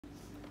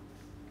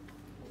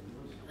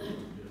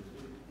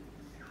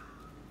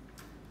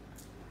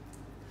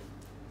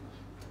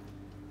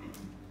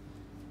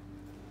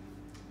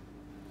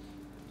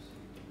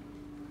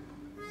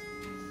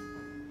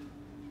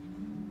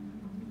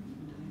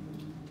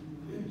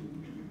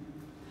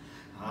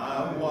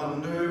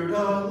wandered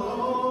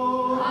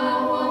alone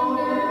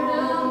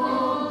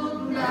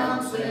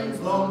down sin's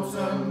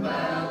lonesome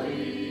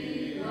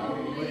valley,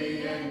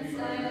 lonely and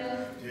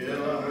sad,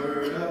 till I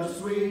heard a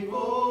sweet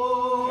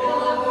voice,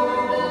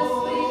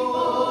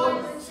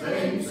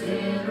 saying,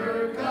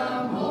 sinner,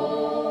 come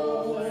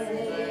home,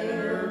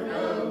 sinner,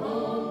 come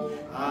home.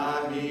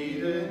 I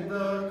heeded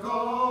the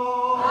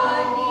call,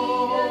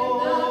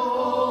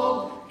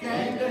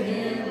 came to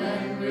him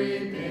and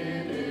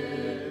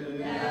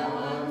repented. Now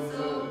I'm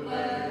so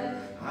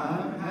glad,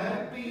 I'm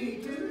happy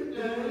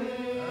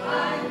today.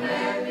 I'm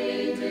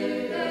happy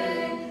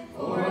today,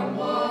 for I'm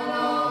one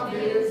of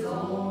his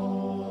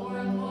own. For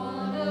I'm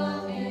one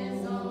of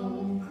his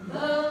own.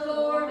 The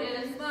Lord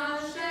is my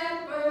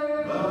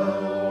shepherd.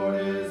 The Lord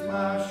is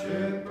my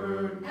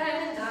shepherd.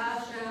 And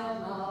I shall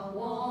not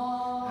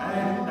want.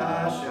 And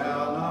I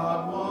shall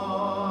not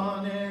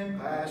want in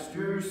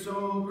pastures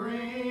so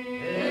green.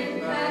 In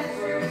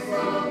pastures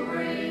so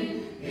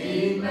green,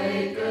 he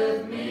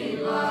maketh me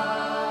lie.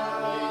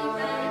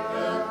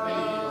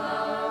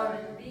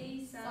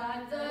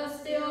 Beside the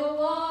still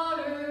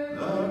waters,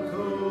 the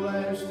cool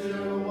and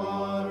still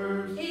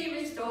waters, he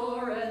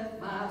restoreth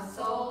my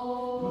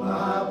soul,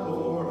 my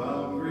poor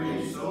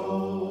hungry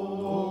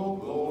soul.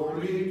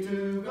 Glory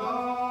to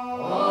God,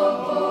 oh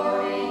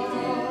glory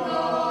to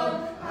God,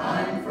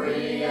 I'm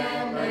free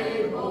and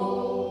made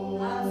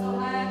whole. I'm so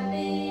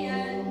happy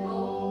and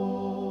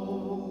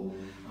whole.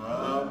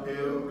 A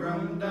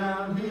pilgrim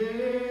down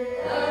here,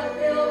 a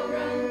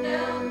pilgrim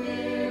down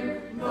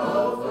here,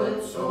 no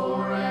foot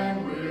sore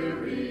and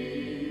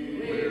weary,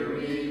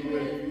 weary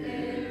with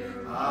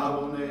care. I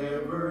will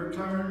never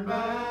turn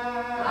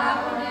back, I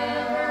will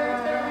never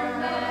turn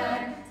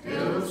back,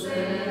 till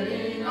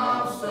setting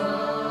of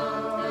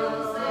sun,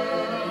 till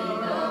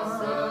setting of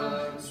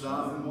sun.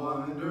 Some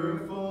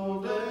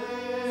wonderful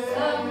day,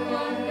 some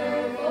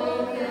wonderful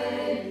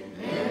day,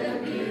 in a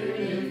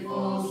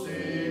beautiful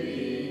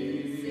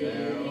city,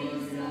 city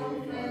so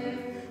fair.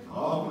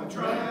 All my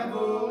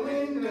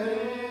traveling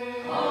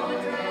days, all my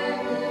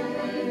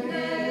traveling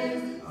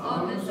days, on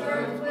this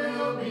earth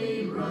will be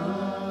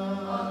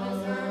run, on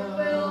this earth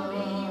will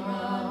be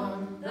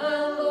run. The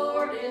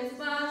Lord is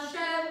my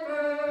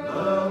shepherd,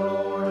 the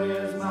Lord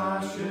is my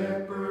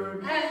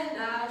shepherd, and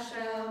I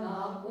shall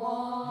not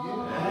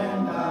want,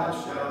 and I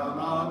shall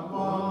not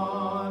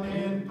want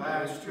in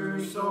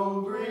pastures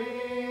so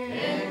green,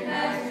 in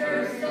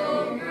pastures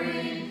so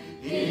green,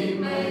 he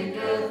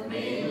maketh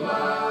me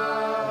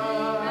lie, he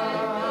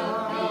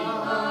maketh me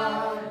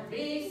lie.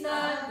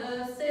 Beside the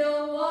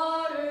still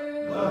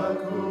waters,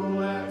 the cool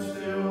and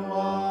still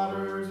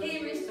waters, he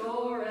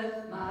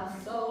restoreth my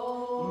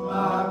soul,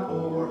 my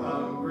poor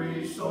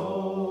hungry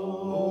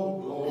soul.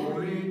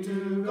 Glory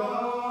to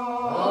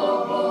God,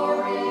 oh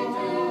glory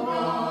to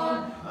God,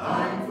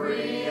 I'm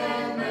free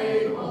and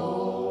made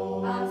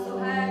whole. I'm so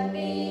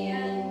happy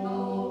and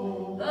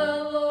whole.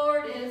 The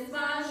Lord is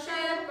my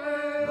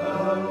shepherd,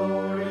 the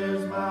Lord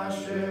is my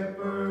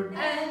shepherd,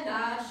 and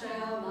I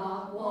shall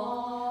not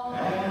want,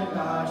 and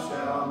I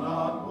shall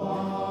not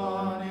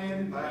want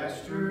in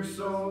pastures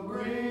so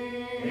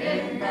green,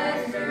 in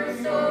pastures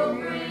so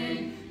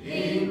green,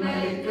 he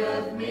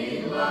maketh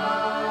me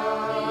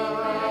lie, he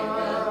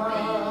maketh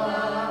me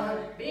lie.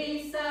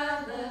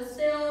 Beside the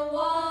still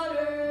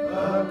waters,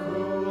 the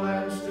cool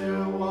and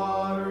still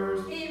waters,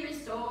 he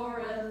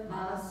restoreth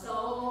my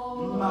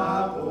soul,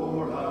 my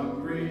poor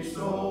hungry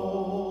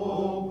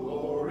soul.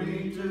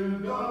 Glory to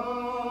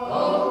God,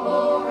 oh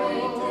glory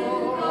to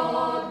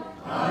God,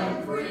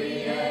 I'm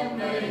free and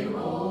made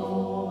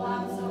whole.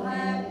 I'm so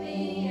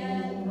happy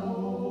and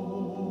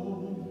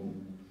whole.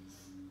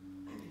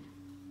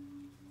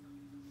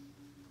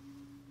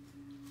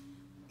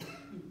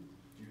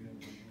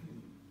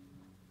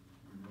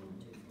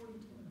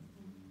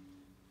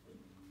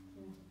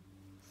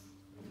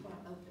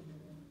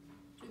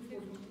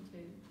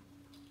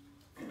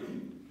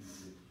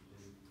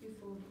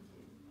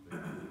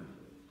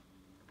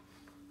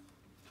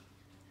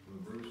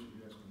 Bruce,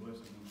 you ask a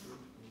blessing on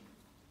church.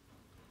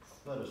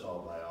 Let us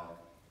all bow.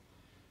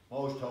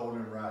 Most holy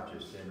and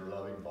righteous, tender,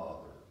 loving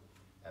Father,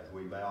 as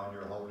we bow in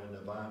your holy and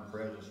divine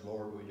presence,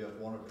 Lord, we just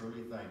want to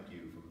truly thank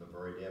you from the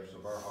very depths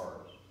of our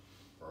hearts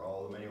for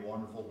all the many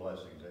wonderful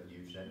blessings that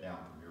you've sent down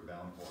from your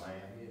bountiful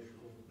hand.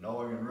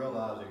 Knowing and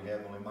realizing,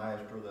 Heavenly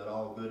Master, that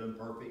all good and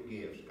perfect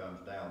gifts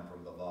comes down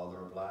from the Father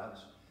of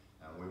lights,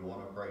 and we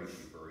want to praise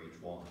you for each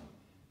one.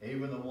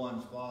 Even the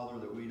ones, Father,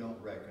 that we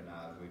don't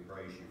recognize, we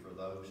praise you for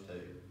those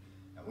too.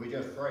 And we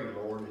just pray,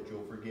 Lord, that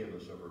you'll forgive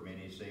us of our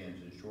many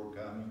sins and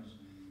shortcomings.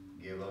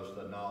 Give us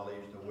the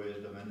knowledge, the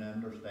wisdom, and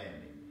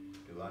understanding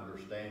to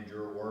understand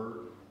your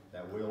word,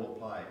 that we'll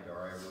apply it to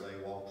our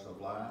everyday walks of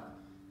life,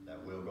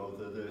 that we'll go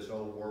through this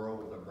old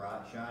world with a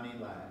bright, shiny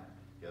light,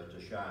 just to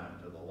shine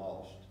into the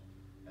lost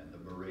and the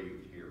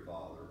bereaved here,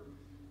 Father.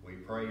 We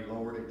pray,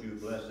 Lord, that you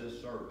bless this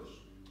service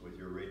with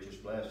your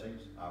richest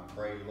blessings. I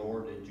pray,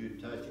 Lord, that you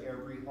touch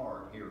every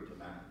heart here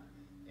tonight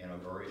in a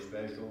very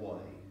special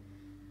way.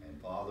 And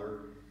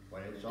Father,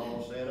 when it's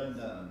all said and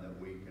done, that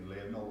we can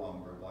live no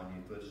longer upon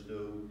your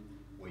footstool,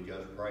 We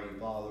just pray,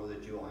 Father,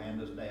 that you'll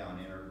hand us down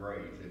in our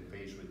graves in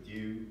peace with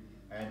you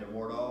and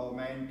toward all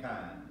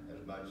mankind,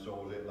 as much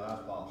so as it lies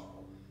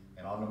possible.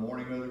 And on the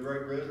morning of the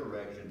great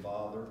resurrection,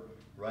 Father,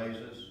 raise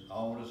us,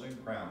 own us,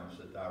 and crown us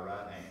at thy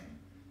right hand.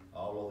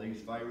 All of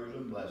these favors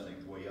and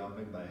blessings we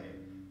humbly beg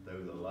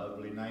through the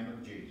lovely name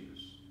of Jesus,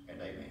 and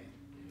amen.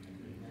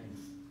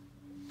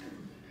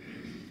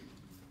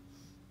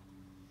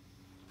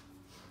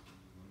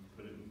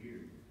 Put it in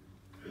gear.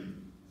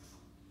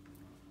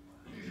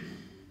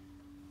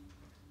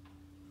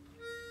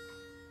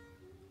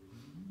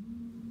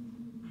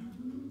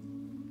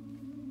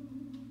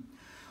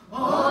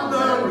 On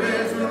the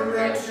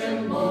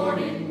resurrection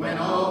morning, when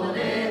all the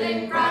dead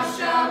in Christ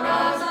shall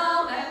rise,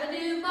 I'll have a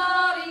new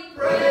body.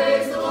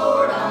 Praise the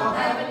Lord, I'll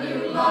have a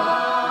new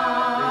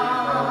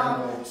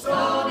life.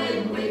 Strong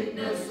in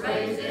weakness,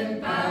 raised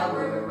in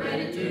power,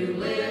 ready to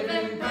live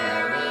in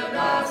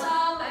paradise.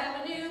 I'll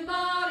have a new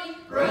body.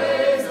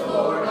 Praise the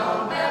Lord,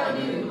 I'll have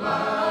a new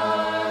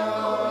life.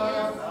 Oh,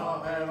 yes.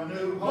 I'll have a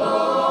new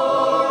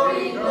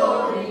Glory,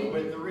 glory,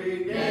 with the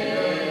redeemed.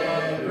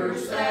 never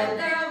sad.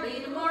 There'll be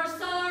no more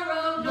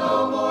sorrow,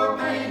 no more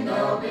pain,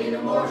 there'll be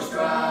no more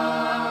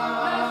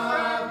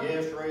strife.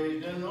 Yes,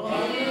 raised in the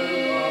light.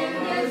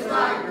 In his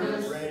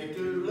likeness, Ready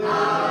to live.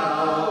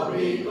 I'll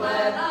be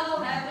glad.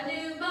 I'll have a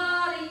new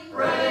body.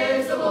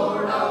 Praise the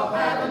Lord, I'll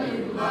have a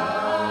new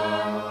life.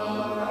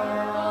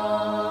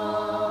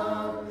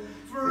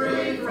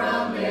 Free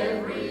from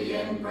every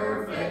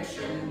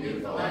imperfection,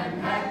 youthful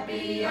and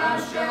happy I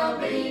shall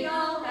be.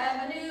 I'll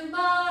have a new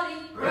body.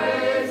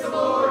 Praise the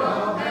Lord,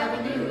 I'll have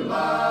a new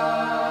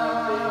life.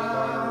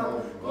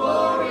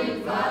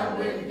 Glorified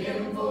with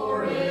him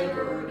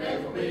forever,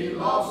 death will be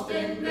lost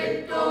in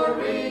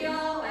victory.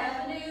 I'll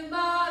have a new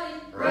body.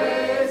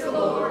 Praise the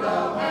Lord,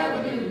 I'll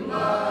have a new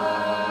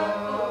life.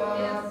 Oh,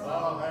 yes.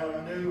 I'll have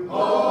a new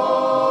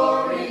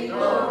Glory,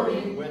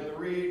 glory, with the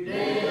redeemed.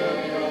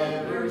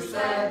 never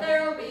sad.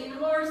 There'll be no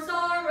more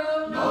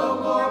sorrow, no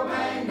more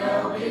pain,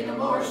 there'll be no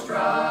more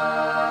strife.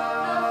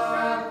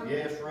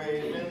 Yes,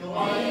 raised in the In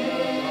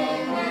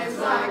light. his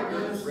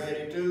likeness,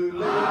 Ready to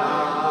live.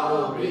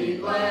 I'll be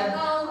glad.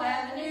 I'll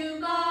have a new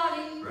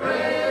body.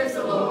 Praise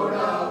the Lord,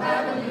 I'll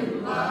have a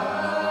new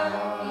life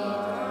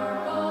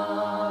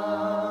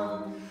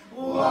eternal.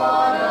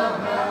 What a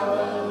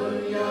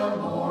hallelujah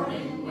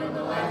morning when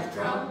the last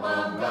trump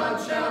of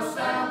God shall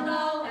sound.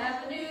 I'll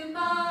have a new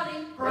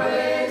body.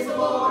 Praise the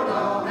Lord,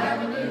 I'll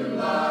have a new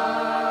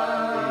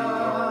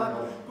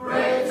life.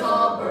 Praise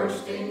all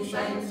bursting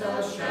saints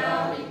a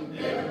shouting,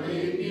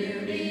 heavenly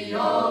beauty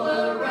all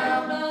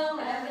around. I'll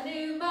have a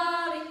new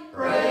body.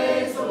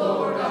 Praise the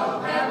Lord,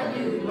 I'll have a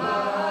new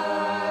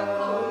life.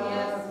 Oh,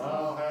 yes.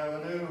 I'll have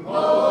a new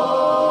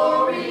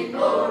Glory,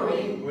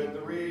 glory, with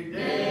the redeemed.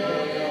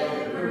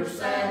 never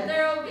sad.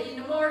 There'll be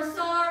no more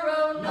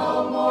sorrow,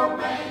 no more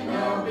pain,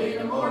 there'll be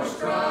no more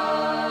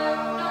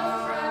strife.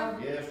 No strife.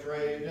 Yes,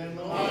 raised in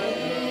the In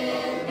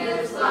light.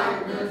 his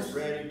likeness,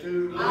 Ready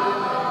to live.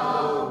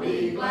 I'll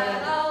be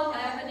glad. I'll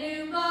have a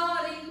new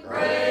body.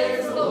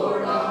 Praise the Lord.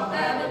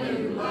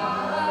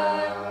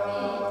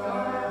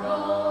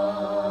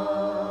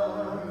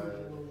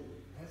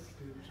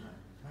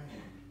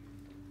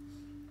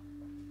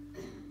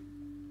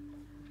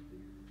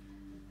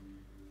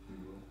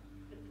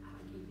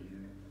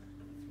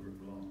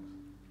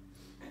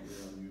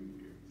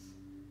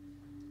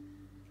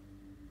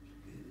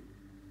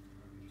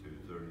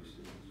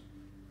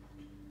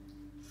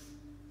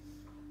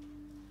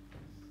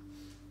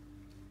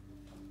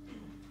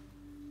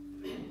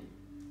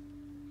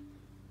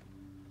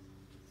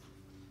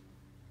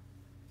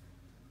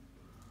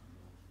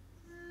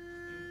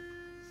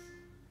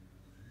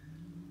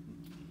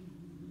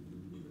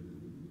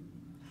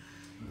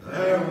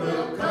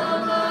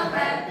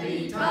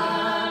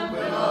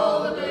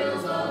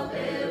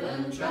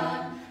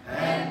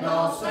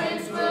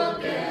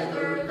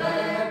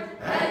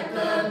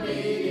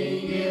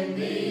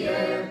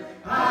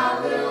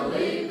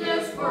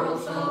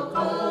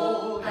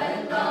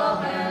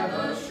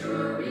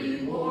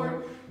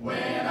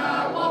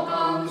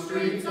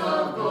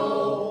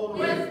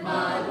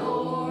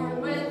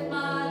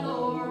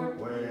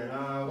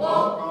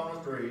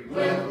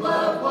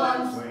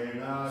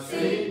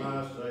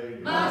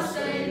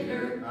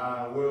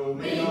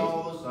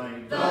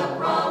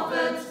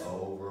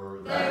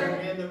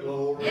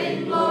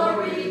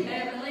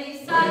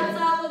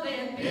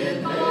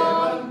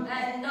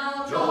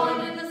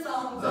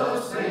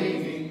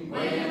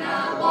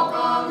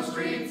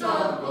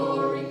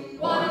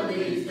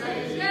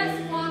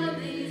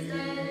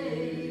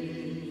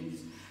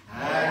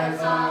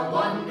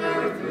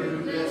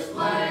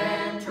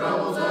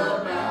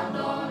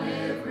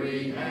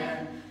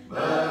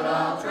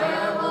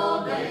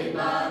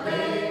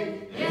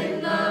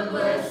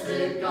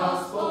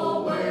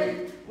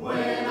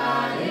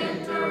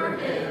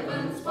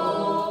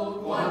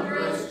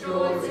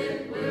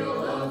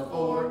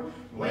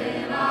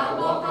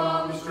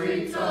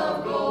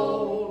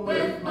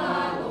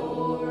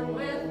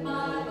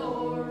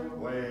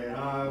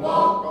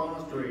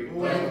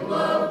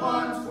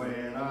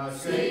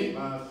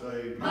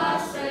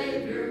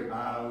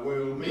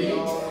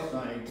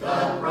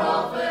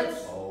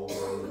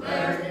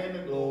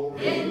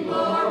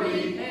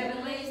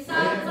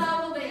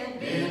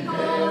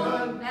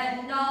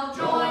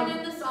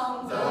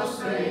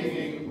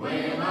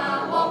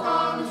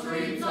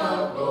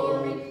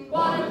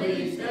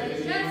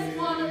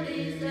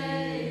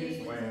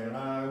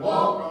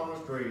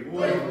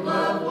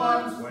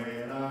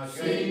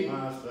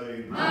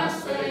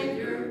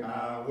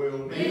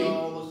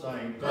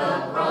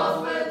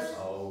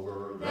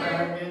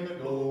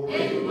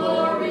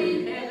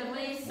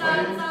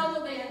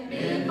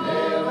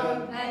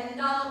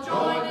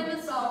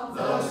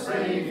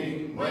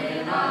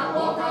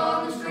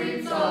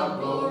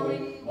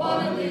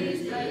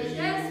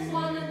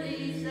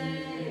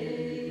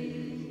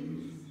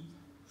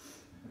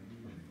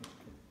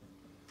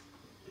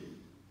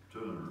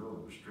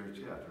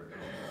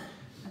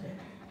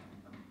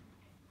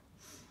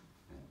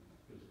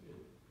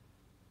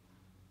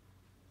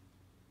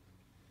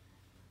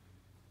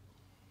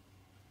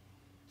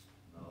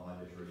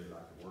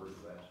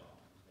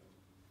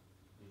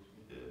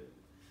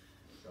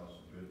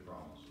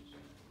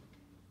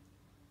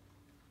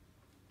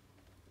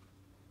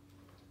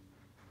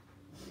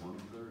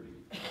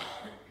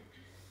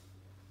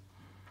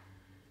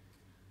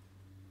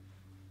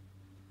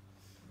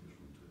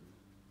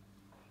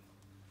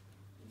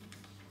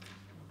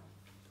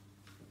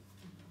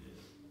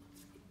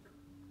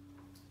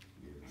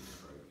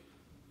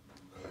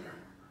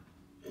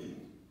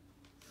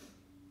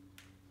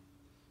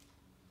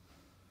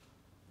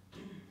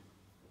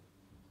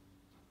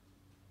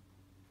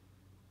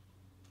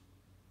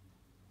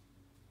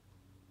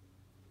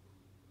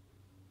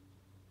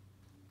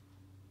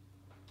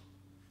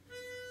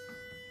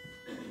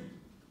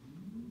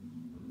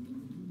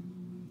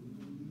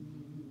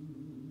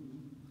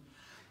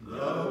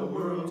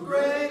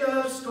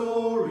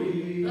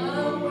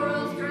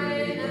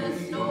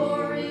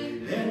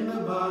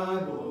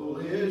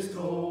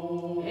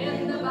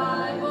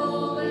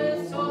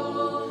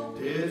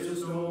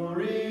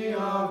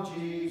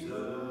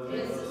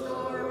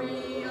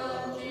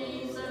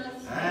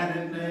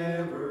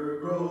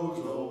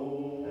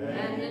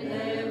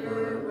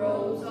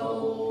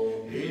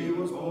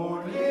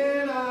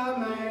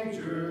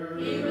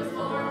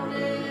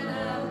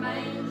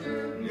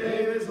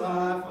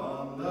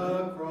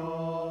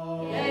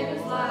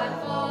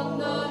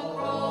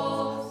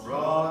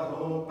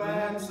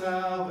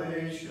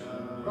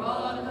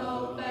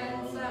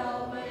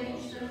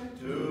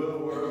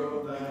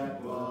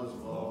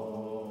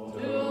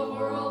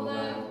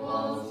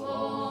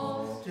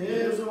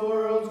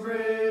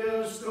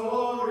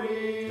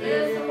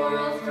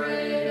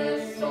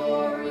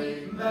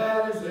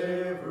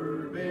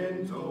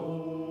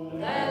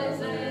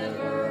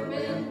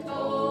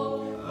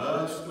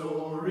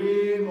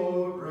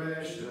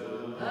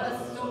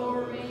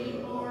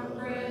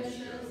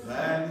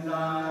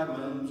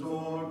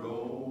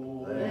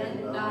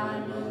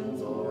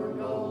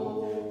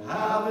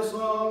 this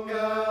long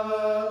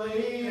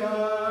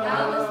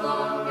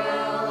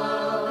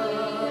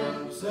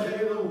Galilean,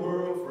 save the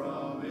world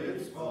from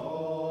its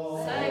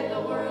fall. Save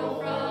the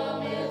world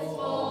from its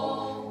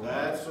fall.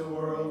 That's the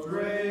world's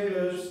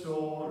greatest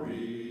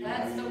story.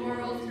 That's the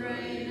world's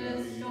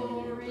greatest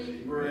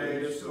story.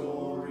 Greatest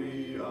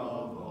story of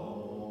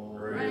all.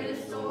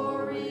 Greatest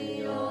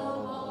story of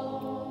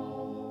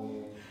all.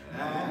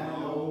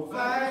 An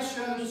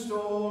old-fashioned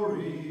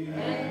story.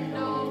 An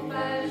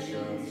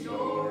old-fashioned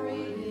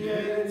story.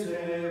 Yet it's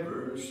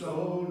ever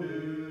so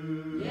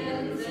new.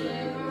 Yet it's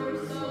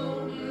ever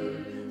so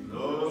new.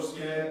 Though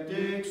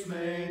skeptics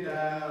may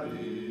doubt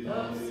it,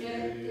 Though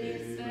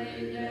skeptics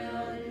may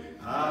doubt it,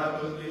 I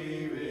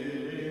believe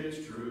it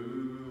is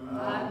true.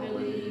 I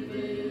believe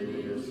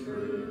it is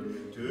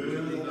true. To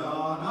the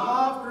dawn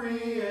of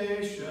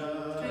creation,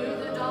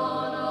 To the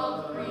dawn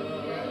of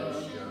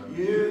creation,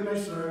 you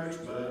may search,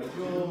 but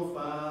you'll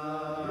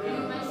find. you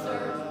may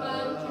search,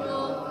 but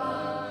you'll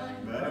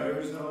find.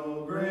 There's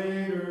no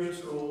greater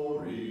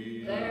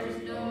story.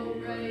 There's no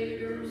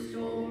greater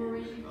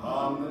story.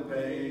 On the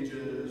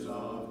pages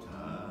of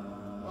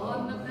time.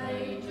 On the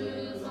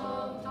pages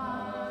of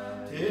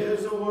time.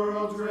 'Tis the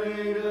world's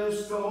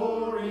greatest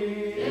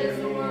story. 'Tis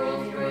the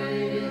world's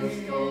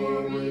greatest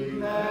story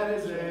that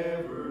has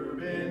ever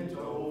been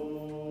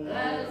told.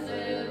 that has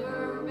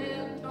ever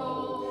been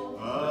told.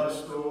 A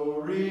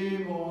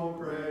story more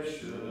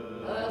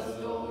precious. A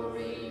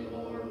story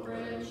more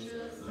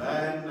precious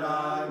than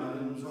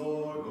diamonds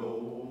or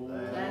gold.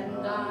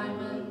 than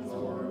diamonds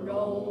or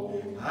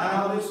gold.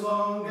 How this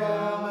long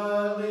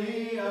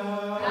Galilean,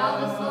 How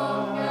this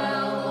long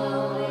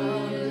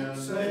Galilean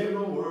saved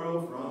the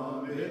world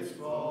from its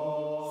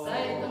fall.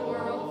 saved the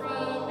world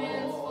from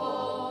its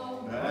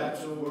fall.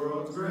 That's the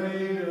world's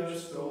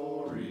greatest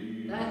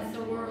story. That's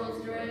the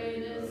world's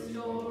greatest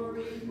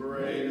story.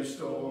 Greatest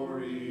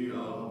story of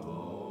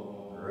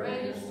all.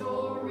 Greatest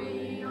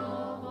story of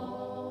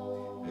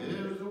all.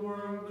 Is the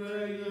world's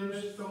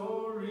greatest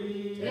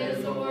story.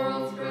 Is the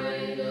world's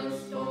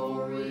greatest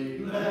story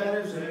that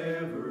has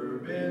ever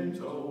been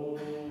told.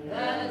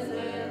 that has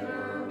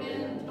ever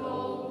been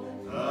told.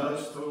 A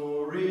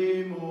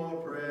story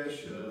more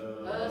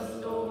precious. A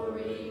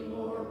story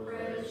more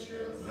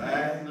precious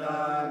than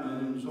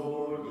diamonds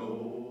or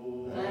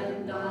gold.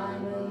 than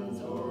diamonds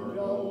or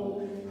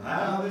gold.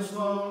 How this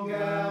long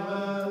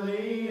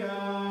Galilean,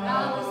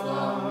 How this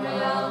long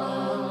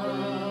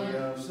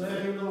Galilean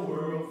saved the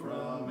world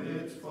from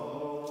its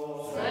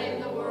fall.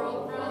 saved the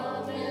world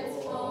from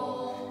its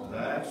fall.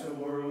 That's the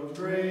world's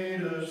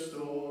greatest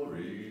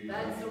story.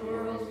 That's the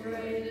world's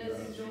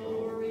greatest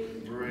story.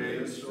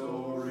 Greatest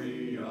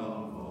story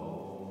of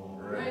all.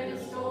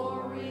 Greatest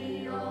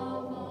story of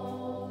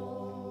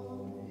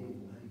all.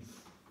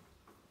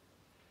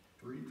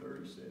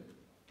 337.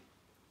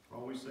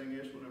 While we sing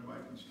this one,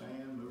 everybody can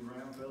stand, move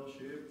around,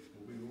 fellowship.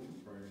 We'll be going to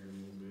prayer here in a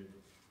little bit.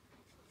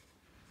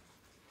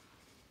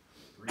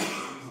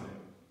 337.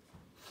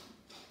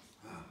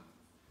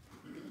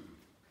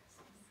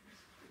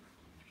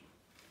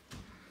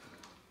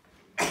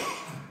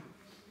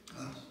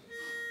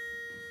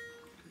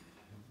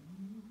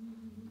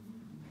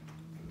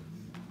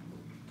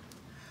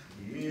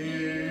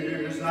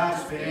 Years I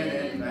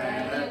spent in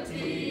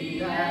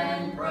vanity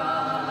and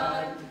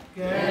pride,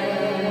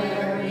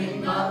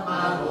 caring not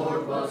my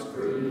Lord was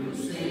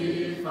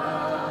crucified,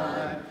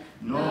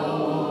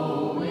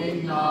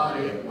 knowing not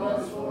it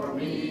was for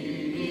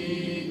me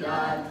he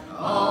died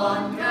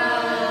on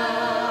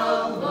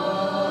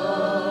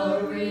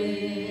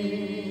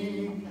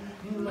Calvary.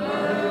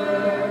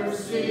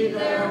 Mercy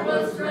there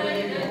was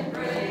great and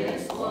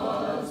grace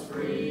was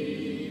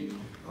free.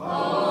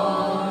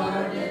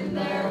 Pardon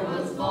there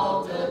was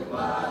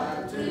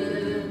multiplied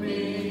to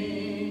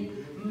me.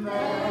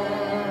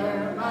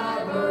 There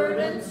my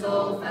burdened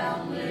soul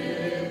found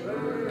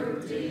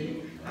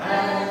liberty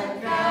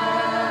at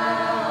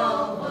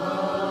Calvary.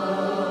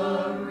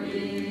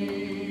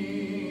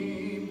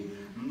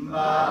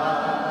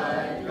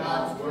 By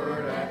God's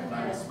word at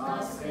last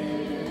my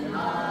sin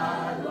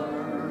I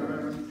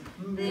learned.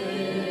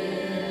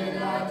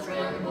 Did I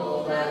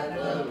tremble at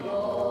the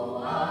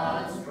law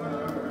I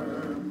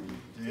spurned,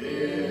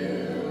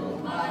 till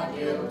my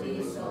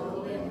guilty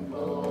soul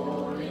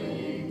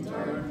imploring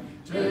turned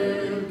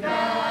to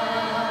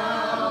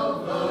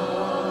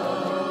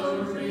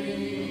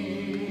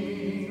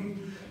Calvary.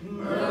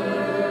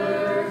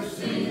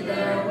 Mercy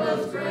there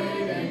was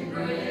great and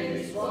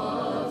grace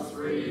was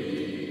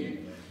free.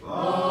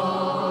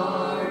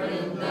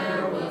 Pardon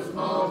there was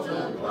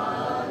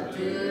multiplied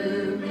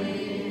to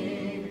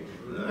me.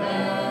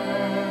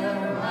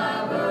 There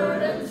my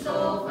burdened soul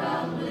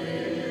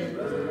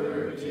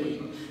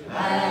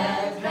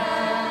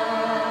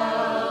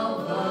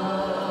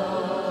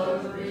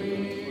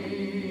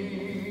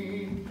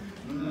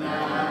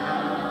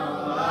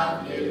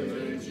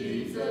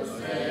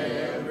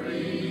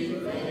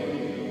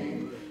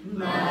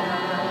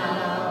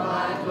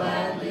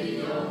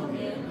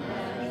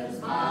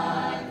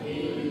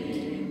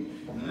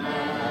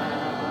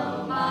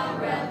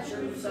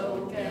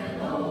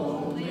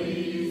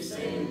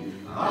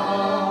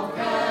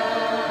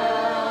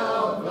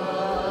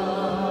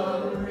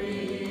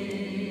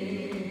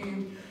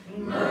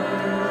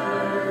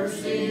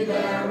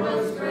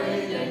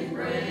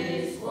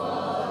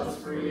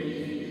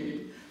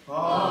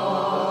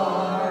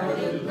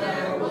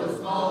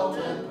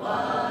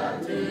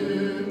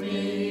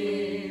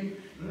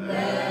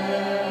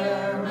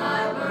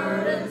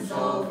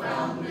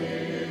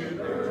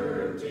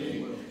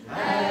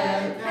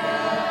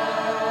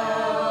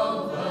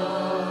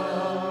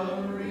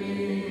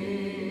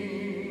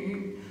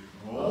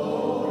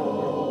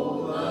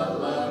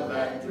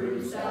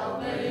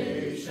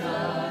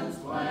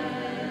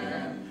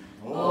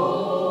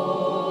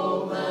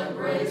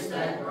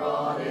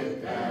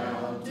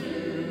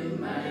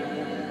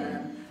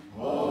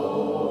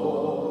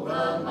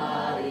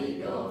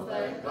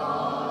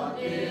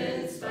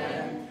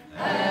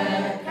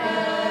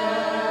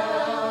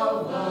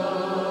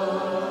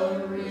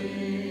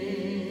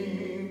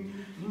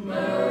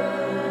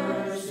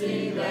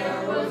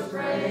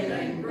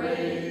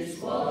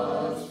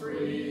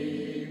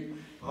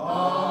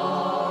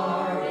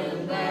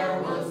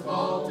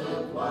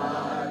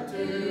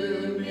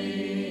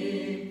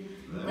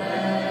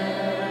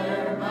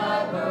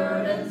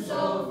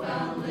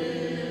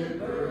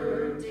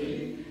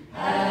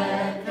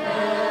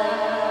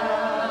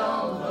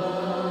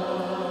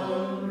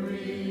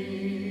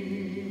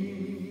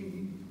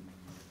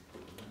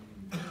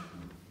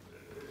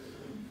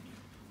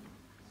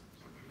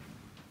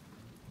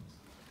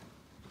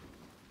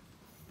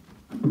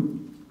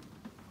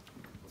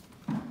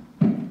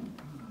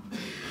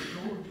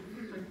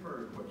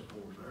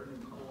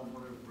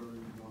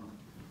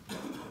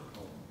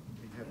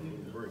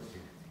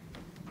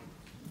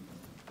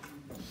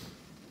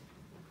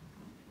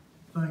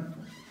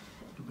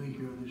be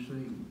here this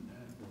evening.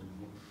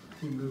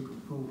 We're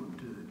looking forward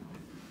to it.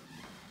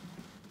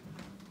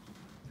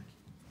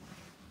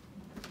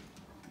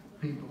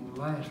 People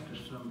will ask us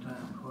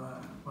sometimes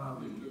why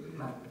we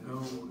like to go,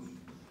 and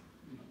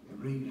the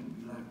reason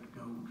we like to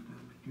go and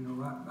stuff. But you know,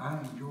 I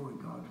enjoy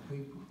God's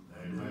people.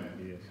 Amen.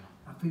 Yes.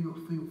 I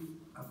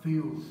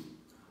feel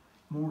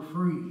more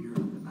free here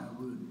than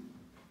I would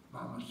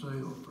by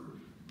myself or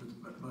with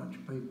a bunch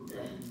of people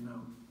that you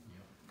know.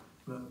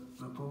 But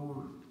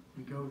before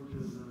we go to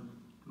the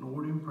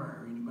Lord in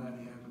prayer,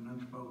 anybody have an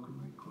unspoken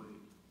request?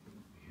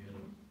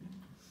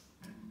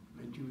 And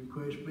let your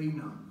request be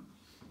known.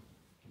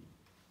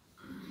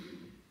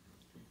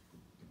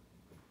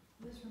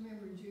 Let's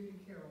remember Judy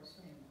Carroll's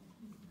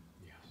family.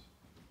 Yes.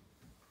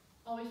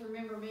 Always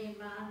remember me and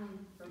mine,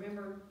 and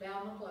remember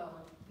Dal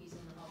McClellan, he's in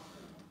the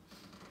hospital.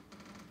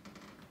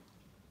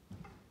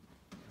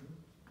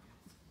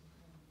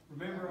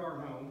 Remember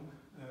our home,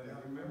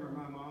 remember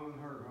my mom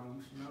and her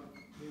home. She's not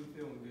been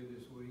feeling good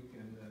this week,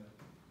 and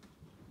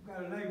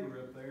got a neighbor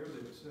up there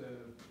that's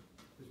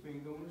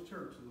been going to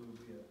church a little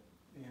bit,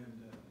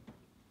 and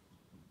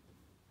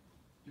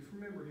just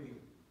remember him.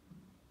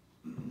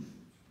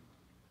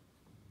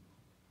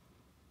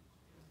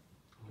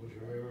 Always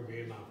remember me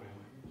and my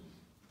family.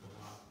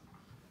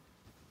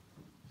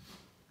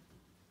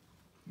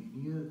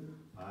 Any other?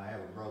 I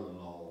have a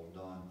brother-in-law,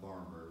 Don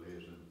Farmer,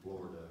 lives in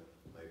Florida.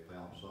 They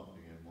found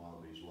something in one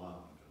of these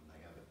lungs, and they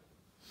haven't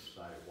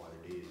decided what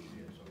it is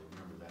yet, so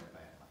remember that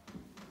family.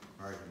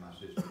 Married to my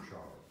sister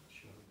Charlotte.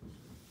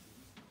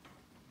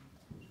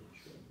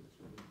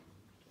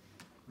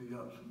 We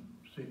got some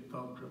sick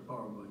folks up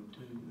our way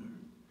too.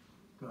 They're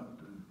got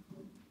the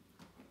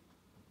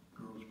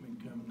girl's been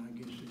coming, I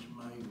guess it's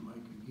May to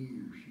make a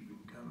year. She's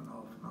been coming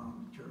off and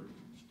on to church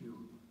and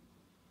still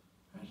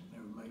hasn't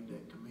never made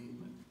that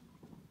commitment.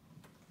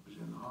 Was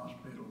in the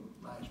hospital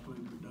last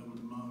week with double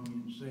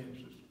pneumonia and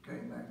sepsis.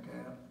 Came back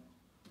out.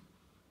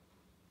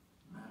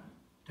 And I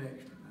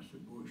texted her and I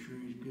said, boy,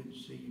 sure is good to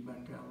see you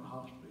back out of the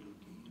hospital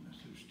again. I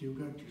said, still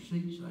got your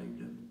seat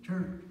saved up at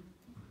church.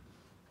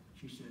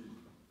 She said,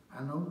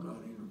 I know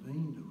God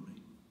intervened on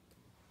me.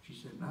 She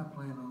said, and I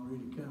plan on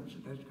really coming. I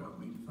said, that's got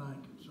me to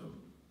thinking. So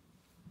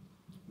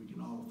we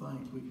can all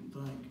think, we can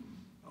think and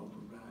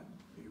override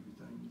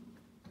everything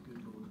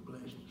good Lord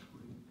blessed us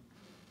with.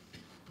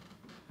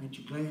 Ain't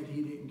you glad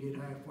he didn't get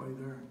halfway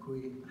there and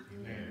quit?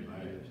 Amen.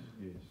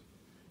 Yes.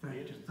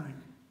 Just think,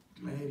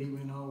 glad he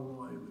went all the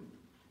way.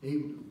 But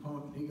even the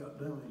point when he got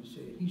done, he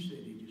said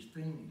he just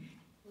finished.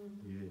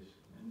 Yes.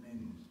 And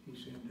then he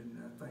said, and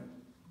I think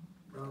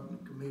brought the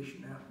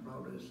commission out and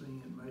brought us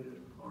in and made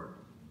us part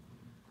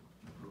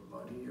of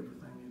what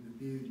everything in the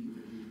beauty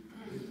that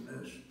he's given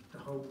us to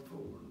hope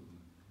for.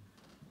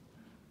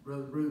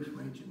 Brother Bruce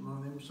mentioned one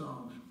of them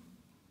songs,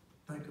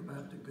 think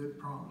about the good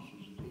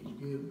promises that he's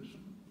given us.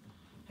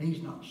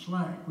 He's not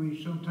slack.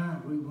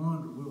 Sometimes we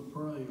wonder, we'll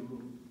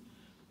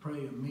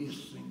pray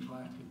amiss, things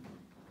like it,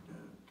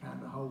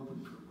 kind of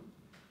hoping for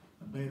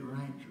a better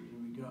answer than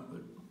we got,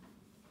 but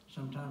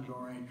sometimes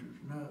our answer is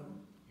no.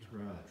 That's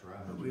right. That's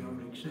right. But we ought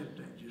to accept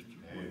that just as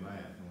well.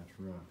 Amen. That's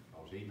right.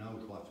 Because he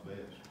knows what's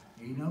best.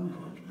 He knows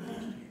what's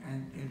best.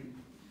 And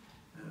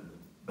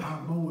my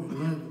boy,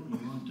 11,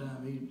 one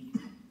time he was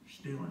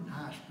still in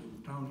high school.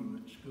 Tony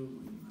went to school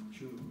with him, I'm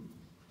sure.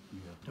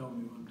 Told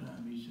me one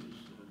time, he says,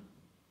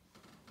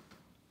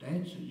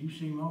 Dad said, you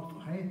seem awful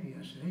happy.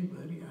 I said, hey,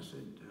 buddy, I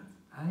said,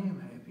 I am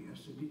happy. I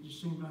said, it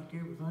just seems like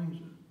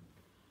everything's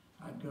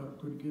I'd got a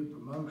pretty good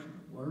promotion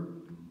at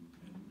work, and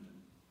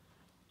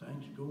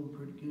things are going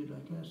pretty good.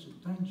 Like I said,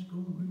 things are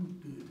going really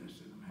good. I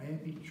said, I'm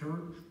happy.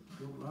 Church,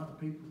 got a lot of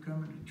people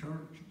coming to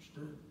church and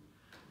stuff.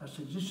 I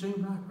said, just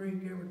seems like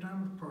Rick every time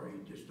I pray,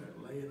 just that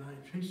laying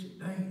hands. He said,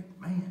 Dad,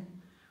 man,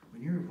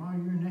 while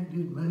you're in that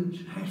good mood,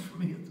 just ask for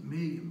me $1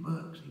 million.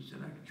 He said,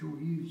 I could sure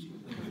use it.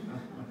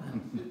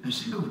 I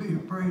said, we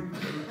were praying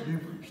for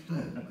different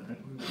stuff.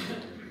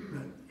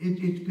 But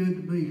it's good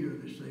to be here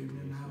this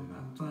evening.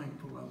 I'm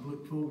thankful. I've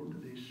looked forward to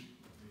this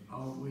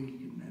all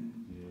week, and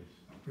Yes.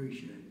 I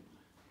appreciate it.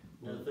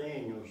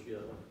 Nathaniel's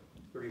got a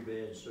pretty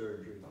bad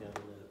surgery coming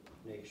up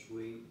next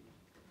week.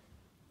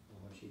 I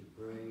want you to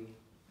pray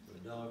for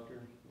the doctor.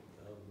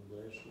 God will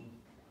bless him.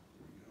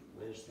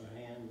 Bless the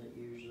hand that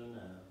uses the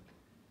knife.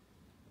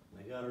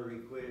 I got a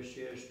request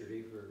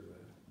yesterday for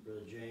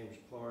Brother James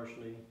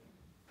Parsley,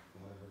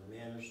 one of our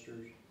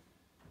ministers.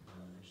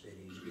 They said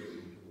he's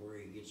getting to where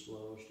he gets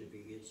lost if he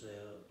gets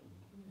out, and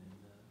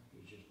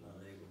he's just not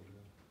able to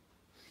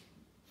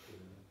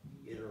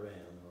get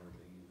around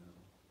hardly, you know.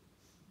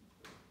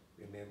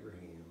 Remember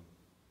him.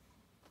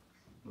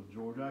 Well,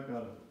 George, I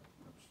got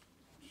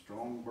a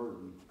strong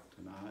burden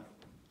tonight.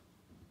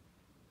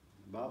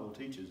 The Bible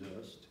teaches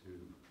us to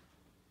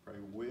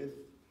pray with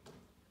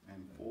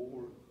and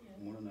for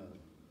one another.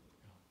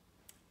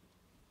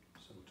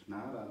 So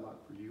tonight I'd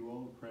like for you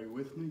all to pray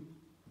with me.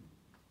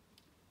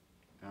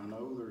 I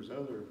know there's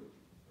other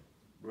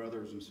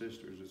brothers and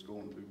sisters that's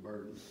going through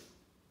burdens,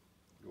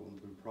 going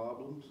through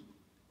problems,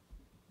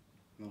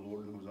 and the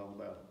Lord knows all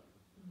about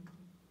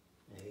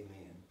it.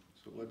 Amen.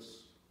 So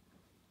let's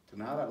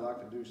Tonight I'd like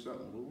to do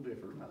something a little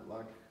different. I'd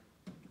like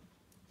to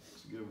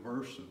get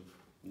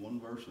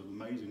one verse of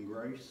Amazing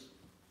Grace.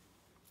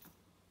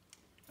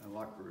 I'd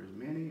like for as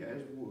many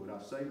as would,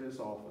 I say this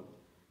often,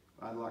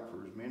 I'd like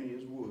for as many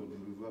as would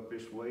move up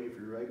this way if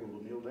you're able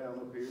to kneel down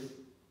up here.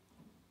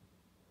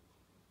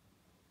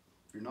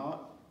 If you're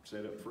not,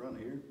 sit up front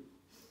here.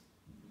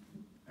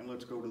 And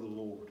let's go to the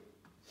Lord.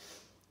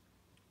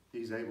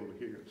 He's able to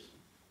hear us.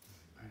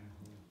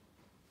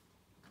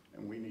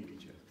 And we need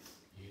each other.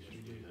 Yes, we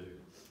do.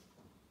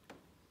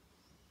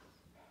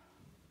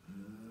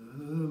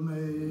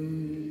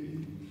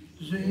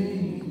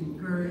 Amazing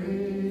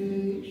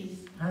grace,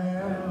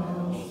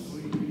 how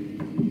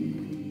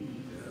sweet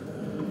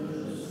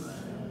the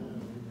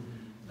sound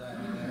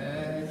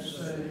that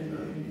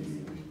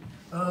saved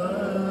a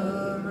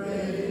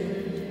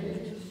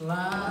wretch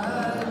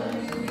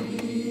like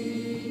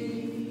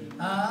me.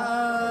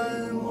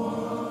 I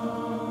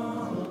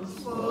once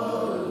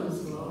was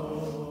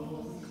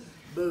lost,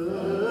 but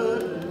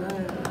now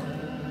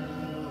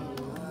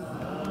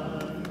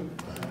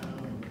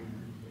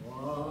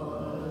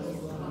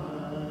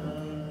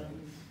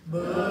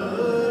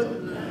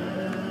but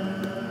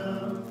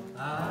now I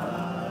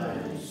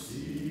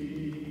see.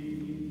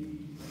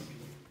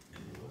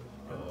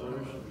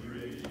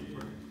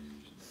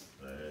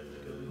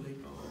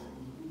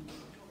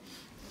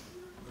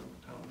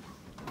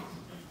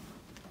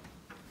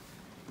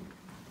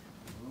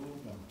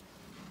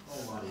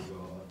 Almighty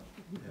God,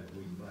 as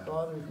we bow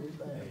Father, we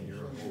bow in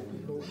your before holy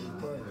you, Lord, we divine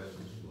pray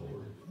presence,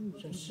 Lord,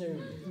 sincerely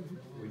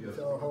we with just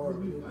our heart,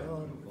 truly dear thank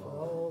God, you, for Father,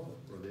 all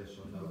for this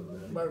another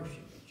day.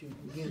 mercy that you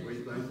can give We us.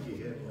 thank you,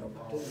 Heavenly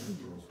Father,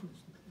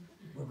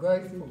 We're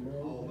grateful, for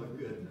all Lord. the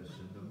goodness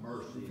and the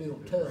mercy Feel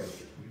and the touched,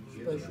 grace you've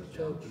given special us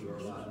down touch. through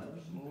our lives.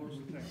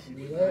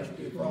 We ask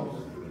you, Father,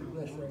 to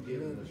bless our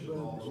Forgiveness beloved of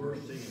all our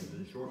brothers sins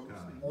and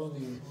shortcomings. on the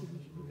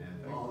And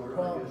Father, I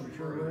problems, just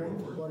your pray, Lord,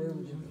 Lord, whatever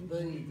it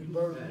be, the that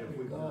burden if of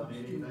we've God, done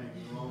that you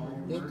anything wrong,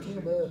 lift him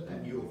up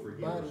that you'll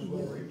forgive us mighty for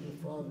way, it.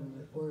 Father,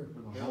 that we're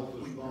Help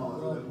us,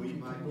 Father, that we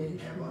might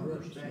have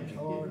understanding, get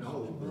know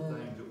the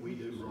things that we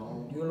do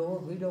wrong. dear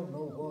Lord, we don't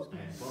know what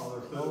And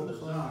Father, all put a the things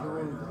desire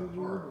in are our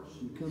hearts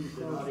you come to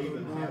across not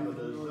even our have a minds,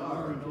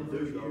 desire to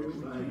do those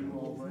things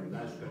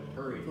that's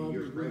contrary to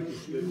your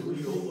gracious good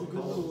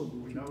will,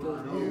 because I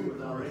know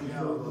without a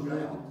shadow of a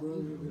doubt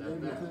that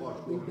that's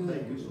what's going to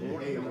take us to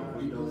hell if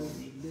we don't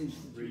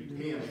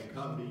repent and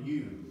come to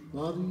you.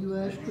 Father, you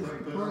ask us to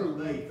Strengthen pray our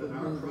faith and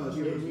our trust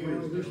in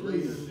you this to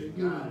lead us leader, and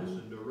guide us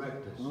and direct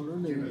us on our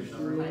in knees, the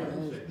Lord, paths ask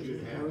that us you'd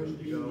to have us to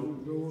pray, go.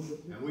 Lord,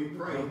 And we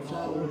pray,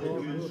 Father, that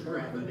you'd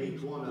strengthen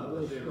each one of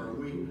us in our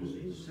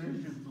weaknesses.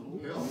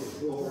 Help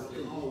us, Lord, to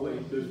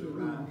always do the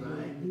right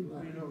thing.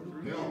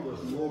 Help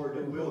us, Lord,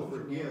 that we'll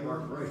forgive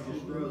our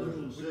precious brothers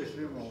and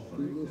sisters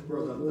for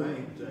the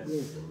things that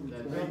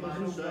they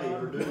might say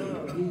or do.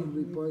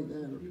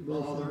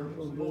 Father,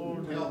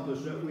 help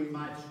us that we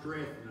might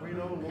strengthen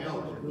them.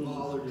 Help them,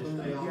 Father, to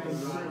stay on the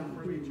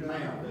right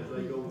path as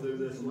they go through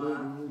this life.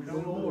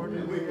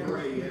 And we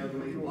pray,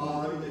 Heavenly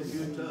Father, that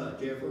you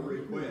touch every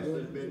request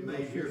that's been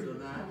made here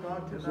tonight.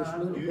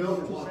 You know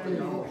what they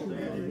all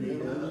stand in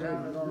need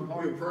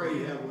of. We pray,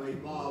 Heavenly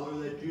Father,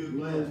 that you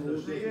bless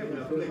the sick and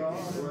afflicted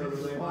wherever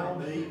they might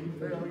be.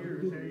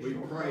 We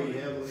pray,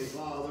 Heavenly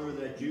Father,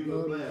 that you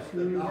would bless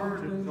the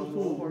doctors,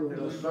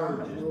 the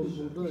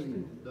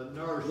surgeons, the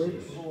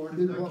nurses,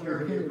 the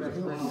caregivers,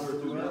 Father,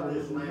 throughout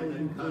this land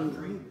and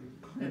country.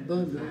 And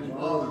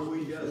Father,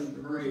 we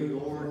just pray,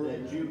 Lord,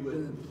 that you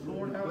would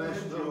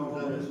bless those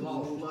that has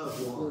lost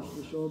loved ones.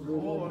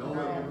 Knowing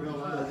and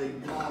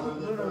realizing, Father,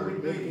 that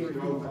there's many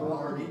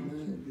broken-hearted.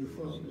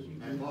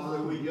 And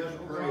Father, we just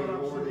pray,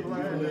 Lord, that you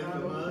lift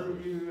them up.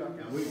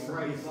 And we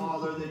pray,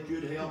 Father, that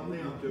you'd help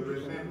them to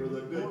remember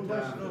the good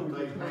times that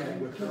they've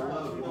had with their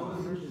loved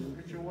ones.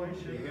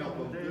 To help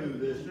them through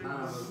this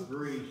time of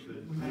grief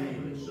and pain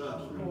and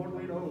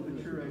suffering.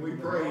 And we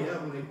pray,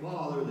 Heavenly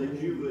Father,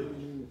 that you would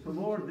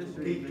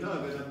keep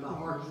tugging at the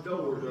heart's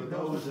doors of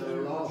those that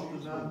are lost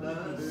and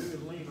undone.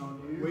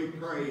 We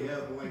pray,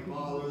 Heavenly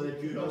Father,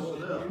 that you'd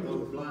open up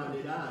those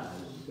blinded eyes,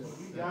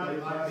 that they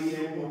might be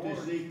able to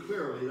see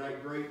clearly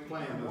that great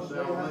plan of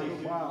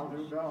salvation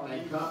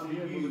and come to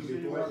you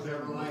before it's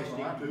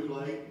everlasting too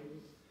late.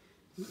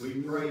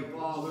 We pray,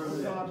 Father,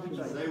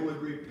 that they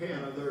would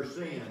repent of their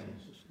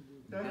sins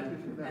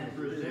and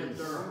present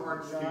their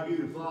hearts to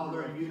you,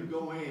 Father, and you'd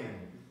go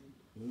in.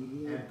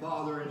 And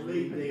Father, and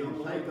lead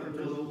them, take them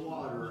to the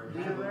water,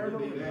 and have them to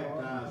be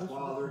baptized,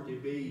 Father, to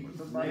be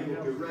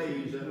able to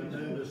raise in a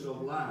newness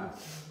of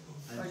life.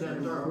 And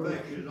set their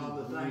affections on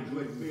the things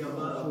which be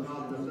above,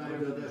 not the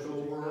things of this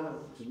old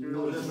world.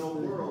 Because this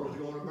old world is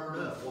going to burn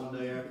up one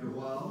day after a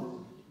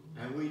while.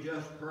 And we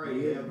just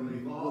pray, Heavenly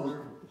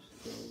Father,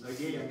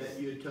 again, that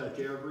you touch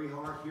every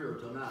heart here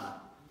tonight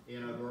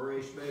in a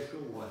very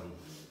special way.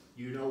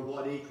 You know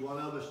what each one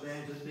of us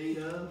stands in need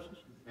of.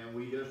 And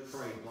we just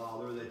pray,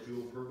 Father, that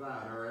you'll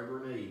provide our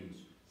every needs.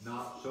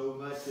 Not so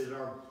much as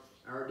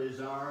our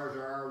desires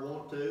or our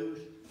want-tos,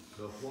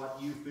 but what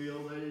you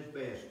feel that is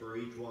best for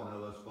each one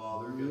of us,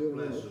 Father. Just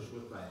bless us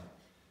with that.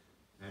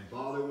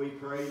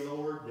 pray,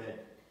 Lord,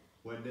 that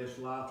when this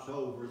life's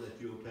over, that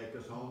you'll take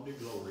us home to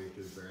glory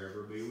to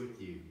forever be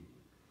with you.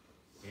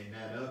 In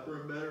that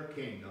upper and better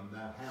kingdom,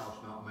 that house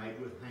not made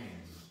with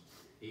hands,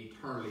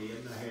 eternally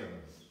in the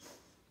heavens.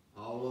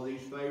 All of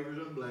these favors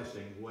and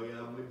blessings we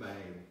humbly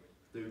beg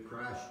through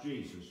Christ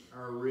Jesus,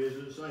 our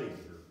risen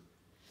Savior.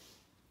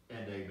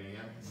 And amen.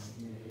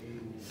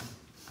 Amen.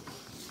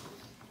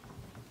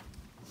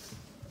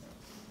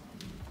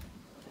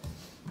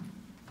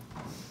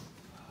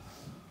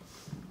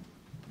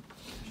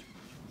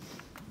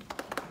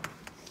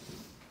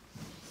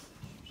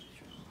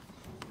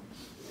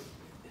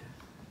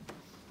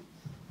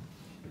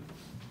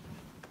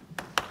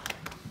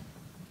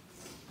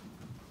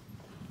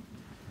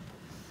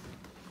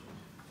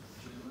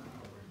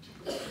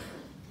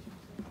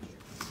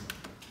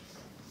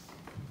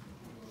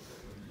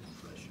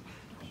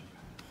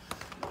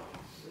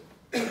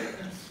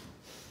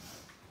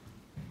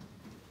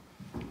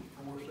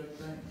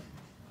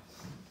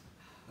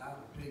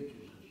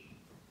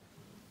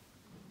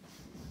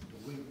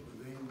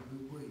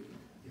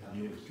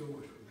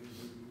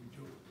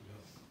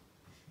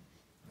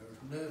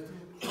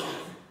 Nothing.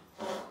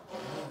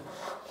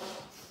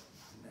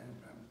 And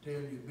I'm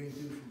telling you, I've been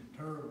through some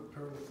terrible,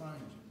 terrible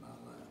things in my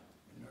life.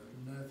 And there's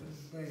nothing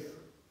better,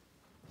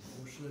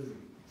 more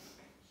soothing,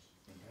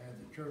 than to have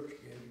the church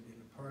gathered in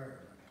a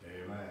prayer.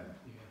 Amen.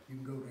 You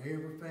can go to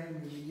every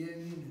family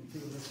reunion and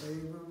fill up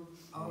every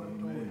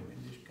auditorium in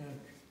this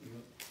country.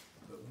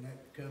 But when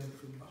that comes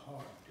from the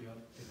heart,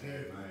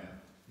 together,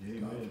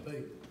 God's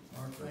people,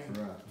 our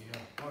family,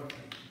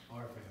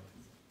 our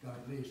family, God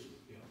listen.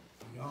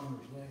 He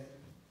honors that.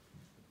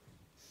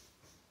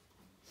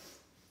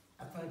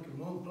 I think in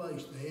one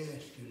place they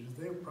asked, is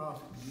there a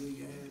prophet in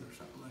Gilead or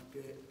something like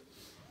that?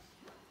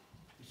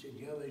 He said,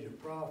 yeah, there's a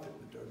prophet,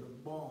 but there's a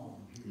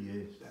balm here.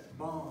 Yes. That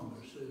balm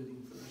is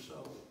soothing for the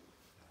soul.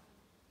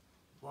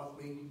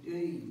 What we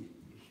need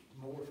is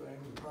more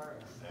family prayer.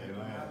 Amen.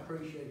 I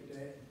appreciate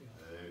that.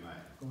 Amen.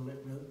 I'm going to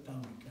let Brother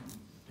Tony come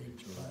and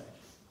teach the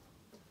class.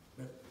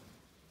 But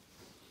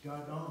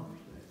God honors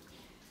that.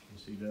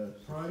 Yes, he does.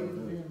 Pray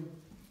for them.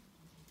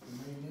 We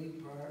may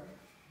need prayer.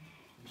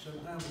 And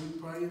sometimes we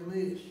pray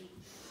amiss.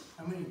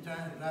 How many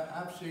times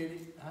I've said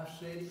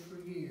it for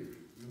years.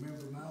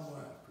 Remember my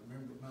wife.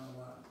 Remember my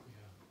wife.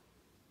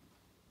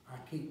 I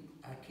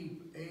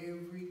keep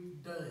every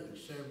day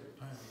several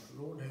times.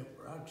 Lord help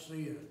her. I'd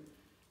see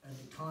a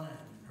decline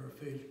in her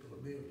physical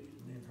abilities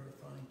and in her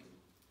thinking.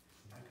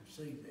 I could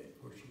see that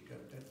where she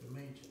got that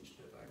dementia and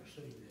stuff. I could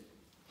see that.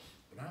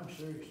 But I'm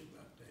serious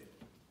about that.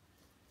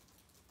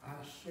 I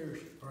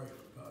seriously pray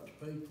for God's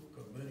people,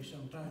 because, buddy,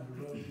 sometimes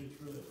the road gets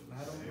rough, and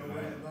I don't know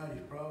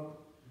everybody's problem,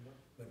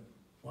 but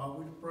while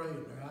we're praying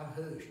there, I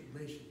hush and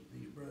listen to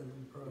these brothers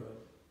in prayer.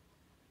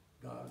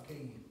 God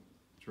can.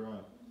 That's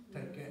right.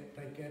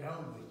 Take that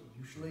home with you.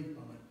 You sleep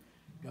on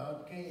it.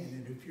 God can,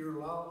 and if you're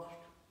lost,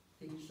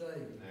 He can save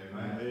you.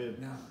 Amen.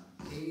 Now,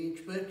 He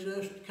expects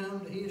us to come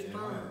to His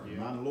terms. Yeah.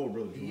 Mind the Lord,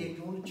 brother. He ain't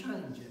going to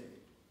change that.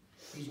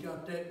 He's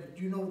got that,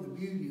 but you know the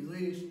beauty of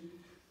this.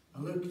 I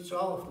look so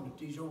often at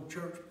these old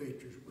church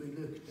pictures. We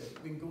look at that. It's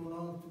been going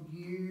on for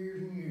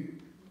years and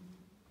years.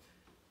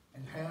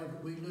 And how do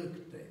we look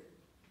at that?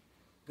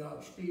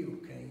 God still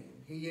can.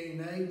 He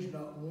ain't aged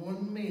not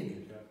 1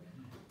 minute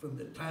from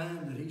the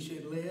time that He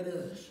said, let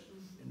us,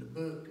 in the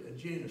book of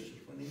Genesis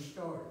when He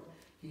started.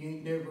 He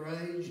ain't never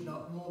aged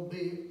not 1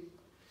 bit.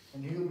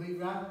 And He'll be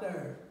right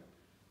there,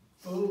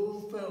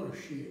 full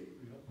fellowship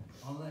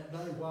on that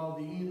day while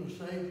the end of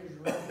Savior's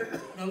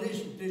around. Now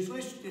listen to this.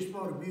 Listen to this.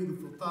 What a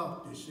beautiful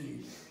thought this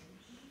is.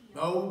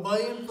 The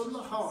obeying from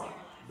the heart.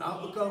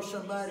 Not because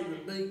somebody was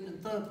beating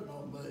and thumping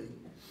on me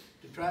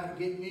to try to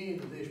get me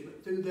into this,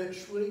 but through that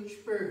sweet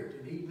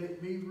spirit that He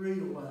let me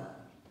realize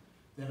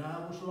that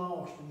I was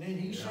lost. And then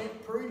He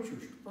sent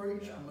preachers to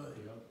preach to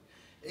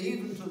me.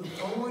 Even to the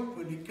point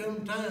when it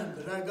come time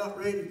that I got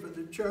ready for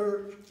the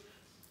church,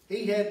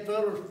 He had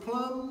fellas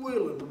plumb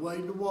willing to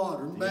wade the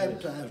water and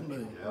baptize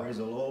me. Praise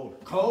the Lord.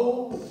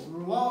 Cold, the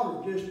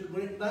water just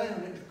went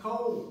down. It was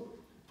cold.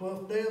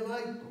 12th day of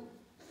April.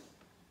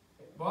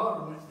 The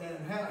water went down.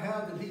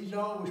 How that He's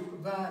always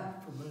provided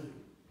for me.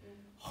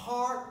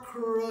 Heart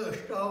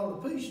crushed all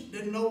to pieces.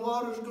 Didn't know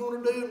what I was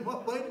going to do and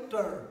what way to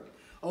turn.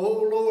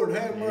 Oh, Lord,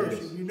 have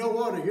mercy. Yes. You know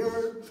what I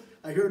heard?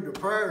 I heard the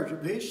prayers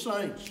of His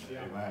saints.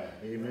 Amen.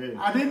 Amen.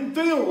 I didn't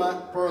feel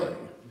like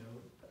praying.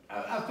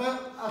 I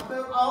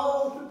felt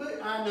all to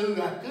be. I knew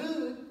I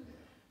could,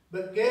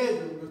 but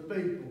gathered with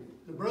people,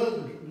 the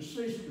brothers and the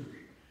sisters,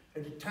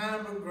 at a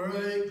time of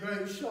great,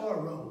 great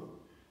sorrow,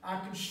 I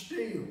could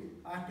still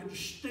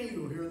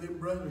hear them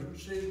brothers and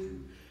sisters,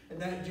 and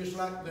that just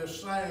like the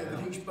saying that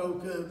He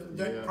spoke of,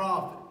 that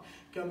prophet,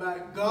 come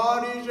back.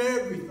 God is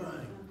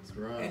everything. That's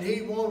right. And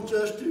He wants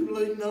us to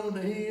lean on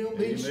to Him.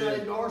 He Amen.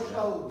 saved our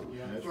soul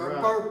for a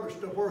right. purpose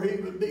to where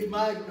He would be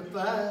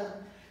magnified.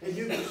 And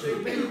you can see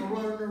people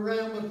running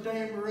around with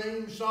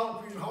tambourines,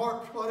 psalteries,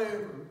 harps,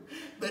 whatever.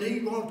 but He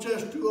wants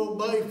us to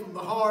obey from the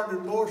heart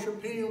and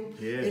worship Him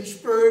Yes. in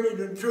spirit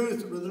and in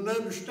truth and with an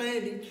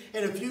understanding.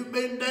 And if you've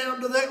been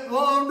down to that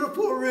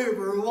wonderful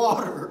river of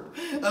water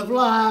of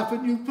life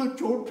and you put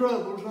your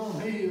troubles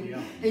on Him,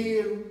 Yeah. He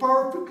is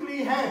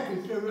perfectly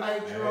happy to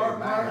answer our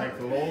Thank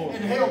prayer the Lord.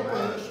 and help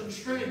us and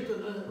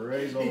strengthen us.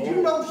 Praise the Did Lord.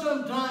 you know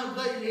sometimes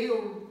that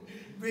He'll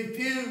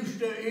refuse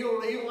to,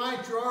 he'll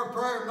answer our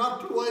prayer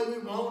not the way we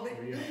want it,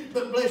 Yeah.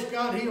 but bless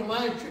God, He'll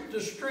answer it to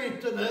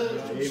strengthen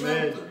us in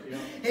Amen. something. Yeah.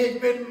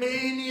 It's been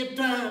many a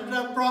times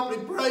I've probably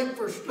prayed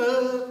for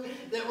stuff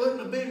that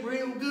wouldn't have been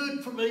real good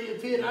for me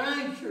if He'd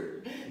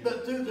answered,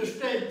 but through the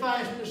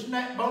steadfastness and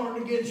that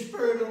born again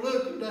spirit of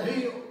looking to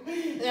Him,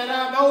 and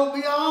I know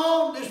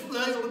beyond this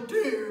veil of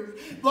tears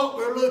what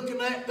we're looking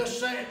at, the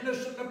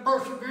sadness and the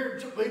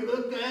perseverance that we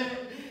look at,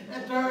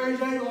 that there is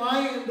a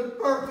land of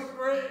perfect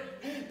rest.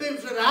 People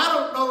said, I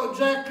don't know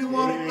exactly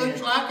what it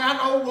looks like. I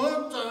know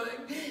one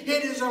thing.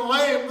 It is a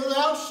land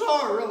without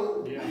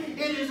sorrow. Yeah.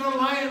 It is a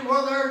land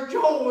where there's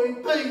joy,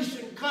 peace,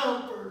 and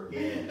comfort.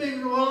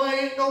 People, well,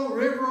 there ain't no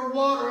river of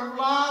water of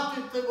life.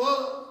 If there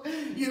was,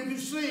 you can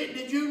see it.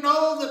 Did you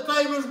know that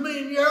they was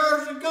many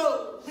years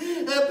ago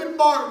up in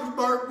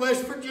Martinsburg,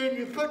 West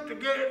Virginia, put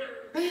together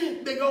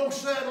big old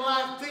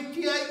satellite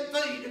 58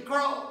 feet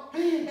across,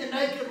 and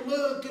they could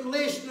look and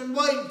listen and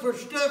wait for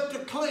stuff to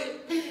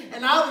click.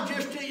 And I was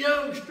just a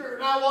youngster,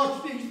 and I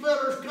watched these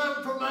fellas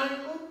come from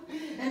England,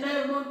 and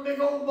there was one big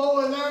old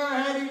boy there,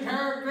 had his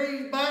hair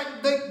greased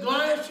back, big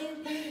glasses.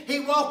 He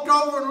walked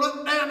over and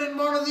looked down in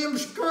one of them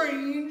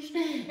screens,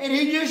 and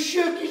he just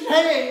shook his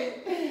head.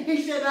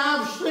 He said,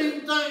 I've seen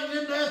things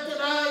in that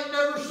I ain't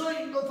never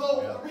seen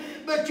before.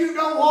 But you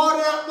know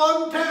what, at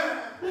one time,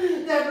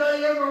 that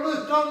they ever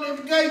looked on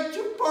them gates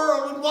of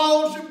pearl and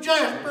walls of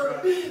jasper,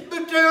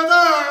 but they're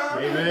there.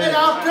 Amen. And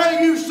I'll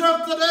tell you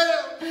something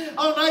else.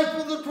 On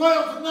April the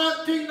 12th of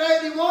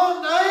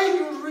 1981, the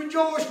angels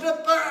rejoiced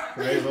up there.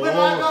 Praise the When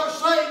I Lord. got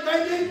saved,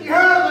 they didn't hear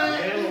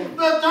that,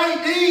 but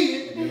they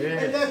did.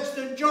 Yes. And that's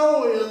the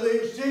joy of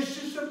this.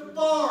 This is a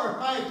far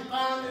past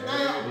finding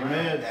out.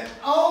 Amen. And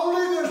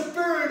only the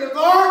Spirit of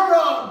our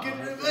God can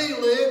reveal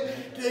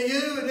it to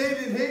you, and it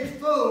is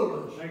His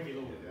fullness. Thank you,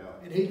 Lord.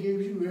 And He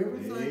gives you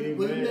everything that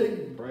we need.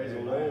 Amen. Praise the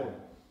Lord.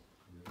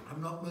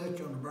 I'm not much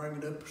on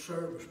bringing up the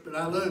service, but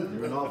I love you.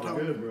 You're an awful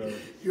good brother.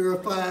 You're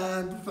a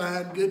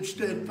fine, good,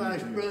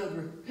 steadfast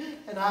brother.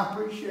 And I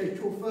appreciate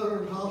your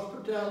fellas'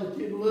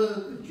 hospitality and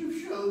love that you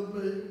showed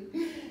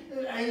me.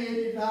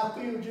 And I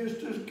feel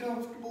just as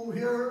comfortable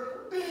here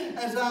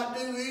as I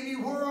do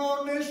anywhere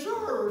on this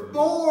earth.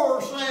 More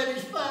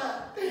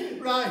satisfied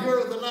right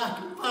here than I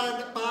can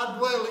find at my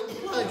dwelling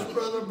place,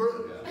 Brother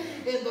Brooks.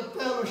 In the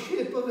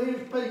fellowship of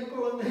His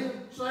people and His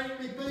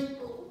saintly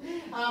people.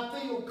 I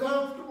feel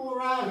comfortable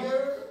right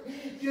here,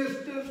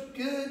 just as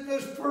good,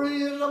 as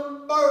free as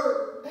a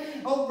bird.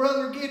 Oh,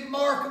 Brother Gid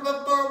Markham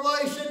up our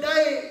way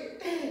today.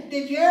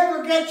 Did you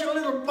ever catch a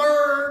little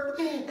bird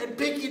and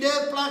pick it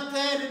up like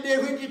that, and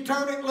then when you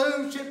turn it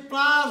loose, it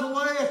flies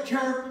away a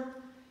chirping?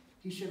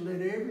 He said, let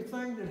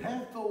everything that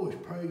hath voice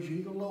praise ye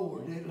the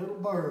Lord. That little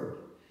bird.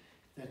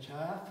 That's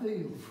how I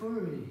feel,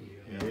 free.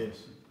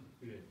 Yes.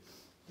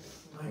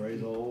 Thank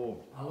Praise you. the Lord.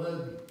 I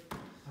love you. I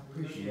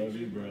appreciate Love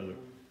you, brother.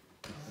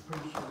 I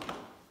appreciate you.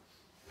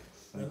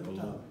 Thank the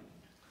Brother Lord.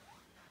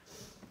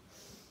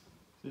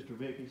 Sister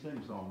Vicky,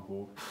 sing a song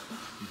for us.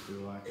 You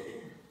feel like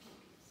it.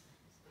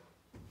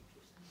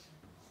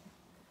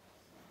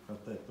 I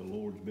think the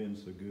Lord's been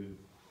so good.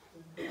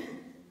 I don't know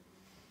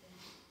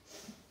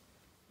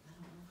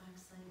if I can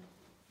sing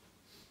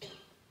it.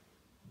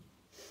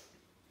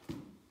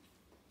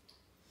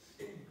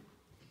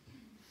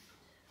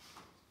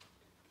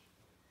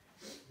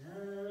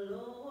 The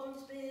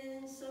Lord's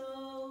been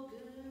so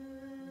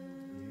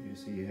good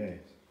Yes, He has.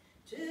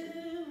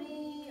 to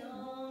me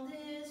on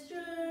this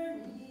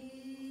journey.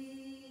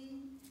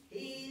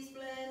 He's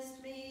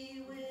blessed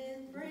me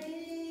with friends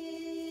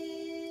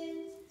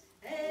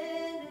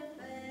and a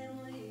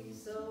family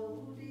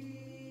so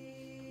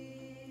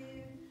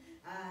dear.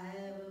 I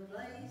have a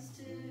place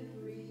to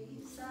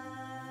reside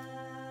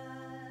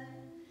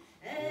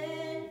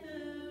and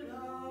food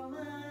on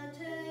my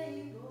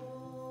table,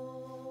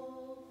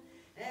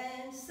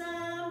 and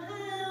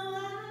somehow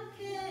I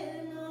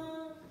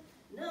cannot,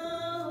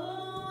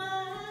 no,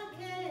 I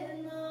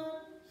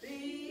cannot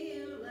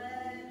feel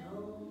at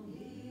home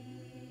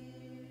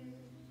here.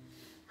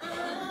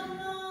 I'm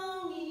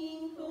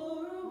longing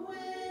for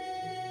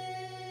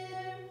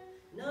where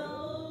no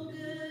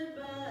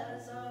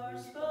goodbyes are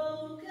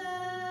spoken.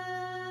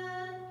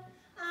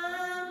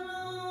 I'm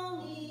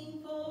longing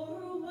for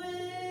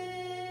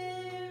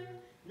where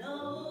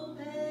no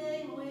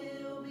pain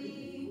will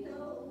be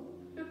known.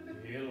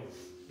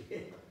 Yeah.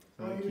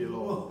 Thank you,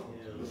 Lord.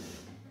 Yeah.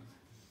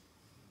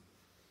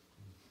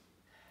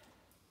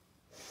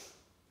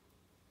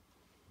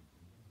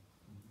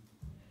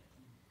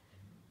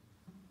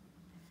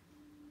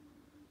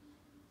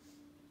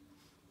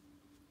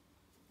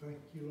 Thank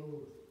you,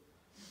 Lord.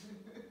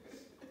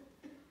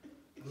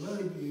 I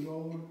love you,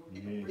 Lord.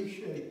 Yes.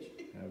 Appreciate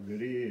you. How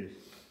good He is.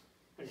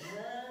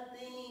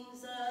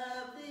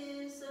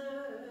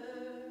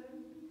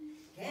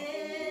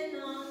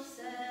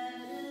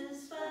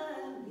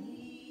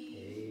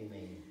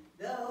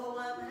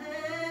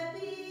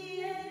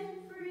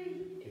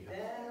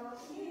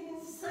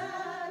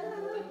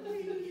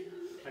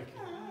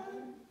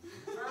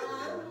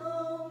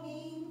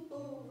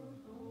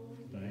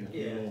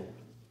 Yeah. Lord.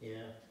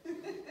 Yeah.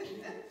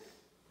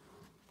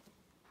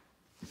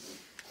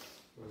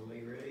 When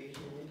we raise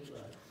in his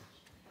likeness.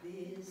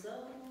 This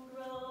old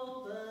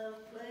robe of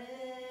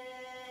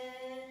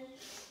flesh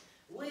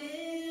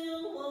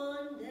will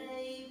one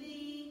day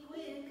be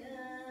quickened.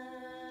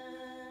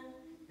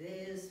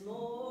 This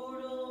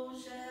mortal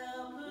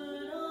shall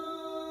put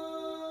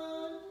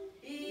on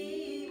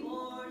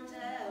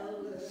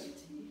immortality.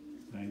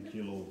 Thank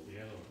you, Lord.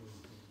 Yeah.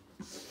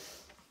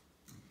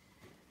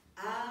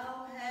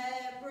 I'll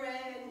have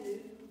brand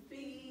new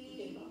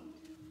feet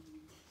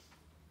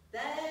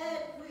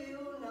that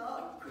will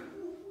not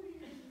grow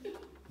weary.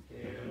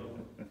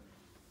 Yeah.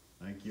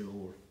 Thank you,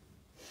 Lord.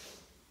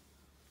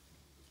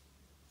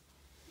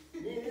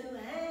 New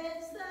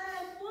hands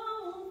that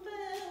won't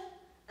fail,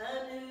 a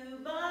new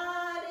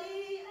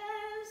body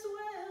as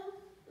well,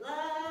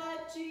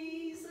 like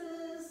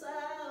Jesus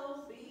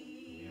I'll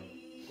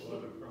be.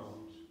 What a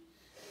promise.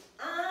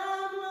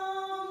 I'm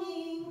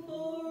longing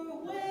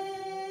for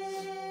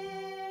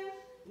where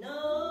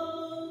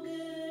no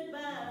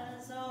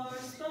goodbyes are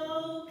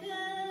spoken.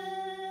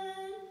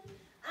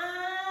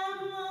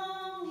 I'm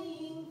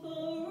longing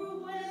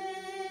for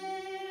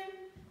where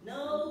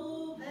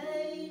no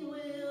pain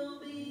will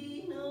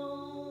be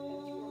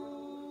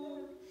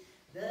known.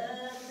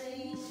 The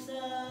things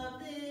of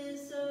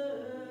this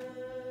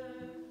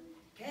earth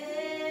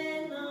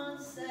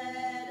cannot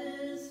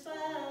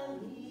satisfy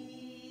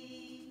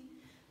me.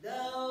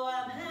 Though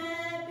I'm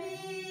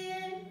happy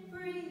and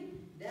free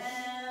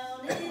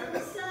down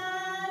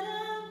inside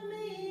of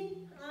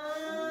me,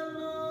 I'm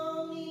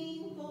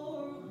longing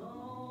for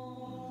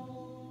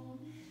home.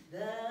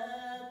 The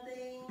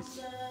things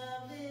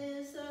of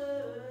this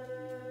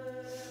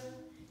earth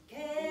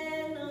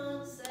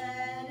cannot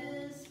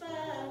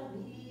satisfy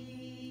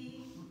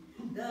me.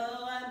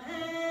 Though I'm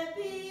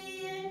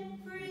happy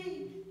and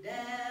free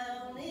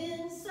down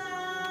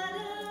inside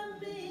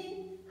of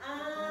me,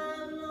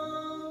 I'm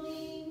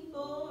longing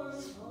for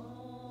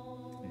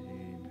home.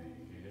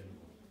 Amen. Yeah.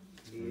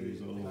 Praise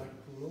the Lord.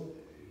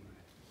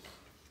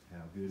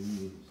 How good he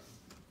is.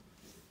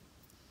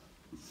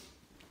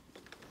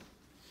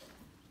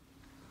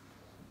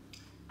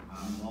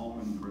 I'm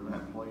longing for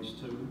that place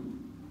too.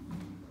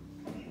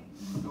 I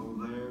go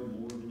there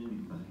more than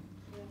anything.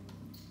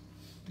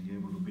 Be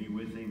able to be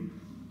with him.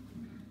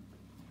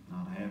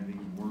 Not have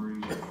these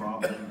worries,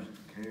 problems,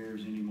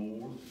 cares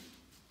anymore.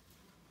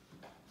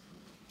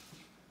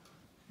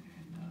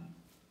 And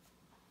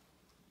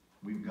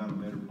we've got a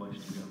better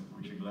place to go.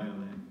 Aren't you glad of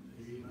that?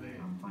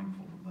 Amen. I'm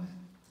thankful for that.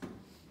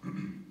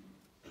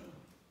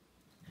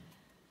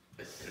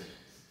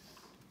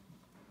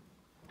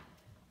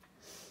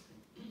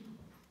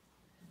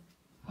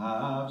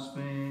 I've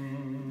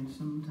spent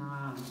some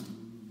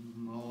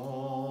time,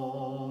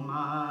 all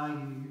my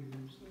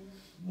years,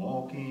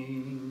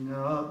 walking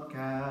up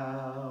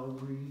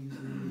Calvary's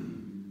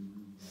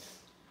hill.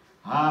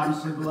 I'm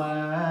so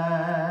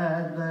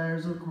glad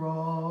there's a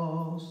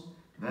cross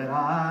that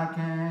I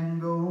can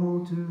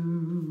go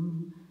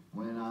to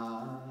when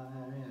I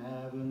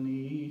have a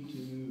need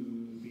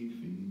to be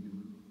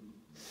filled.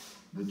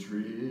 The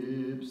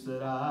trips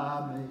that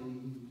I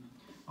made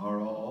are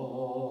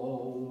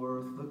all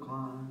worth the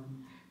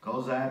climb,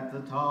 'cause at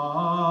the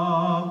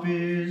top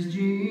is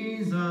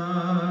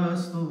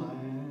Jesus the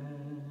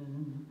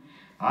Lamb.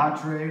 I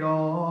trade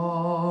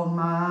all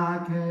my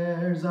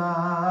cares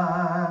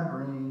I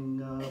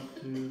bring up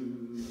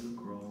to the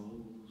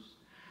cross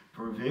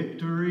for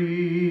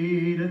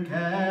victory to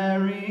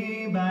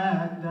carry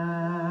back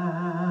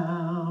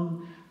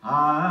down.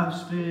 I've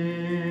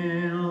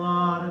spent a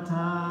lot of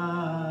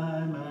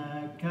time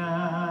at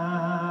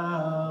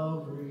Calvary,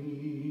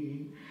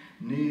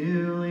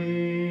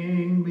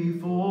 kneeling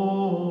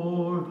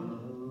before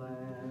the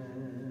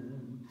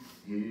Lamb.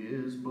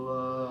 His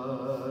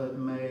blood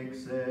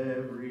makes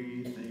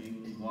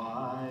everything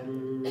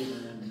whiter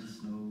than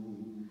snow.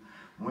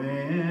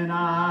 When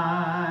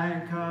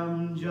I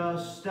come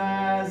just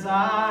as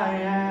I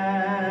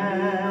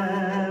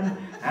am,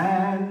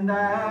 and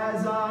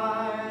as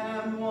I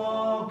am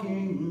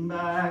walking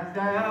back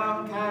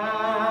down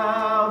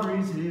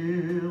Calvary's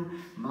hill,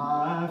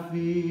 my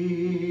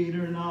feet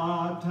are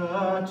not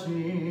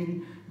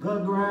touching the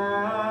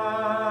ground,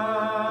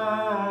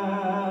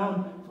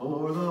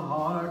 for the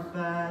heart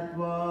that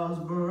was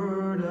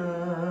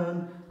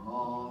burdened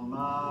on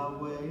my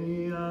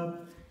way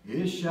up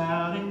is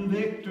shouting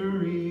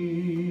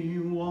victory,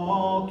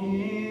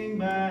 walking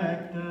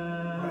back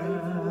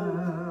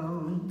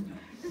down.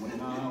 When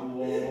I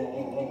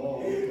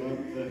walk up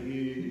the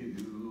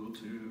hill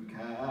to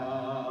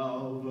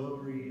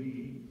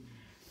Calvary,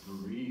 the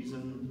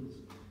reasons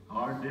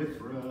are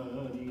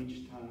different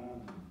each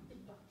time.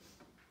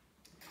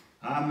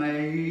 I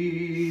may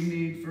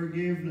need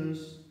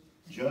forgiveness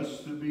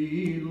just to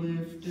be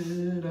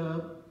lifted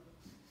up,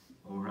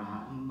 or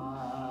I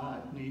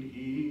might need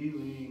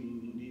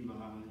healing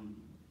divine.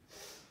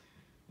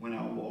 When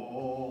I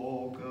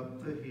walk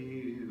up the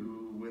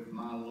hill with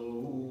my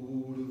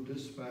load of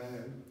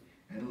despair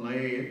and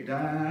lay it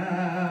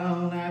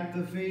down at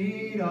the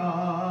feet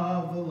of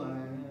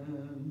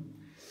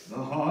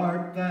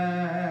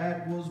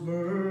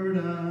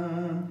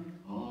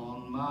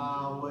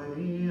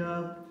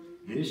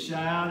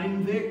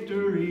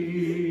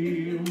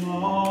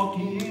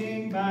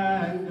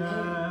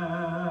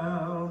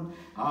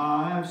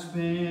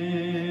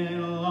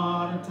spent a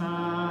lot of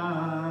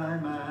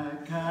time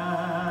at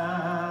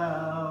Calvary,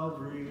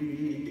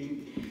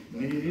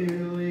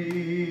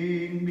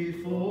 kneeling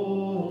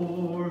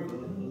before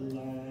the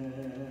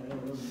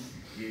Lamb.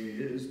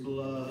 His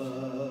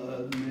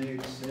blood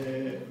makes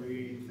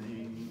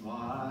everything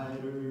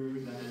whiter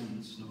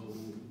than snow.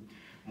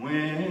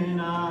 When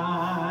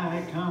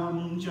I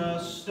come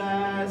just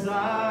as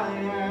I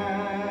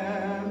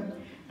am,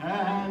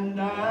 and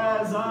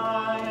as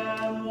I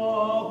am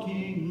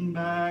walking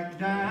back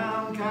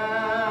down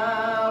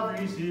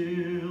Calvary's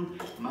hill,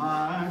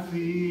 my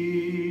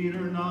feet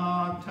are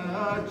not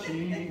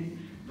touching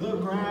the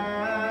ground,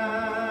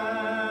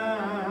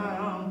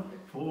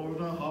 for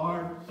the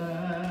heart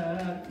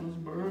that was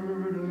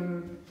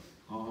burdened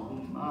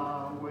on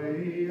my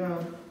way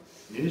up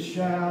is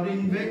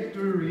shouting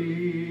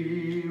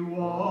victory,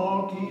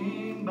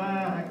 walking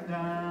back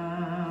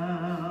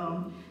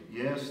down.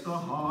 Yes, the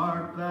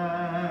heart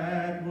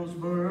that was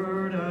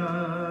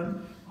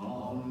burdened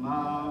on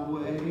my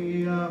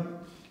way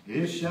up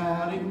is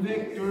shouting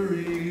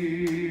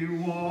victory,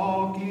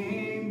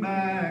 walking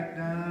back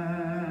down.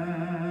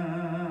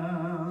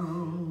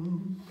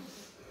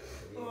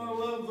 Oh, I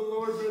love the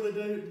Lord, Brother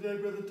David, today,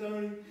 Brother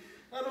Tony.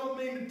 I don't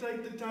mean to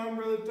take the time,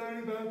 Brother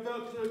Tony, but I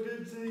felt so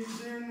good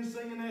hearing and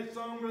singing that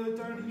song, Brother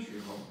Tony.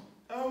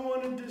 I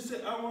wanted to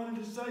say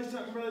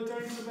something, Brother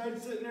Tony, so I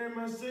was sitting there in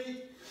my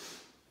seat.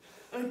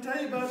 I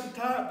tell you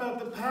about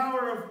the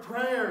power of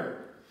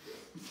prayer.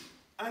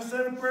 I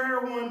said a prayer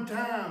one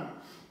time,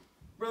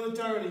 Brother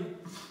Tony.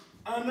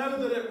 I know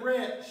that it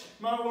reached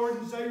my Lord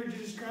and Savior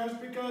Jesus Christ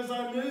because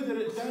I knew that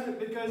it done it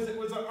because it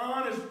was an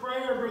honest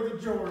prayer, Brother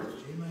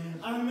George. Amen.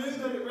 I knew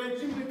that it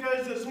reached him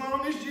because as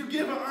long as you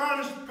give an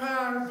honest,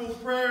 powerful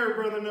prayer,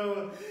 Brother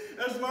Noah,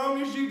 as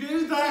long as you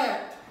do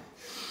that,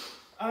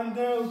 I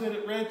know that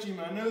it reached him.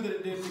 I know that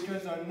it did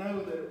because I know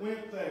that it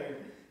went there.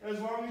 As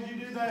long as you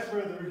do that,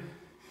 brother,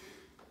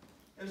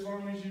 as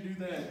long as you do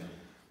that,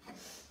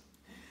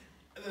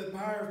 the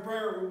power of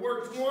prayer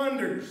works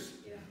wonders.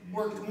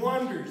 Works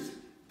wonders.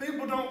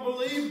 People don't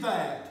believe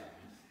that.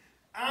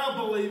 I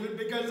believe it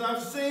because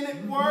I've seen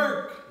it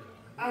work.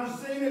 I've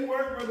seen it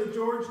work, Brother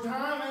George,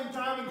 time and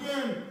time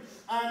again.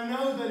 I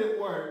know that it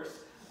works.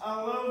 I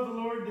love the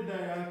Lord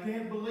today. I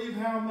can't believe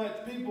how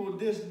much people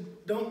just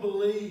don't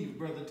believe,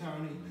 Brother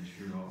Tony.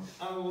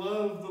 I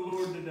love the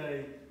Lord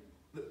today.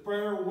 That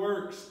prayer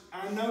works.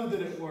 I know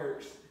that it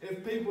works.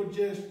 If people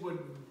just would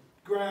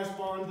grasp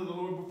on to the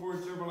Lord before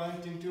it's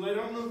everlasting too late. I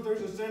don't know if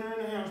there's a sinner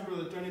in the house,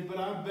 Brother Tony, but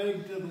I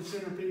beg to the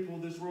sinner people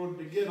of this world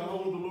to get a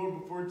hold of the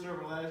Lord before it's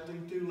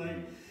everlasting too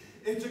late.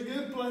 It's a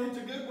good place, it's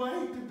a good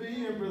way to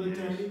be in, Brother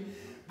Tony,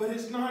 but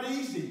it's not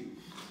easy.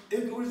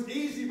 If it was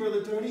easy,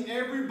 Brother Tony,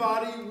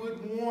 everybody would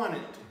want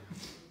it.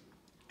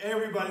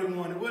 Everybody would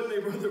want it, wouldn't they,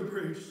 Brother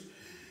Bruce?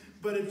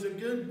 But it's a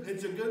good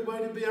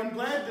way to be. I'm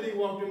glad that he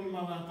walked into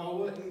my life. I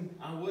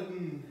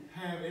wouldn't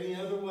have any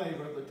other way,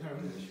 Brother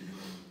Tony.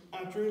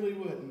 I truly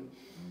wouldn't.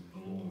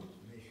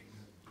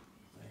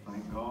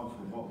 Thank God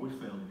for what we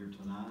felt here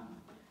tonight.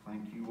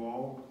 Thank you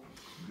all.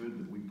 It's good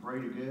that we pray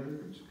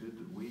together. It's good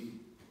that the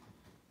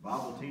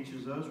Bible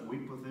teaches us,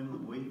 weep with them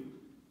that weep,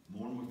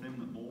 mourn with them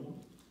that mourn.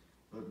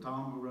 Brother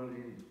Tom, go right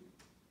ahead.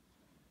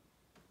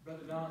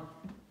 Brother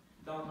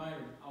Don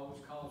Mayer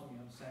always calls me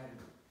on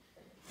Saturday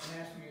and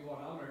asks me what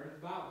I learned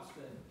in Bible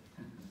study.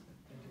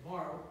 And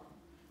tomorrow,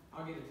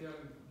 I'll get to tell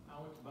him I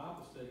went to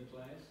Bible study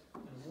class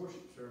and a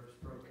worship service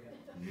broke out.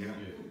 Yeah.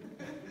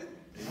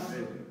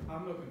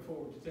 I'm looking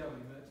forward to telling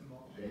him that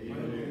tomorrow.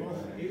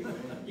 Amen.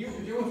 He'll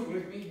rejoice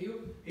with me.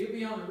 He'll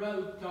be on the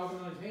road talking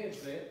on his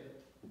headset,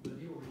 but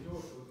he'll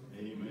rejoice with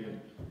me.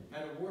 Amen.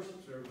 At a worship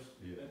service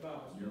at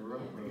Bible study. You're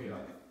right,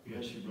 brother.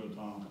 Yes, you, Brother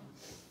Tom.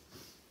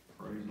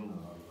 Praise the Lord.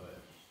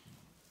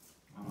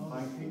 I'm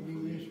thankful If for you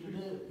this. lift it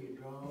up, you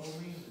draw all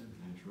in.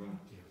 That's right.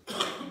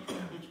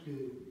 It's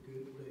good to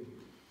be.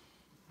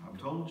 I've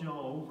told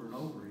y'all over and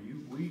over,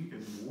 we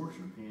can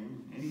worship Him.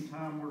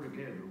 Anytime we're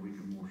together, we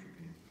can worship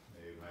Him.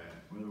 Amen.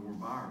 Whether we're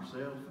by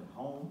ourselves at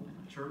home, in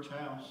a church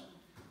house,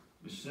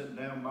 just sitting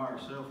down by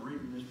ourselves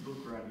reading this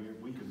book right here,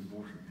 we can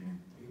worship Him.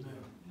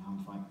 Amen. And I'm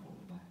thankful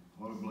for that.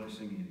 What a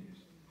blessing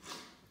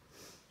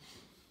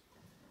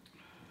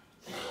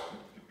it is.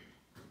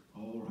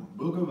 All right,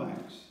 Book of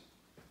Acts,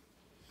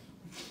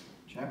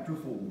 chapter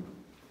 4.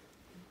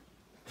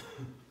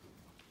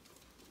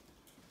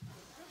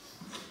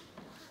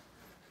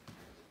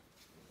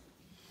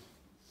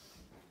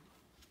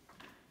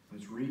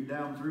 Let's read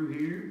down through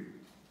here,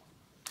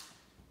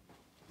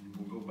 and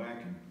we'll go back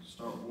and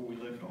start where we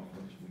left off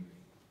last week.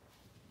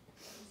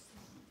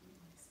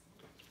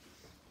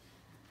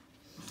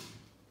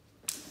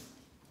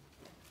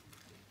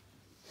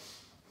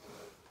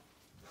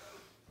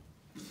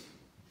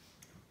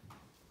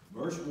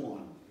 Verse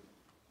 1.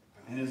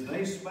 And as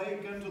they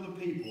spake unto the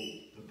people,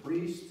 the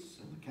priests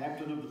and the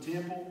captain of the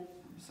temple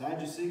and the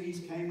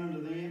Sadducees came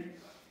unto them,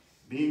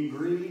 being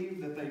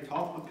grieved that they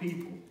taught the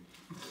people,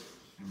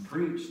 and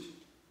preached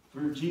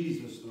through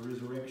Jesus the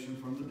resurrection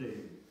from the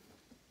dead.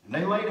 And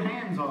they laid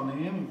hands on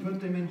them and put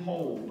them in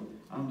hold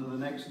unto the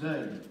next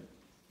day,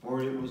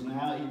 for it was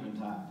now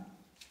eventide.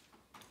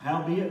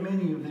 Howbeit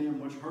many of them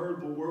which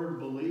heard the word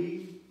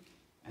believed,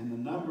 and the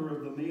number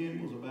of the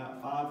men was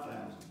about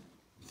 5,000.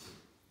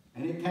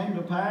 And it came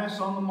to pass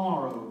on the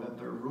morrow that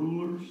their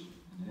rulers,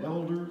 and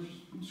elders,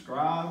 and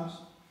scribes,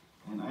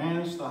 and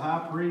Annas the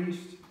high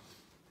priest,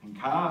 and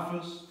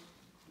Caiaphas,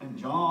 and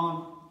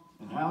John,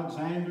 and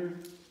Alexander,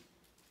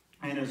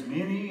 and as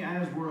many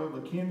as were of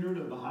the kindred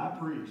of the high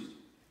priest,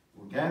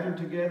 were gathered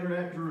together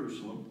at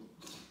Jerusalem.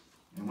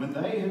 And when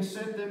they had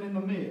set them in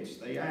the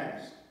midst, they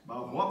asked, By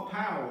what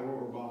power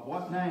or by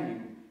what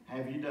name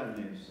have ye done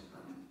this?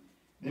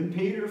 Then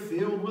Peter,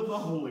 filled with the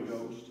Holy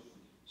Ghost,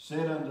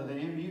 said unto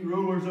them, Ye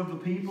rulers of the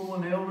people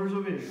and elders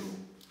of Israel,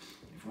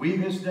 if we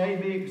this day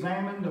be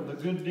examined of the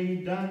good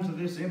deed done to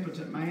this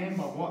impotent man,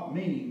 by what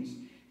means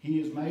he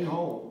is made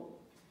whole,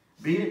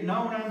 be it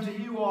known unto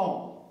you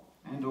all,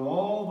 and to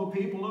all the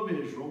people of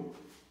Israel,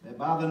 that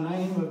by the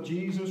name of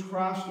Jesus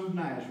Christ of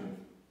Nazareth,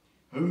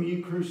 whom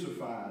ye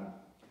crucified,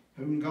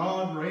 whom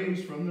God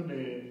raised from the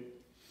dead,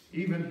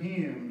 even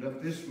him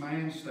doth this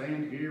man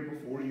stand here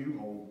before you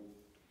whole.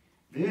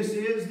 This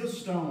is the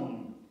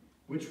stone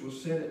which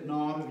was set at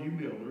naught of you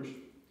builders,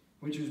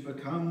 which is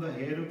become the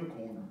head of the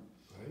corner.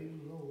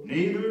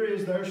 Neither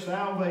is there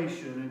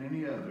salvation in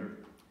any other,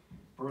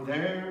 for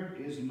there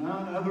is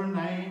none other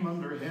name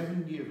under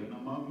heaven given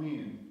among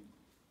men,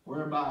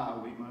 whereby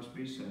we must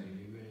be saved.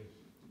 Amen.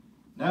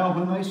 Now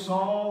when they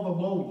saw the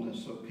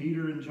boldness of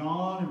Peter and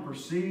John, and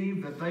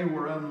perceived that they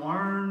were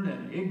unlearned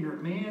and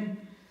ignorant men,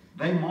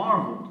 they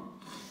marveled,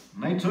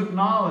 and they took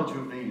knowledge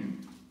of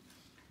them,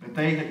 that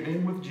they had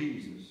been with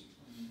Jesus.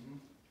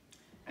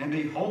 And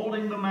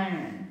beholding the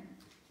man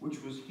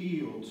which was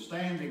healed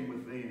standing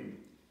with them,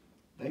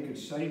 they could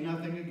say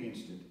nothing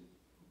against it.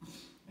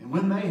 And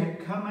when they had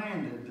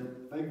commanded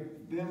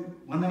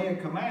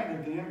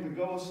them to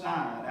go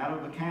aside out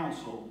of the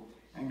council,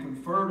 and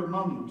conferred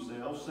among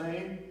themselves,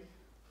 saying,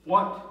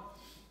 What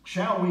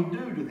shall we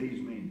do to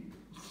these men?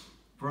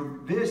 For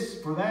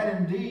that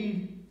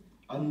indeed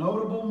a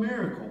notable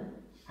miracle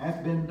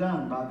hath been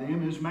done by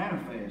them is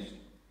manifest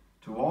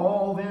to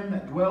all them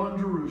that dwell in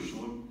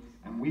Jerusalem,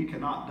 and we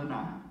cannot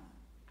deny.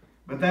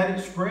 But that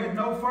it spread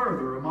no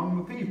further among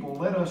the people,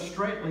 let us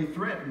straitly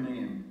threaten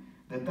them,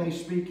 that they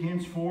speak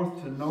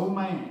henceforth to no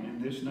man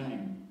in this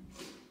name.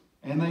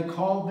 And they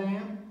called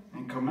them,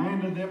 and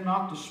commanded them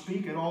not to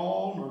speak at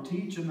all, nor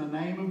teach in the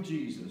name of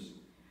Jesus.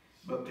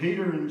 But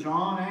Peter and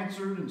John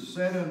answered and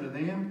said unto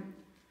them,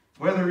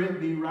 Whether it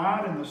be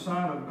right in the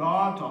sight of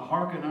God to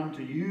hearken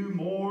unto you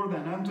more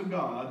than unto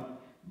God,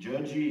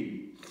 judge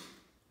ye.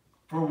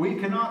 For we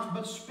cannot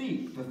but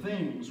speak the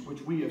things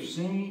which we have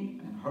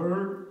seen and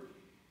heard.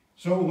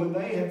 So when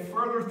they had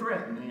further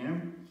threatened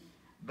them,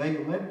 they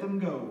let them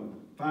go,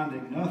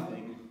 finding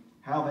nothing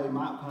how they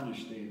might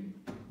punish them,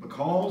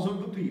 because of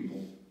the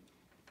people.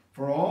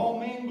 For all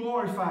men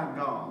glorified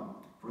God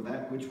for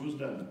that which was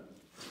done.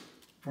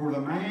 For the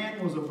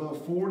man was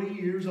above 40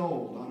 years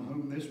old, on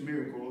whom this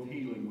miracle of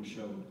healing was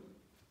showed.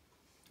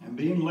 And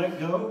being let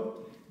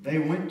go, they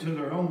went to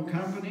their own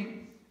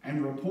company,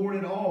 and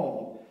reported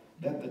all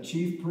that the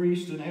chief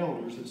priests and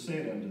elders had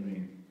said unto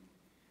them.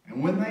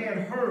 And when they had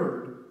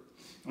heard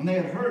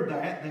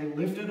that, they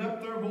lifted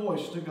up their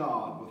voice to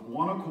God with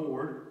one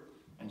accord,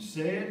 and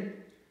said,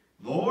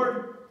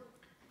 Lord,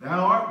 thou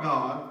art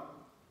God,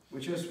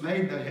 which hast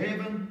made the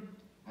heaven,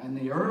 and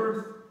the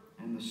earth,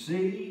 and the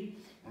sea,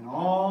 and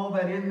all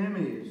that in them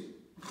is,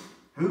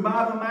 who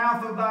by the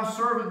mouth of thy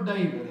servant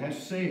David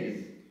hast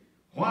said,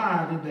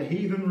 Why did the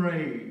heathen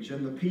rage,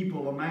 and the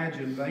people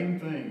imagine vain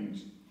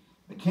things?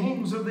 The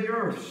kings of the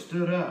earth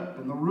stood up,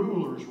 and the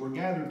rulers were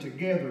gathered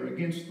together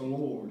against the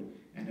Lord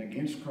and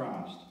against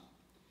Christ.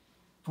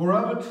 For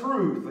of a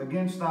truth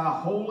against thy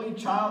holy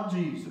child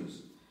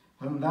Jesus,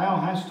 whom thou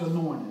hast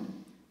anointed,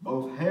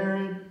 both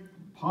Herod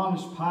and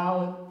Pontius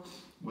Pilate,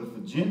 with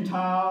the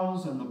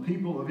Gentiles and the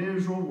people of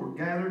Israel, were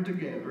gathered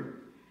together,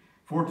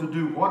 for to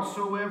do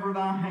whatsoever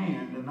thy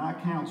hand and thy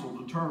counsel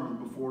determined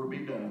before to be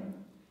done.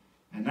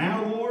 And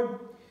now, Lord,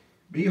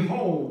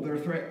 behold their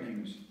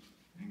threatenings,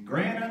 and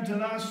grant unto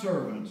thy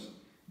servants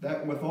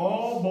that with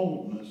all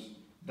boldness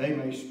they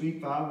may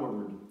speak thy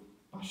word,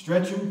 by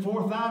stretching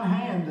forth thine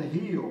hand to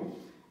heal,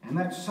 and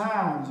that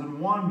signs and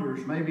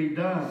wonders may be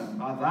done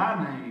by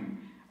thy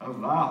name of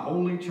thy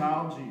holy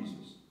child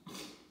Jesus.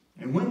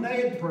 And when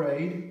they had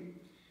prayed,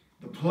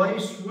 the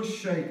place was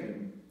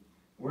shaken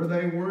where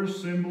they were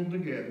assembled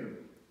together,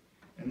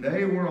 and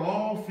they were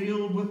all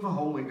filled with the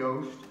Holy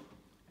Ghost,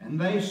 and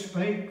they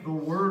spake the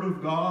word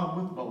of God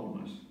with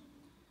boldness.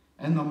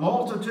 And the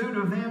multitude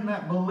of them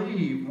that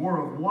believed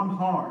were of one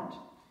heart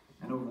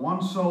and of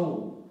one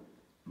soul.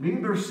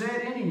 Neither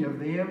said any of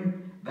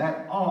them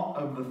that aught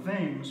of the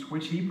things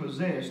which he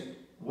possessed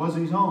was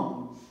his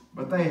own,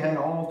 but they had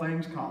all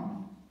things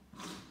common.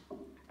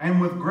 And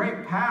with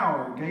great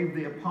power gave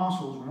the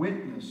apostles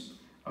witness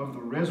of the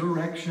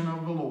resurrection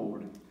of the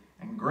Lord,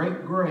 and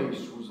great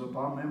grace was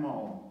upon them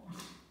all.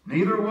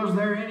 Neither was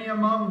there any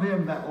among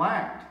them that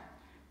lacked,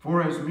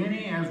 For as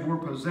many as were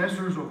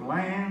possessors of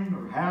land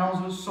or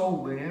houses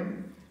sold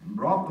them, and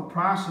brought the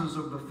prices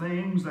of the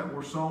things that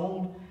were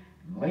sold,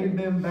 and laid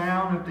them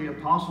down at the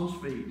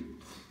apostles' feet.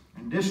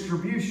 And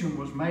distribution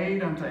was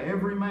made unto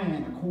every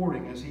man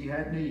according as he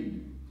had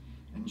need.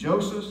 And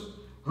Joseph,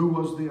 who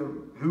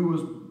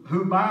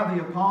by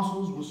the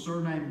apostles was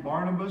surnamed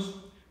Barnabas,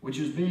 which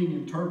is being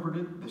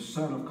interpreted the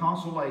son of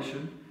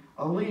consolation,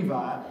 a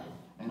Levite,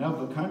 and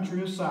of the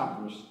country of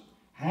Cyprus,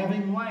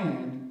 having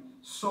land,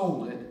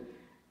 sold it,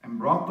 and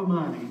brought the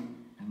money,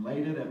 and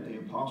laid it at the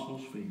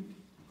apostles' feet.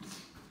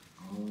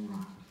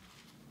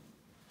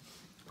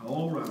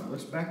 All right,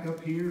 let's back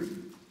up here.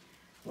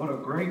 What a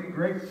great,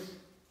 great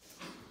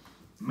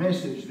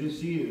message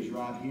this is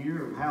right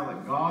here of how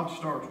that God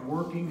starts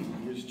working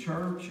in His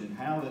church and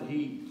how that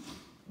He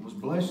was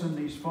blessing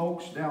these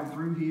folks down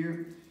through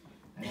here.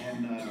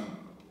 And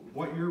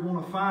what you're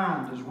going to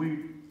find as we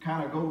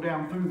kind of go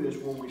down through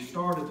this, where we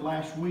started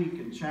last week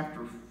in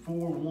chapter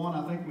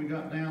 4:1, I think we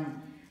got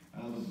down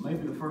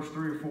maybe the first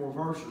 3 or 4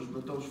 verses,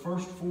 but those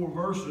first 4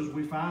 verses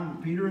we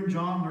find Peter and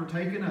John,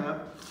 they're taken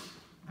up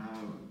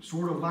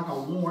sort of like a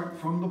warrant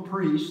from the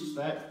priests.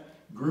 That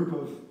group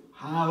of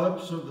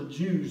high-ups of the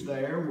Jews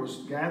there was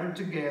gathered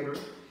together,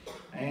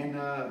 and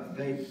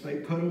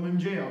they put them in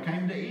jail.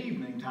 Came to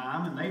evening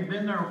time, and they'd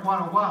been there quite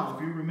a while.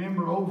 If you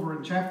remember over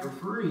in chapter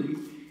 3,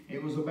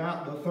 it was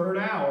about the 3rd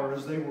hour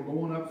as they were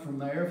going up from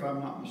there, if I'm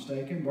not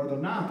mistaken, or the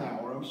 9th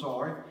hour, I'm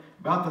sorry.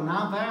 About the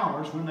 9th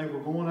hour is when they were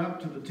going up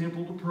to the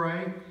temple to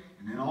pray.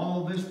 And then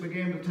all of this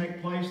began to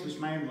take place. This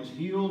man was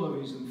healed of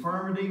his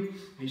infirmity.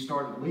 He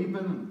started leaping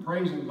and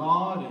praising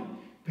God. And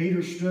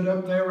Peter stood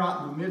up there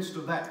right in the midst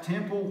of that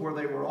temple where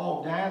they were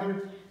all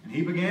gathered. And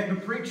he began to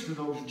preach to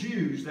those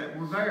Jews that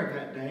were there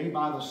that day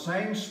by the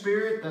same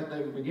Spirit that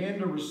they began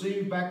to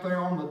receive back there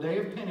on the day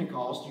of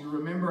Pentecost. You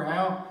remember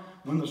how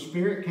when the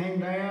Spirit came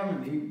down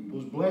and he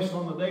was blessed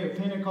on the day of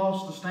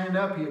Pentecost to stand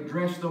up, he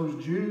addressed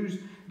those Jews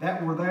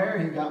that were there.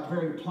 He got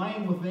very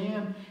plain with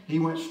them. He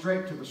went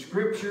straight to the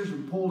Scriptures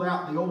and pulled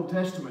out the Old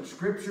Testament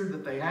Scripture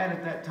that they had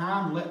at that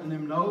time, letting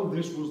them know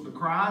this was the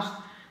Christ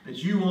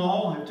that you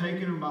all have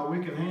taken and by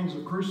wicked hands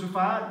have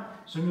crucified.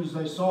 As soon as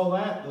they saw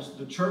that,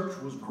 the church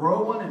was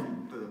growing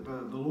and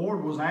the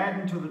Lord was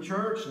adding to the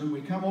church. And then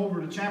we come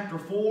over to chapter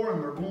 4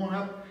 and they're going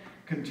up,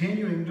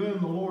 continuing doing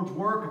the Lord's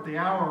work at the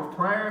hour of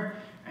prayer.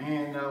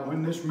 And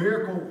when this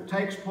miracle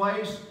takes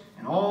place,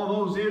 and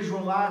all those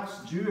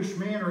Israelites, Jewish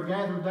men, are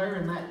gathered there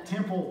in that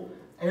temple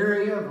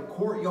area, the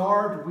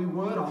courtyard, if we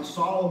would, on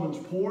Solomon's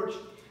porch,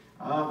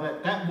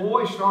 that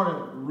boy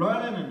started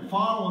running and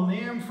following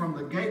them from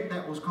the gate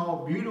that was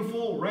called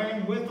Beautiful,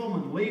 ran with them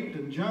and leaped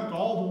and jumped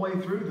all the way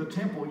through the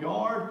temple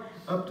yard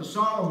up to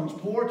Solomon's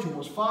porch and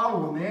was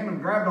following them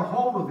and grabbed a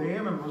hold of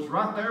them and was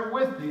right there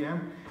with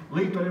them,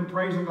 leaping and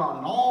praising God.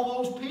 And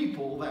all those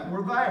people that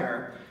were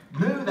there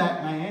knew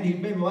that man.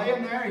 He'd been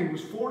laying there. He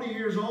was 40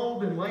 years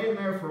old, been laying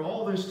there for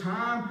all this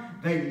time.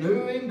 They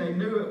knew him. They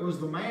knew it was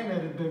the man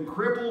that had been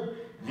crippled.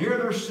 And here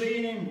they're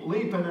seeing him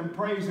leaping and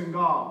praising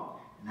God.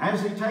 And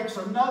as he takes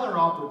another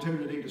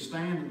opportunity to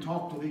stand and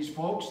talk to these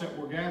folks that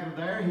were gathered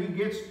there, he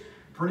gets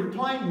pretty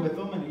plain with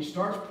them and he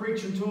starts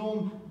preaching to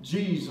them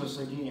Jesus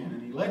again.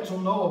 And he lets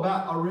them know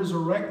about a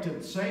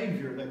resurrected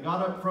Savior that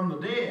got up from the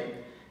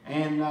dead.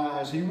 And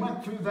as he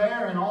went through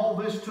there and all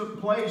this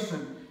took place,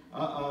 and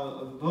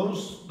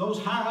those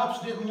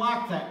high-ups didn't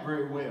like that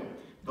very well.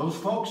 Those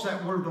folks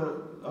that were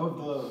of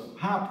the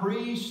high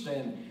priest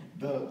and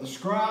the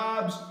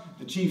scribes,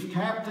 the chief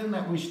captain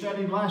that we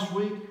studied last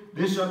week,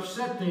 this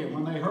upset them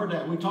when they heard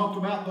that. We talked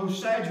about those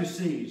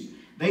Sadducees.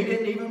 They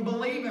didn't even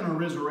believe in a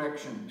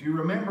resurrection. If you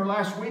remember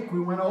last week,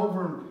 we went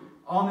over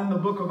on in the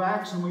book of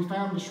Acts and we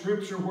found the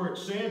scripture where it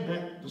said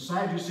that the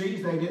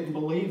Sadducees, they didn't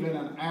believe in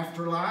an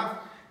afterlife.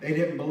 They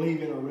didn't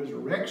believe in a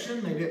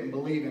resurrection. They didn't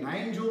believe in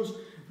angels.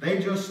 They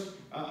just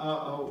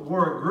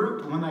were a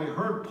group. When they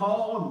heard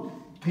Paul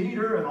and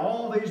Peter and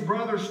all these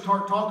brothers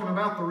start talking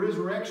about the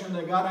resurrection,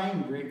 they got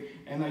angry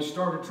and they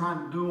started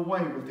trying to do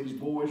away with these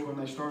boys when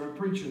they started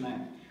preaching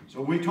that. So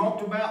we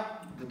talked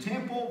about the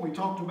temple. We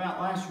talked about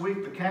last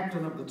week the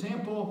captain of the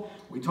temple.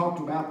 We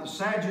talked about the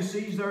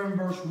Sadducees there in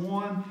verse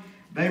 1.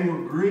 They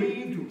were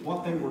grieved with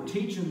what they were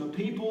teaching the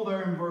people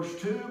there in verse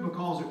 2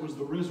 because it was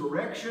the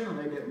resurrection and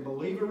they didn't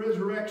believe a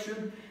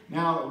resurrection.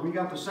 Now, we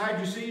got the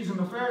Sadducees and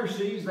the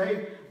Pharisees.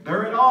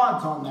 They're at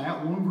odds on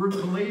that. One group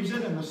believes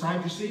it and the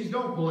Sadducees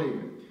don't believe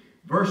it.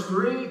 Verse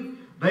 3,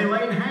 they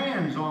laid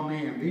hands on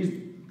them,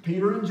 these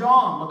Peter and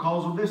John,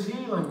 because of this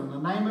healing in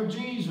the name of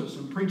Jesus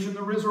and preaching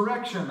the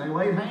resurrection. They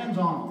laid hands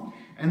on them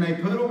and they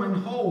put them in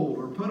hold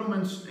or put them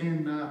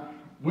in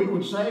we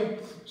would say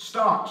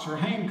stocks or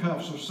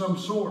handcuffs of some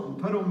sort and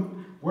put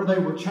them where they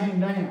were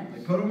chained down.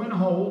 They put them in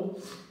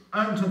hold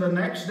unto the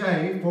next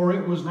day, for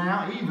it was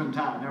now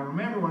eventide. Now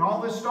remember, when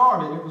all this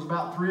started, it was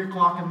about 3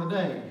 o'clock in the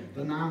day,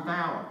 the 9th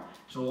hour.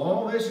 So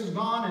all this is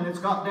gone and it's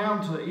got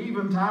down to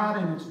eventide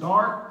and it's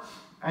dark.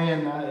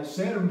 And it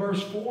said in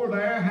verse 4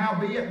 there,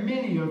 howbeit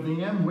many of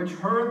them which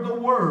heard the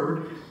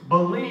word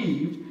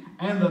believed,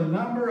 and the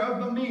number of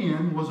the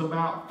men was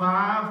about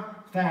 5,000.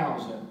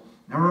 5,000.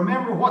 Now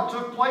remember what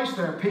took place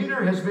there.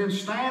 Peter has been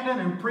standing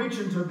and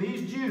preaching to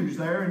these Jews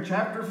there in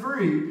chapter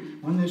 3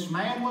 when this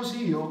man was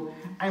healed,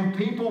 and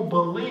people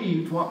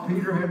believed what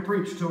Peter had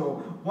preached to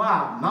them.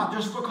 Why? Not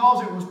just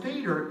because it was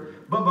Peter,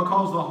 but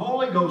because the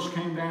Holy Ghost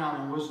came down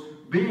and was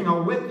being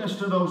a witness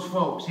to those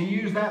folks. He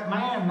used that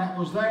man that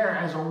was there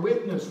as a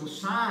witness with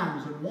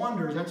signs and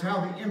wonders. That's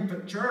how the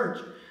infant church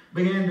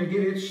began to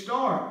get its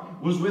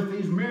start, was with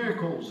these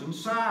miracles and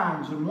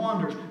signs and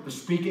wonders. The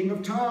speaking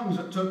of tongues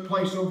that took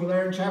place over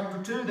there in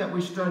chapter 2 that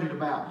we studied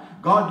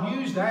about. God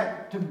used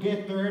that to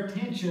get their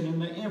attention in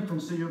the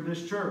infancy of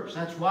this church.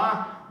 That's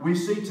why we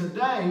see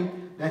today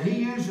that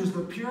He uses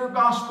the pure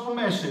gospel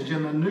message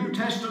in the New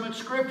Testament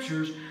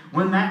scriptures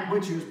when that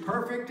which is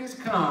perfect is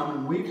come,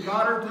 and we've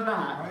got her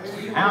tonight.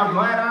 How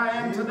glad I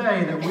am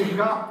today that we've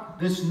got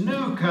this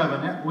new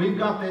covenant, we've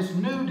got this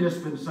new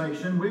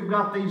dispensation, we've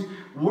got these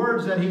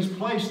words that He's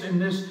placed in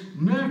this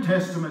New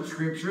Testament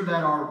scripture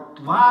that are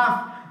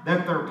life,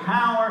 that they're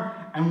power,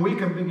 and we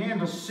can begin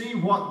to see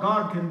what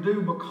God can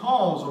do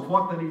because of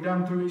what that He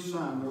done through His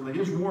Son, or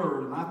His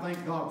Word, and I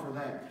thank God for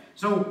that.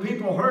 So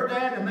people heard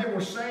that and they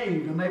were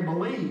saved and they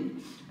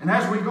believed. And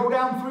as we go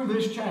down through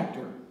this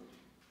chapter,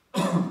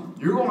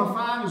 you're going to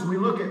find as we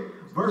look at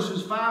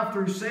verses 5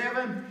 through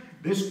 7,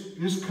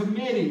 this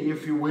committee,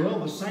 if you will,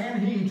 the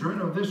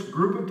Sanhedrin of this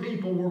group of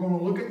people, we're going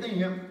to look at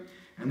them.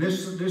 And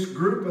this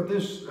group of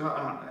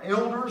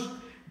elders,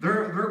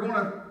 they're going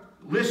to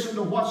listen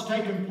to what's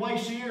taking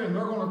place here, and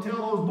they're going to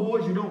tell those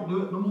boys, you don't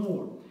do it no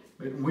more.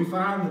 But we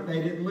find that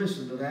they didn't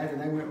listen to that, and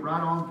they went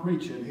right on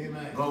preaching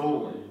the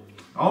Lord.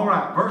 All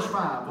right, verse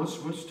 5.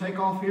 Let's take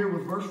off here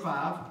with verse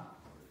 5.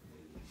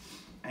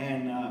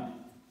 And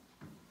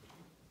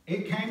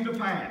it came to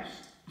pass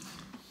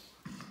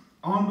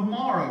on the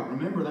morrow.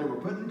 Remember, they were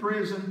put in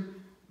prison.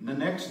 On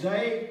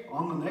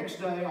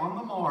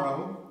the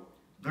morrow,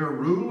 their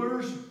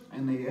rulers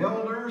and the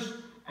elders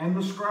and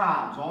the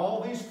scribes,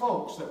 all these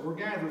folks that were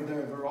gathered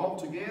there, they're all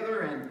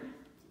together. And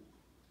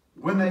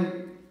when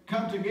they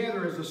come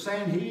together as a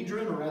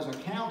Sanhedrin or as a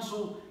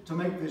council to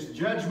make this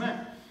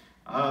judgment,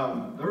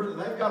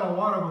 they've got a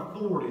lot of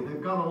authority.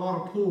 They've got a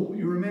lot of pull.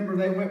 You remember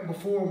they went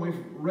before, and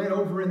we've read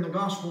over in the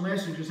gospel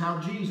messages how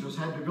Jesus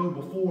had to go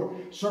before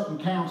certain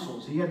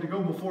councils. He had to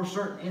go before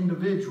certain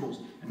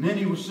individuals. And then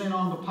He was sent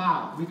on to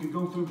Pilate. We could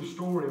go through the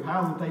story of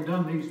how that they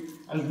done these,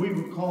 as we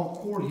would call,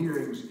 court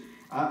hearings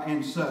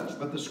and such.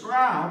 But the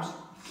scribes,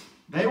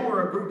 they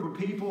were a group of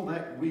people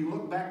that we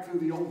look back through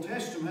the Old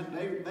Testament.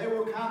 They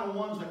were kind of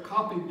ones that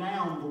copied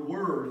down the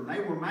Word, and they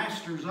were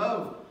masters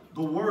of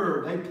the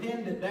Word. They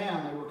pinned it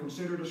down. They were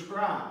considered a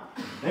scribe.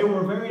 They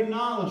were very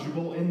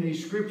knowledgeable in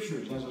these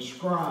scriptures, as a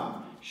scribe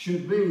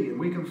should be. And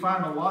we can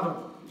find a lot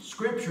of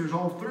scriptures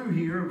all through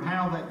here of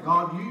how that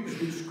God used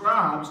these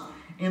scribes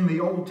in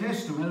the Old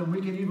Testament. And we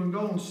can even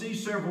go and see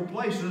several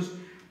places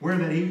where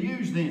that He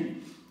used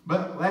them.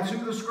 But that's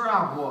who the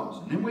scribe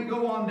was. And then we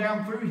go on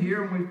down through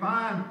here and we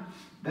find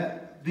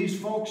that these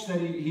folks that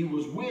he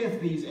was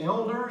with, these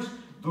elders,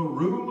 the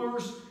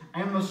rulers,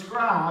 and the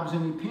scribes,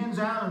 and he pins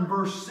out in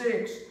verse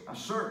 6 a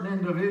certain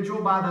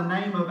individual by the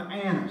name of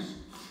Annas.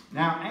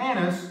 Now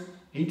Annas,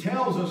 he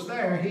tells us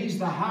there, he's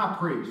the high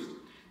priest.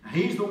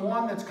 He's the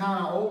one that's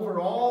kind of over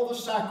all the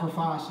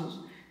sacrifices.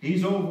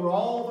 He's over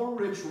all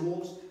the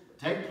rituals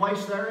that take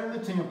place there in the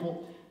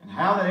temple, and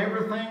how that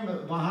everything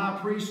that the high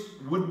priest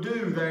would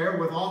do there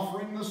with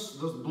offering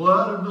the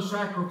blood of the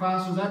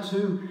sacrifices, that's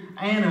who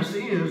Annas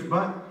is.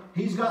 But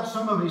he's got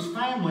some of his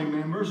family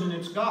members, and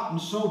it's gotten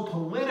so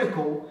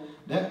political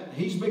that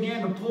he's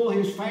began to pull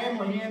his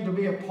family in to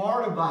be a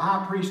part of the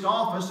high priest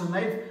office, and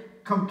they've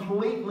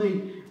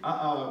completely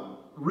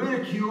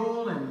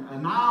ridiculed and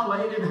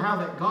annihilated how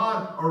that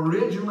God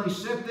originally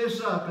set this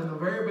up in the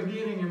very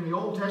beginning in the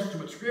Old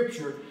Testament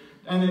scripture,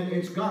 and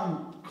it's gotten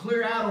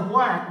clear out of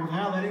whack with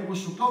how that it was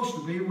supposed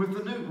to be with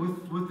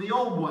the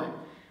old way.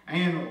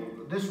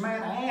 And this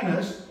man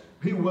Annas,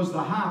 who was the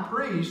high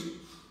priest,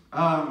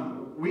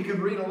 we could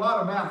read a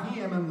lot about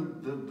him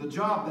and the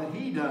job that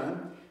he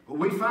done, but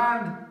we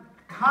find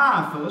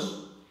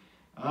Caiaphas,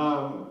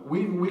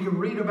 we can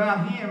read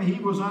about him. He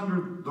was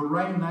under the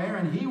reign there,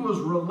 and he was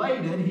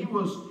related.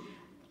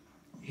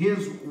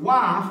 His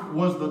wife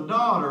was the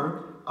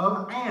daughter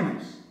of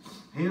Annas.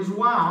 His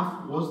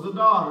wife was the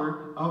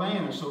daughter of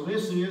Annas. So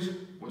this is,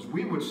 as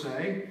we would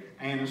say,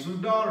 Annas'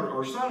 daughter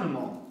or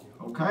son-in-law.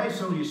 Okay,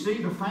 so you see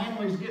the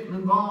family's getting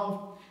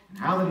involved and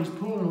how that he's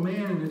pulling them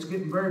in, and it's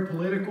getting very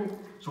political.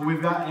 So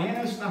we've got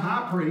Annas the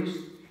high priest,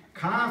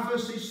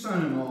 Caiaphas his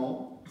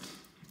son-in-law,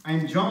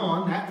 and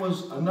John, that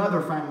was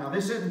another family. Now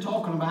this isn't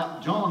talking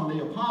about John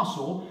the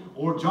Apostle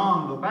or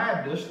John the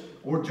Baptist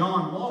or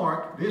John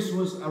Mark. This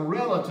was a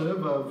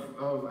relative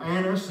of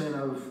Annas and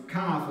of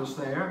Caiaphas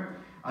there.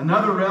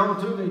 Another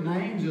relative he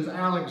names is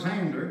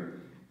Alexander.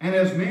 And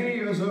as many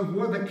as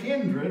were the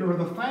kindred or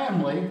the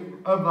family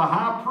of the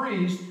high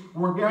priest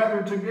were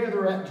gathered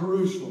together at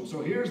Jerusalem.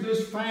 So here's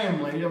this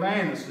family of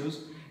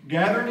Annas's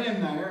gathered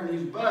in there, and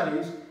his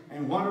buddies,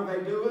 And what are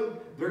they doing?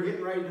 They're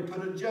getting ready to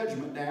put a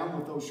judgment down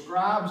with those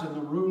scribes and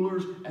the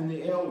rulers and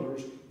the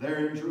elders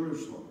there in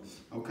Jerusalem.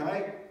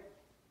 Okay?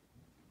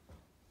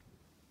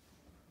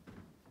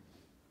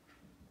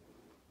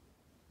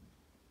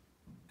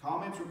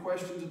 Comments or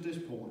questions at this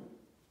point?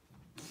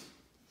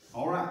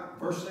 All right,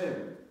 verse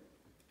 7.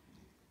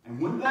 And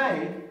when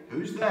they,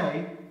 who's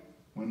they?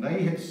 When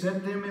they had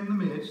set them in the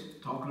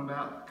midst, talking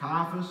about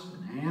Caiaphas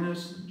and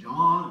Annas and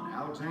John and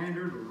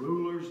Alexander, the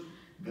rulers,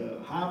 the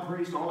high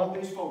priest, all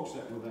these folks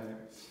that were there.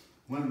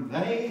 When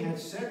they had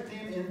set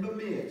them in the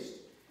midst,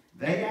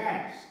 they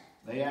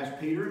asked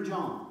Peter and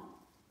John,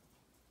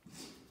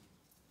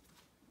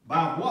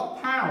 by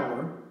what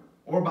power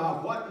or by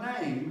what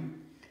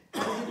name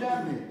have you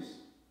done this?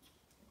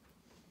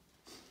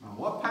 By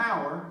what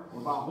power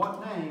or by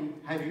what name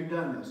have you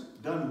done this?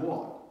 Done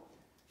what?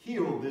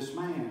 Healed this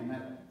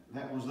man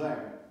that was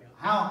there.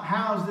 How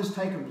has this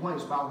taken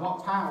place? By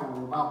what power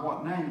or by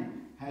what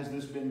name has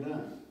this been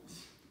done?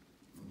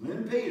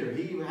 Then Peter,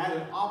 he had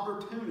an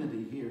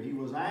opportunity here. He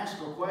was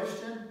asked a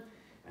question,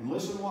 and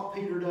listen to what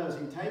Peter does.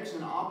 He takes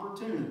an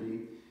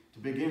opportunity to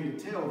begin to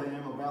tell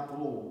them about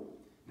the Lord.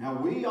 Now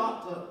we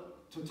ought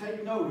to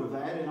take note of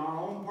that in our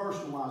own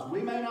personal lives.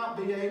 We may not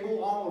be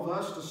able, all of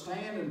us, to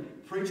stand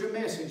and preach a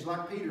message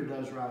like Peter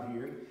does right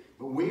here,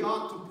 but we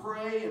ought to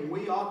pray and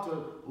we ought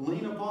to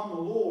lean upon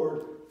the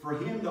Lord for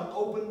Him to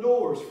open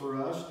doors for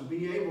us to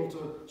be able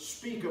to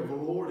speak of the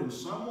Lord in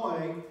some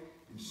way,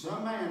 in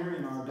some manner,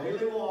 in our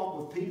daily walk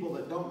with people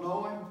that don't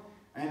know Him.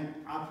 And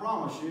I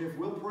promise you, if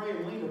we'll pray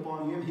and lean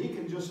upon Him, He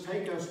can just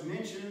take us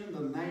mentioning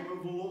the name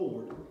of the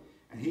Lord,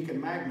 and He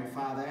can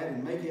magnify that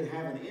and make it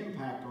have an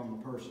impact on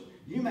the person.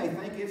 You may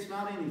think it's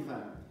not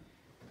anything.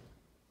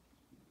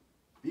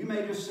 You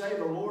may just say,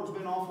 the Lord's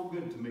been awful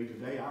good to me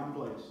today. I'm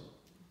blessed.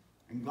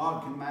 And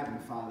God can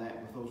magnify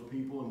that with those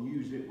people and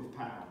use it with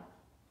power.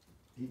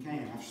 He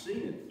can. I've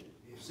seen it.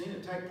 I've seen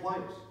it take place.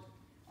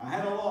 I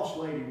had a lost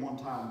lady one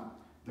time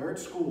there at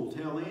school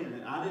tell in,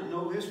 and I didn't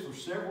know this for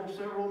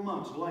several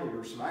months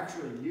later, so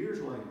actually years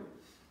later.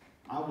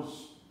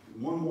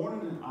 One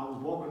morning, and I was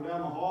walking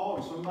down the hall,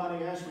 and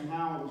somebody asked me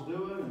how I was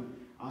doing, and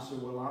I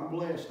said, well, I'm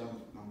blessed.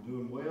 I'm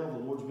doing well. The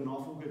Lord's been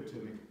awful good to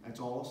me. That's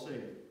all I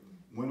said.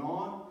 Went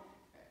on,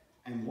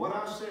 and what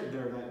I said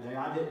there that day,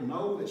 I didn't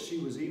know that she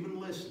was even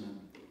listening.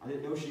 I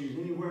didn't know she was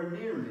anywhere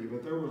near me,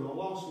 but there was a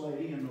lost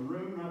lady in the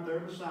room right there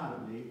beside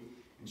of me,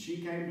 and she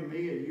came to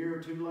me a year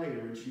or two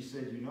later, and she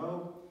said, you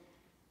know,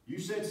 you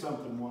said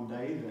something one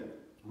day that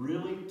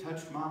really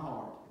touched my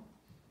heart.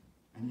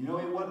 And you know,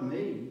 it wasn't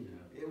me.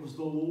 It was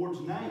the Lord's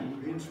name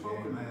being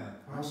spoken.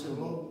 I said,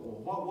 well,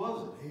 what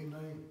was it?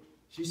 Amen.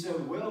 She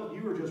said, well,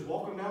 you were just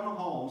walking down the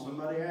hall and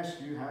somebody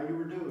asked you how you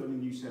were doing,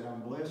 and you said, I'm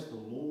blessed. The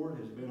Lord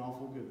has been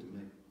awful good to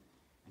me.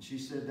 And she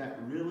said, that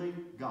really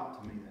got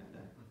to me that day.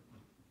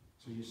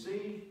 So you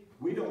see,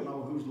 we don't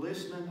know who's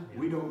listening,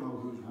 we don't know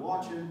who's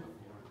watching,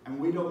 and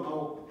we don't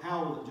know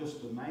how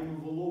just the name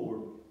of the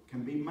Lord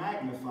can be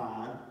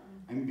magnified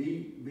and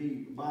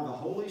be by the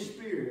Holy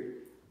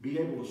Spirit, be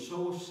able to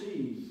sow a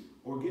seed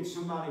or get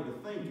somebody to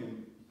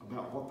thinking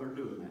about what they're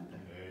doing that day.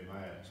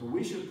 Amen. So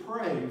we should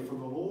pray for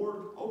the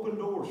Lord, open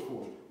doors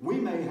for us. We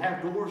may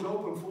have doors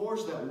open for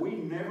us that we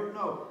never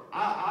know.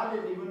 I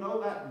didn't even know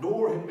that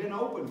door had been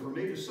open for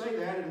me to say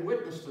that and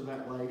witness to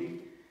that lady,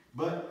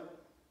 but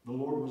the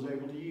Lord was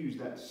able to use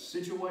that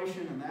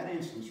situation and that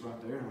instance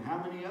right there. And how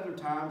many other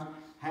times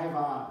have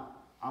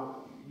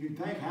you'd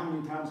think how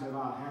many times have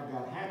I had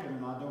that happen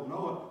and I don't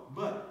know it,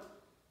 but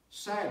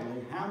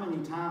sadly, how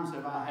many times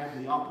have I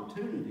had the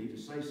opportunity to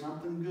say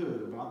something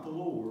good about the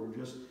Lord or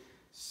just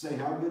say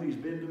how good He's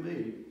been to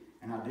me,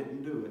 and I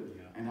didn't do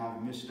it, and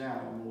I've missed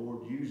out on the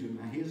Lord using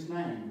His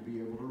name to be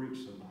able to reach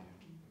somebody.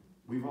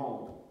 We've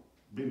all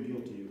been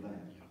guilty of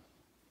that.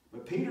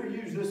 But Peter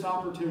used this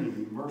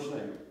opportunity in verse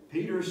 8.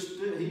 Peter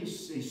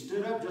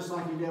stood up just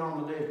like he did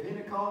on the day of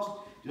Pentecost,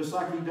 just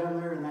like he done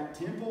there in that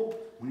temple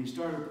when he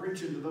started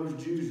preaching to those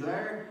Jews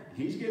there.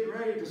 He's getting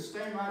ready to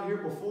stand right here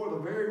before the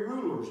very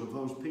rulers of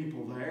those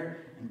people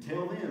there and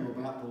tell them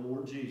about the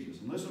Lord Jesus.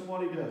 And listen to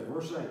what he does.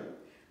 Verse 8.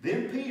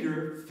 Then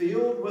Peter,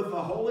 filled with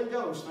the Holy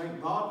Ghost,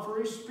 thank God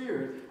for His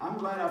Spirit. I'm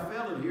glad I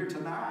felt it here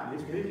tonight.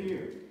 It's been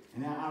here.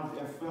 And I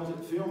felt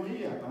it fill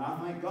me up, and I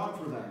thank God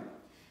for that.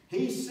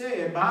 He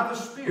said by the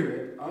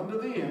Spirit unto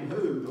them,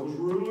 who? Those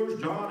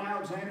rulers, John,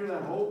 Alexander,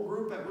 that whole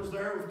group that was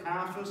there with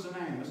Caiaphas and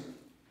Annas.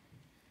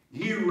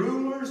 Ye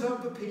rulers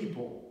of the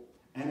people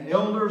and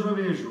elders of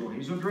Israel.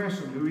 He's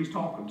addressing who he's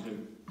talking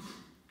to.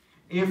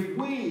 If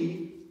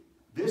we,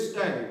 this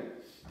day,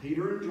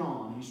 Peter and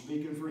John, he's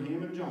speaking for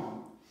him and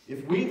John.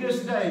 If we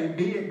this day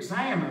be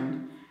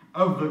examined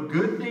of the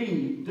good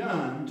deed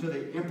done to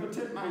the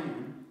impotent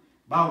man,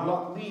 by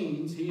what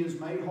means he is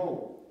made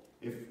whole.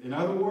 In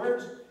other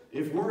words,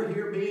 if we're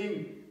here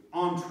being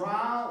on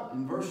trial,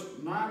 in verse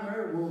 9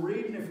 there, we're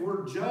reading, if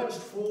we're judged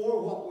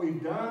for what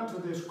we've done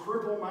to this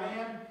crippled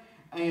man,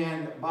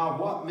 and by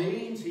what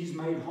means he's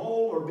made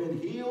whole or been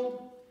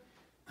healed,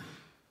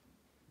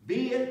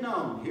 be it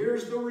known,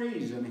 here's the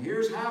reason,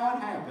 here's how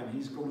it happened.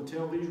 He's going to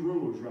tell these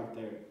rulers right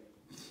there.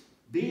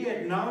 Be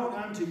it known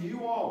unto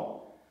you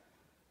all,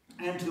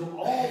 and to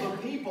all the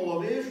people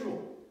of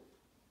Israel,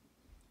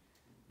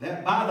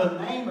 that by the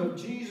name of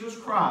Jesus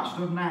Christ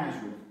of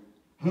Nazareth,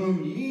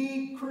 whom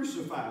ye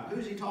crucified.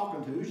 Who's he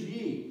talking to? Who's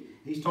ye?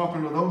 He's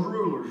talking to those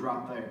rulers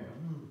right there.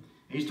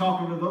 He's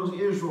talking to those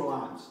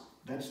Israelites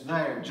that's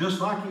there. Just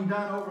like he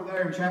done over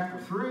there in chapter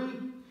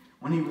 3.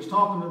 When he was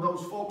talking to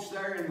those folks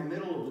there in the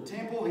middle of the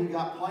temple, he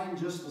got plain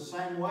just the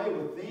same way.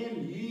 With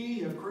them ye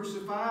have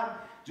crucified.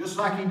 Just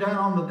like he done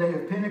on the day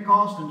of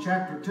Pentecost in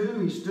chapter 2.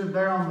 He stood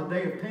there on the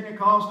day of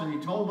Pentecost and he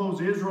told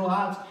those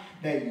Israelites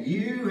that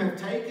you have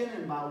taken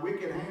and by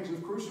wicked hands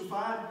have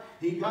crucified.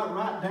 He got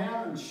right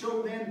down and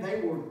showed them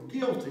they were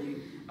guilty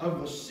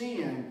of the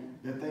sin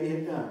that they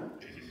had done.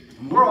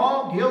 And we're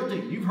all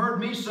guilty. You've heard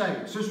me say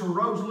it. Sister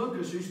Rose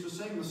Lucas used to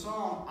sing the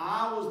song,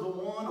 I was the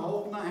one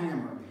holding the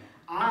hammer.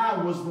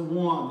 I was the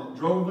one that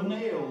drove the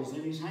nails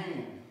in his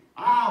hand.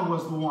 I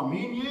was the one.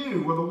 Me and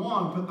you were the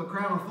one put the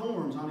crown of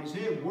thorns on his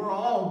head. We're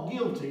all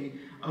guilty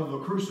of the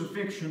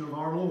crucifixion of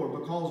our Lord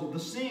because of the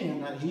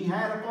sin that he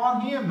had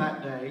upon him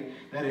that day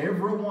that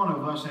every one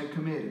of us had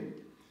committed.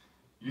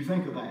 You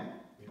think of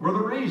that. We're the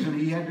reason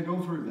he had to go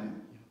through that.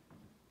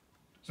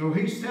 So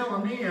he's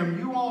telling them,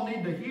 you all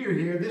need to hear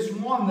here, this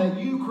one that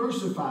you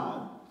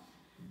crucified.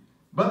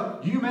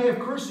 But you may have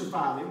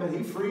crucified him, but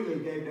he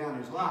freely gave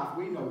down his life.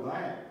 We know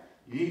that.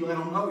 You let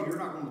them know you're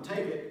not going to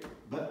take it,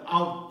 but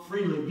I'll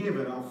freely give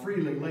it. I'll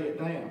freely lay it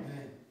down.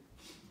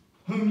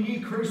 Whom ye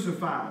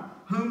crucified,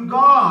 whom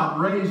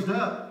God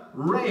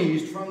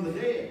raised from the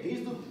dead.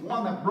 He's the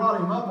one that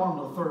brought him up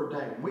on the third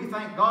day. We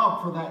thank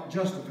God for that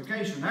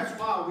justification. That's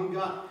why we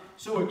got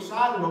so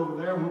excited over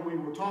there when we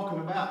were talking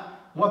about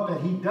what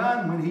that he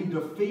done when he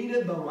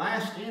defeated the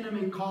last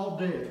enemy called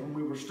death. When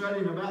we were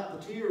studying about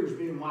the tears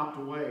being wiped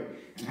away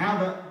and how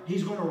that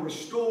he's going to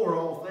restore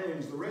all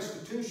things, the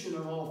restitution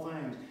of all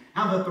things,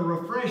 how that the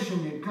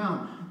refreshing had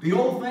come. The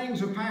old things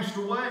have passed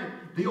away.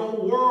 The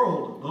old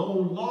world, the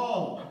old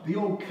law, the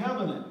old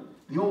covenant,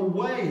 the old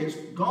way has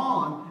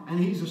gone, and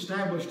he's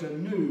established a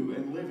new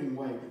and living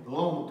way. The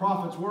law and the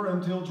prophets were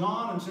until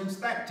John, and since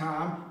that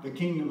time, the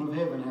kingdom of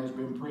heaven has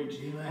been preached.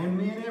 Amen. And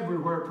men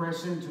everywhere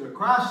press into it.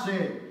 Christ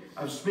said,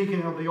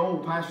 speaking of the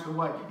old passed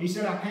away, he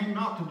said, I came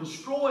not to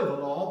destroy the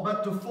law,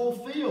 but to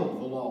fulfill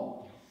the law.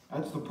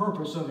 That's the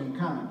purpose of him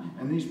coming.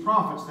 And these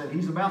prophets that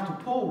he's about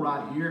to pull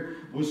right here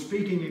was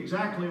speaking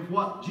exactly of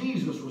what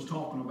Jesus was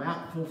talking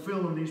about,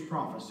 fulfilling these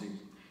prophecies.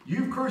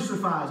 You've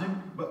crucified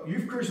him, but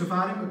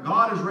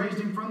God has raised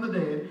him from the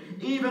dead,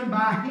 even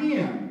by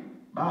him.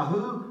 By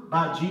who?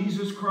 By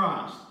Jesus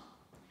Christ.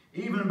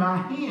 Even by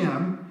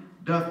him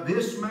doth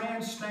this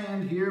man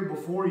stand here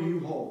before you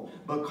whole.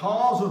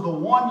 Because of the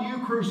one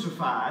you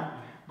crucified,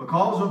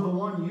 because of the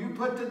one you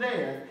put to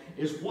death,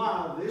 is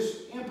why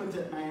this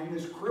impotent man,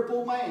 this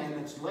crippled man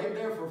that's laid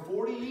there for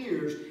 40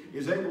 years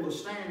is able to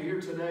stand here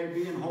today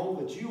being whole,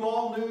 that you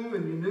all knew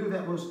and you knew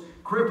that was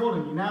crippled,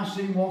 and you now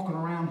see him walking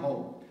around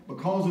whole.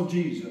 Because of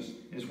Jesus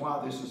is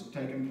why this is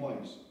taking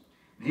place.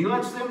 He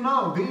lets them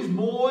know, these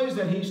boys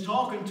that he's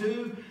talking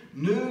to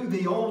knew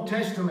the Old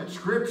Testament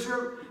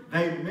Scripture.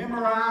 They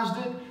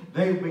memorized it.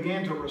 They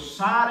began to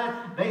recite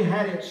it. They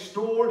had it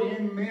stored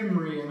in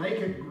memory, and they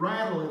could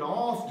rattle it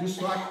off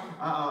just like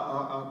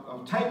a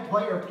tape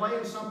player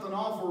playing something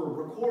off or a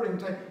recording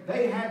tape.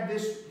 They had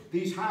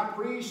these high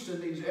priests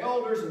and these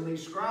elders and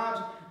these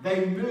scribes.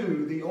 They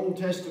knew the Old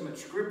Testament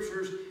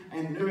Scriptures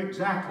and knew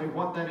exactly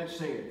what that it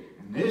said.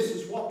 And this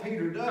is what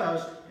Peter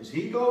does, is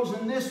he goes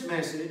in this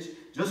message,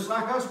 just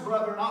like us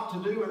brethren ought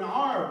to do in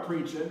our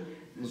preaching.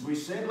 As we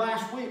said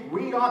last week,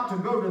 we ought to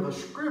go to the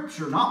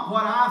Scripture, not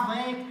what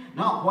I think,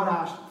 not what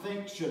I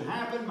think should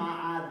happen,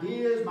 my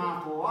ideas, my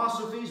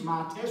philosophies,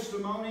 my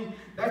testimony.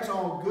 That's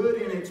all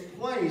good in its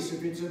place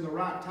if it's in the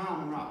right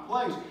time and right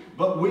place.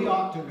 But we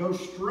ought to go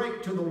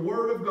straight to the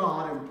Word of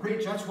God and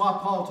preach. That's why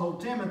Paul told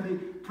Timothy,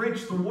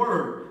 preach the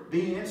Word.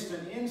 Be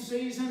instant in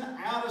season,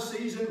 out of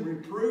season,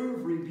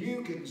 reprove,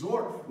 rebuke,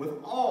 exhort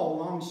with all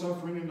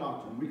long-suffering and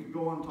doctrine. We could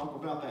go on and talk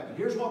about that. But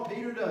here's what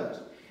Peter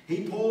does.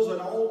 He pulls an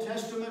Old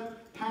Testament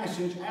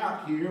passage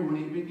out here when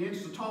he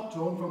begins to talk to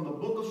them from the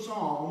book of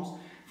Psalms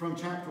from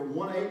chapter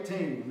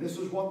 118. And this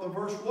is what the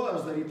verse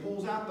was that he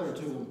pulls out there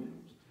to them.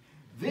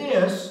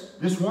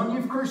 This one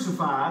you've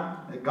crucified,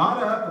 that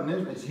got up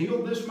and has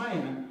healed this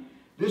man,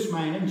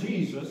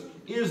 Jesus,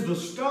 is the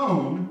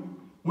stone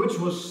which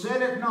was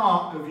set at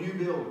naught of you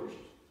builders.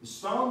 The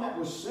stone that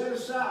was set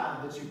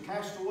aside that you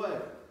cast away,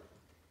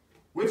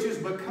 which has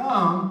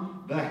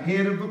become the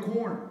head of the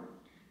corner.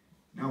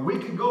 Now we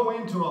could go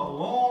into a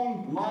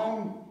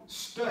long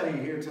study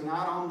here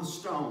tonight on the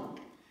stone.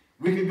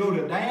 We could go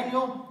to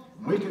Daniel,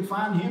 and we could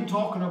find him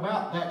talking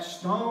about that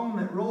stone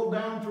that rolled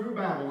down through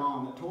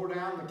Babylon, that tore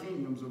down the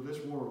kingdoms of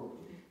this world.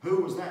 Who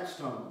was that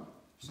stone?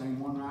 Same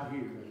one right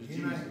here. It was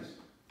Jesus. Amen.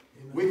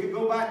 We could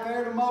go back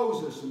there to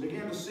Moses and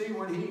begin to see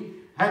when he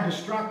had to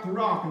strike the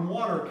rock and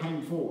water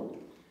came forth.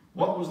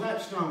 What was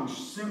that stone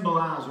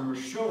symbolizing or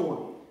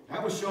showing?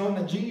 That was showing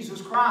that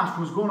Jesus Christ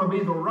was going to be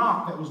the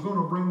rock that was going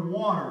to bring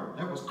water.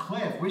 That was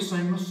cleft. We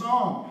sing the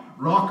song,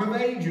 Rock of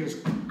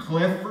Ages,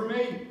 cleft for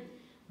me.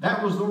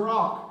 That was the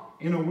rock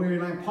in a weary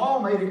land.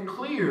 Paul made it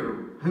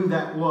clear who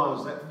that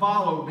was that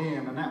followed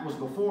them, and that was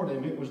before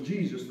them. It was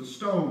Jesus, the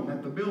stone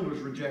that the builders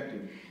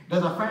rejected.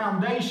 That the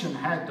foundation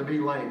had to be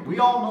laid. We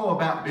all know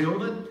about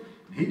building.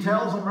 He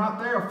tells them right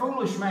there, a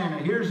foolish man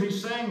that hears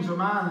these sayings of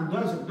mine and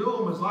doesn't do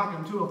them is like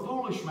unto a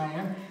foolish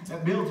man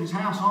that builds his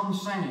house on the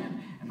sand.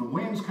 And the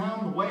winds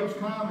come, the waves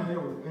come, and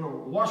it'll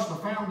wash the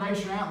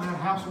foundation out and that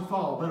house will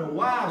fall. But a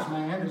wise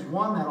man is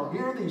one that'll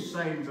hear these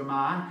sayings of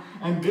mine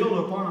and build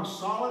upon a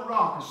solid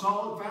rock, a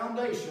solid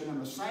foundation,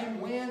 and the same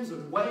winds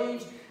and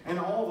waves and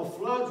all the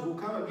floods will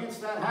come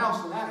against that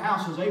house, and that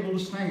house is able to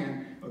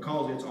stand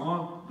because it's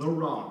on the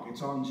rock.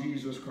 It's on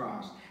Jesus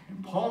Christ.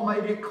 And Paul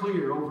made it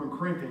clear over in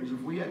Corinthians.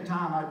 If we had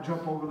time, I'd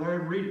jump over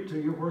there and read it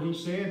to you, where he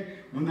said,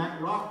 when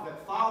that rock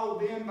that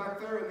followed them back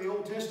there in the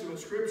Old Testament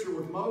scripture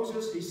with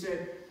Moses, he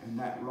said, and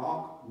that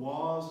rock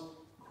was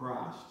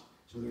Christ.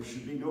 So there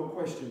should be no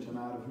question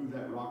tonight of who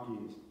that rock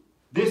is.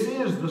 This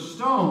is the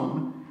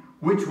stone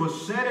which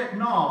was set at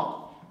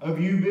naught of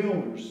you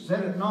builders.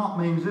 Set at naught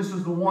means this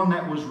is the one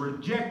that was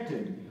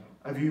rejected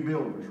of you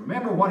builders.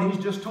 Remember what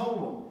he's just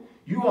told them.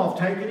 You all have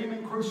taken him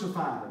and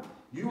crucified him.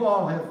 You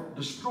all have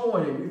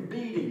destroyed him. You've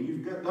beat him.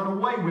 You've done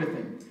away with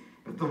him.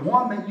 But the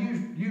one that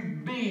you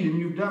beat and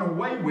you've done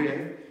away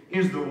with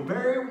is the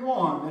very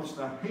one that's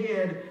the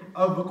head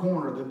of the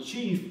corner, the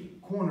chief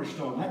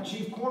cornerstone. That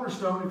chief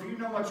cornerstone, if you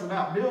know much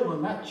about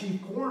building, that chief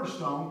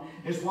cornerstone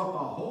is what the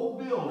whole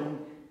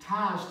building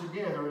ties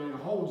together, and it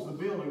holds the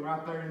building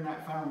right there in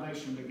that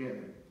foundation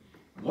together.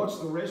 And what's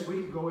the rest? We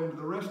can go into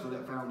the rest of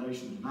that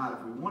foundation tonight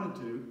if we wanted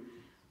to,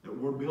 that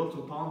we're built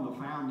upon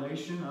the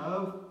foundation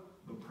of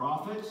the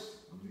prophets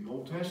of the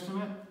Old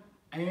Testament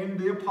and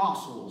the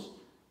apostles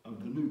of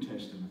the New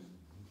Testament.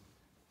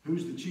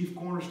 Who's the chief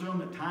cornerstone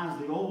that ties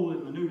the old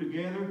and the new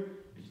together?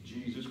 It's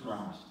Jesus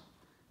Christ.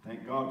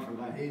 Thank God for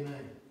that.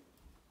 Amen.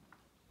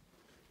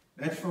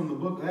 That's from the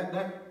book,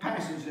 that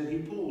passage that he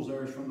pulls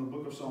there is from the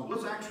book of Psalms.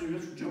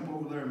 Let's jump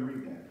over there and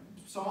read that.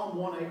 Psalm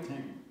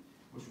 118.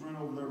 Let's run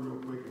over there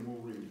real quick and we'll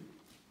read it.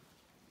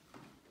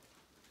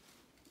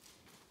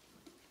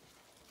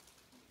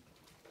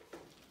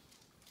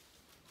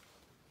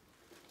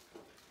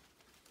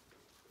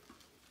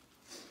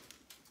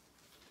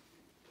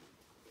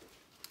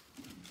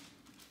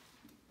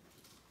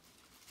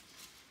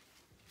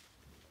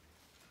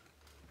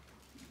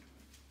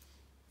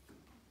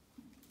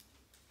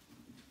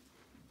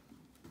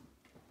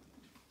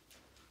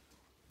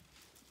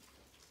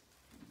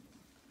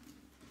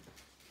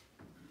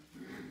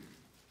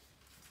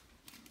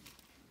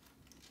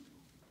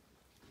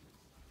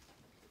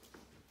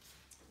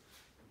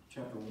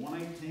 Chapter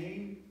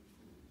 118,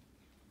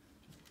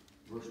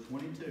 verse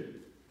 22.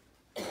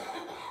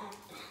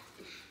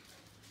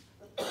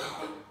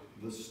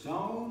 The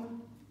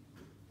stone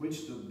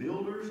which the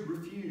builders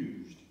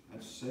refused,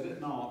 that's set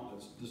at naught,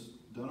 that's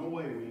just done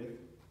away with,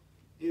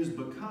 is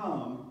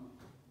become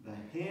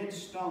the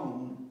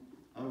headstone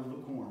of the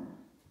corner.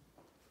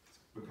 It's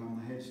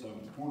become the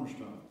headstone, the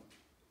cornerstone.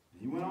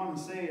 He went on and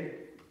said,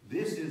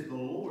 this is the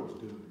Lord's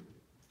doing.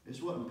 This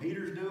wasn't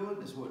Peter's doing.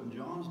 This wasn't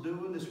John's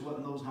doing. This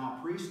wasn't those high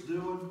priests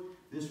doing.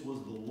 This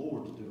was the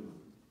Lord's doing.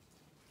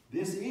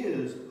 This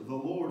is the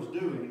Lord's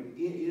doing.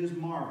 It is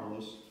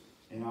marvelous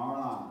in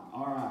our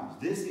eyes.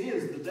 This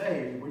is the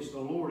day which the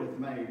Lord hath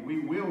made. We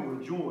will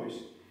rejoice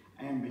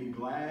and be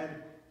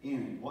glad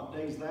in it. What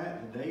day is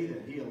that? The day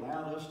that he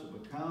allowed us to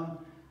become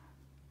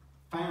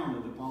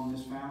founded upon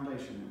this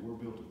foundation that we're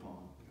built upon.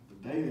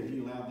 The day that he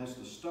allowed this,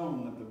 the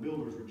stone that the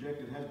builders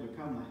rejected, has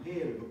become the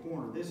head of the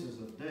corner. This is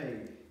a day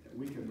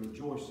we can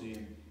rejoice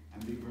in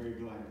and be very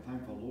glad.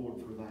 Thank the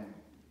Lord for that,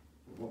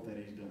 for what that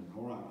he's done.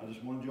 All right, I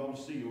just wanted y'all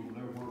to see over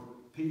there where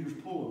Peter's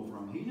pulling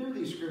from. He knew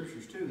these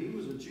scriptures too. He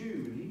was a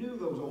Jew, and he knew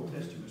those Old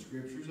Testament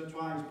scriptures. That's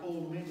why he's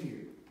pulling them in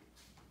here.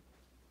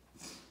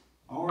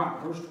 All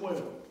right, verse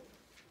 12.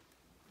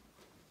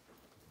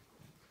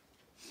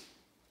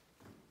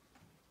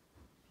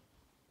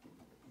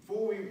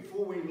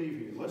 Before we leave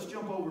here, let's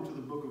jump over to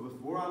the book of,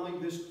 before I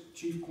leave this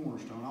chief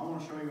cornerstone, I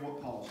want to show you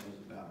what Paul says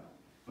about it.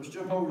 Let's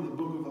jump over to the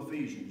book of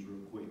Ephesians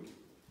real quick.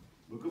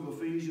 Book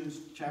of Ephesians,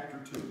 chapter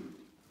 2.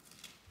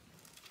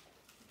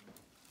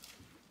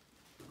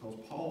 Because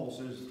Paul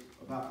says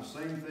about the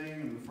same thing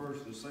and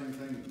refers to the same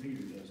thing that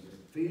Peter does there.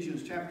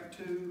 Ephesians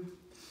chapter 2,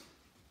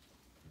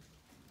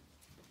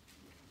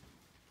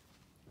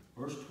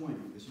 verse 20.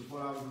 This is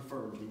what I was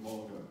referring to a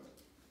while ago.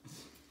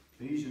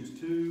 Ephesians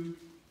 2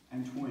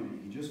 and 20.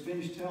 He just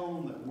finished telling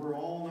them that we're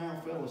all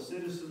now fellow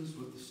citizens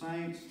with the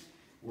saints.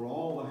 We're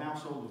all the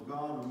household of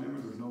God. Remember,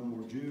 there's no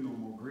more Jew, no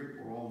more Greek.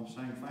 We're all in the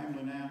same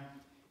family now.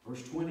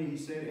 Verse 20, he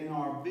said, and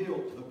are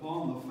built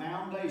upon the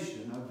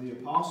foundation of the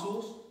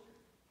apostles.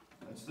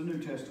 That's the New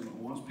Testament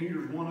ones.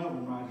 Peter's one of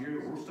them right here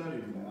that we're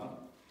studying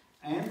about.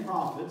 And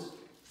prophets,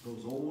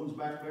 those old ones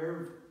back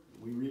there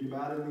we read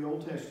about in the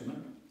Old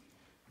Testament.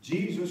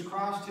 Jesus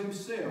Christ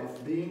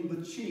himself being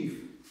the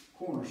chief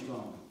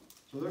cornerstone.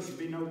 So there should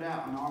be no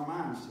doubt in our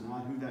minds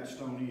tonight who that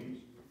stone is.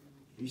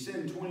 He said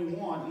in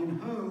 21, in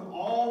whom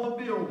all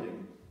the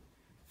building,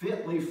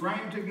 fitly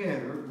framed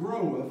together,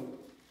 groweth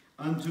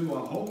unto a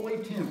holy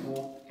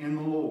temple in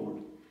the Lord,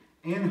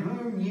 in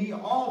whom ye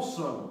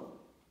also,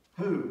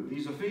 who?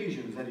 These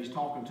Ephesians that he's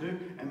talking to,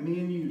 and me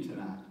and you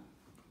tonight.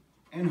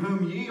 In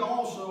whom ye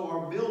also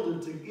are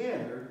builded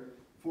together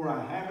for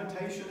a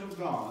habitation of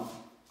God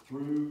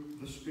through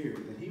the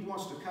Spirit. That he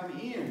wants to come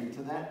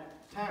into that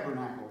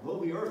tabernacle. Though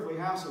the earthly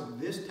house of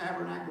this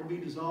tabernacle be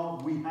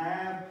dissolved, we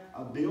have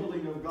a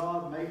building of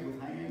God made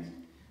with hands,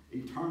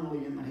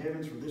 eternally in the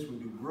heavens. For this we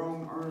do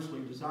groan,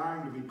 earnestly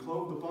desiring to be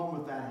clothed upon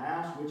with that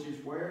house, which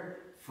is where?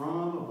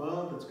 From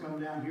above, that's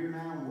come down here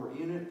now, and we're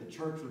in it, the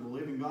church of the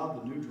living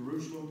God, the New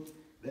Jerusalem,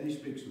 that he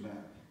speaks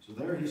about. So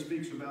there he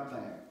speaks about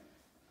that.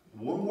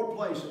 One more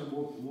place, and then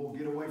we'll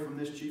get away from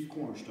this chief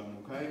cornerstone,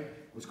 okay?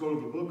 Let's go to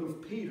the book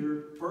of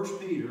Peter, 1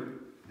 Peter.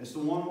 That's the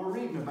one we're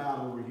reading about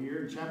over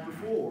here in chapter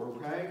 4,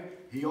 okay?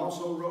 He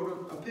also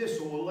wrote an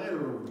epistle, a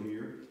letter over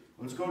here.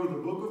 Let's go to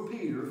the book of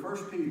Peter, 1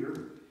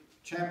 Peter,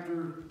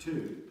 chapter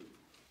 2.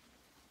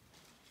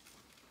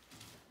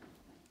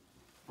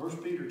 1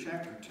 Peter,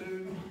 chapter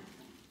 2.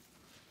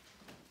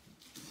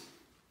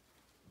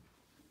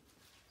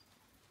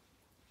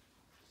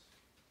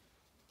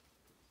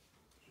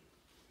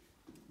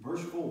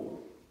 Verse 4.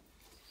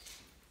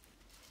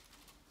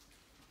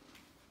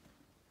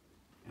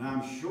 And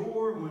I'm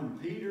sure when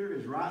Peter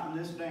is writing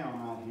this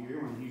down right here,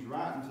 when he's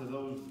writing to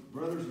those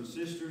brothers and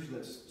sisters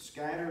that's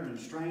scattered and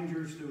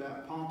strangers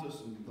throughout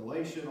Pontus and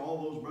Galatia, and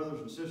all those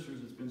brothers and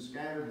sisters that's been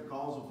scattered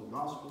because of the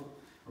gospel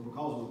or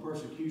because of the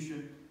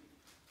persecution,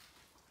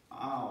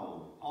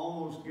 I'll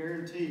almost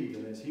guarantee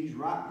that as he's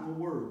writing the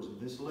words of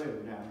this letter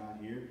down right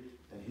here,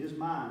 that his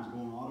mind's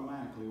going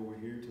automatically over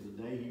here to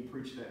the day he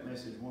preached that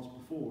message once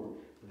before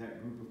to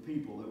that group of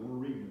people that we're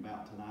reading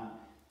about tonight,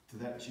 to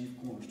that chief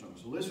cornerstone.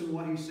 So listen to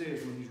what he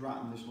says when he's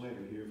writing this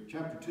letter here.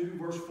 Chapter 2,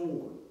 verse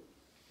 4.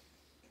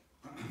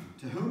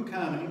 To whom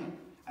coming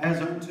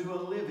as unto a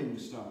living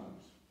stone,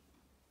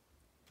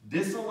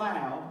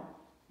 disallowed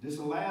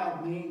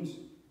means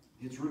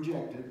it's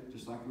rejected,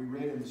 just like we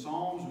read in the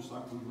Psalms, just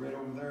like we read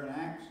over there in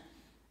Acts.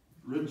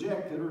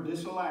 Rejected or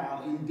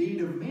disallowed,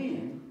 indeed of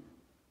men,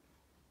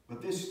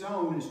 but this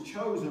stone is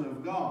chosen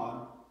of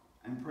God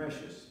and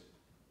precious.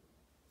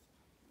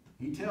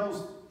 He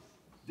tells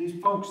these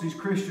folks, these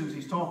Christians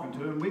he's talking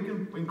to, and we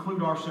can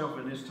include ourselves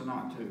in this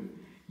tonight too.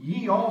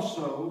 Ye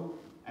also,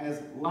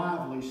 as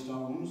lively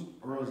stones,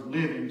 or as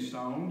living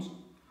stones,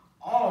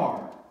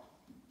 are.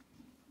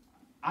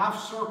 I've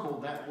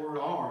circled that word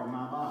are in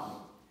my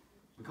Bible,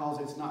 because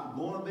it's not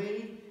going to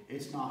be,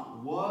 it's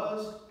not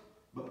was,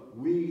 but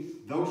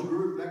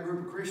that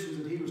group of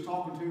Christians that he was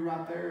talking to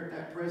right there at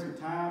that present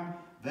time,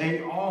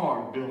 they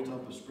are built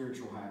up a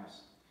spiritual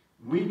house.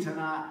 We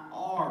tonight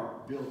are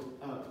built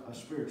up a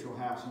spiritual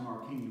house in our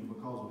kingdom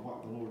because of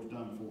what the Lord's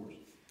done for us.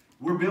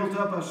 We're built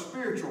up a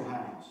spiritual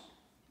house.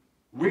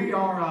 We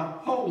are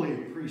a holy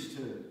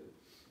priesthood.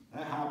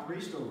 That high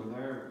priest over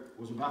there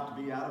was about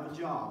to be out of a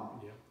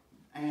job.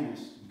 Yeah.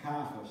 Annas and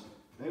Caiaphas,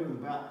 they were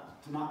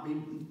about to not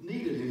be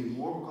needed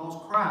anymore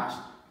because Christ,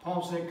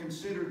 Paul said,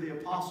 considered the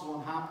apostle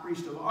and high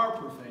priest of our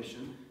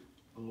profession,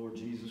 the Lord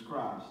Jesus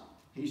Christ.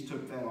 He's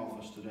took that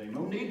office today.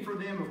 No need for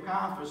them of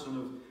Caiaphas and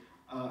of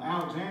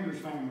Alexander's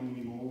family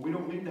anymore. We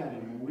don't need that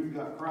anymore. We've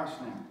got Christ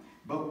now.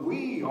 But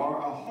we are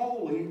a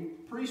holy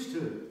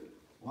priesthood.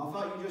 Well, I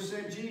thought you just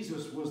said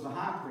Jesus was the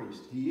high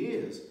priest. He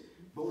is.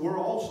 But we're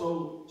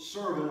also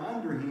serving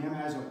under him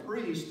as a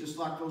priest, just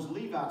like those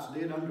Levites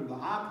did under the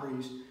high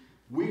priest.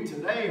 We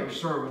today are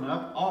serving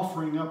up,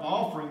 offering up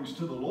offerings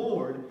to the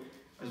Lord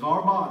as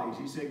our bodies.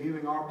 He said,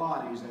 giving our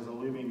bodies as a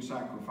living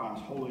sacrifice,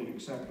 holy and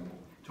acceptable.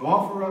 To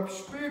offer up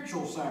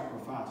spiritual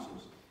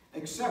sacrifices,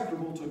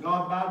 acceptable to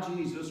God by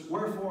Jesus,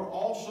 wherefore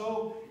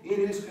also it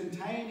is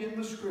contained in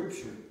the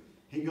Scripture.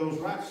 He goes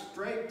right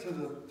straight to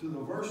the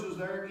verses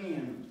there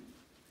again.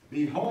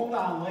 Behold,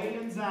 I lay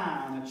in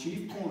Zion a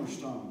chief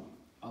cornerstone,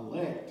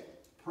 elect,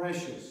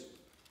 precious,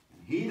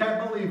 and he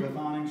that believeth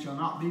on him shall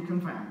not be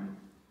confounded.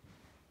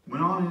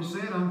 Went on and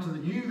said,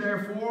 unto you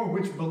therefore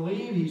which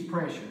believe, he's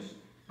precious,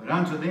 but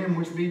unto them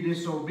which be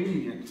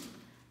disobedient,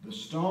 the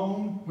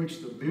stone which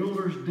the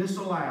builders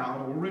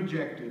disallowed or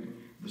rejected,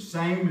 the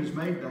same is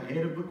made the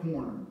head of the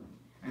corner,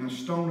 and a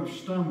stone of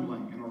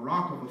stumbling, and a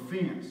rock of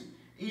offense,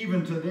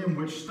 even to them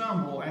which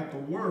stumble at the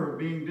word,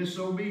 being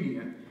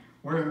disobedient,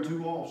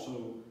 whereunto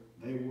also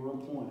they were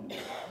appointed.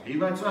 He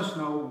lets us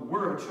know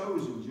we're a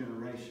chosen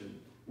generation.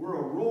 We're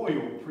a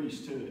royal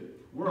priesthood.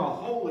 We're a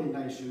holy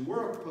nation.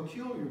 We're a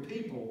peculiar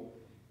people.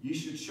 You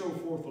should show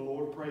forth the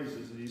Lord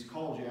praises that he's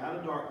called you out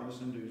of darkness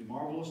into his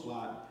marvelous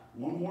light.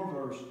 One more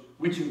verse.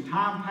 Which in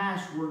time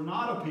past were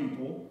not a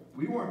people.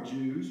 We weren't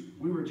Jews.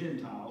 We were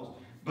Gentiles.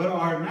 But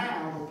are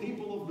now the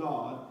people of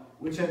God,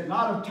 which have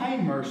not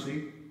obtained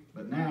mercy,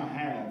 but now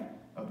have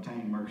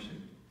obtained mercy.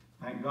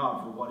 Thank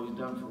God for what he's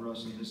done for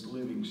us in this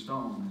living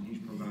stone that he's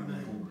provided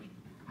for us.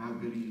 How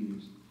good he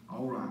is.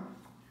 All right.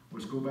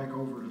 Let's go back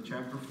over to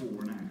chapter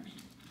 4 in Acts.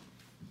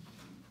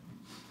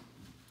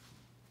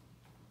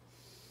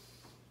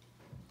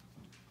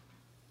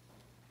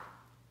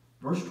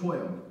 Verse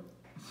 12.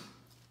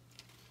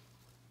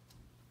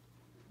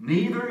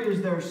 Neither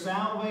is there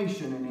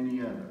salvation in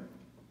any other.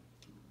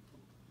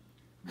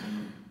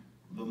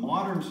 The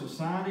modern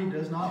society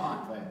does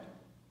not like that.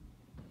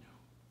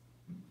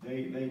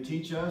 They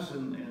teach us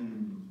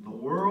in the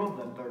world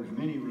that there's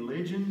many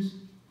religions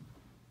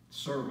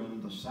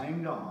serving the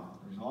same God.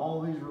 There's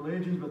all these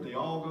religions, but they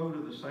all go to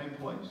the same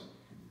place.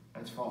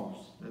 That's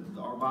false.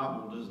 Our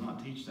Bible does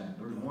not teach that.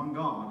 There's one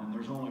God, and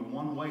there's only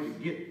one way to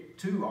get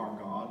to our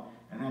God,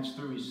 and that's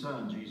through His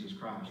Son, Jesus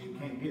Christ. You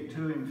can't get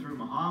to Him through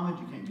Muhammad.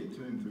 You can't get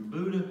to Him through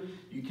Buddha.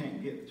 You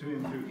can't get to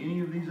Him through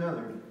any of these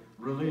other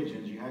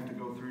religions. You have to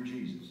go through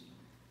Jesus.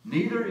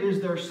 Neither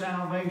is there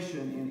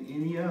salvation in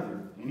any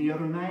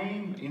other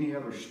name, any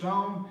other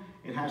stone.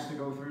 It has to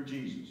go through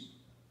Jesus.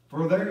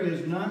 For there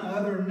is none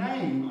other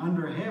name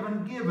under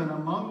heaven given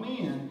among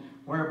men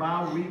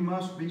whereby we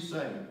must be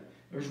saved.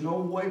 There's no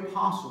way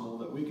possible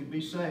that we could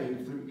be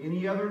saved through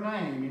any other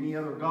name, any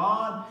other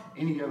God,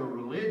 any other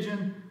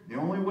religion. The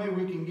only way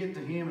we can get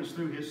to Him is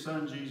through His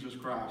Son, Jesus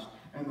Christ.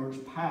 And there's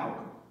power.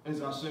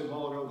 As I said a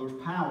while ago,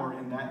 there's power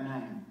in that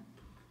name.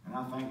 And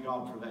I thank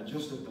God for that.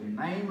 Just at the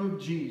name of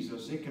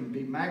Jesus, it can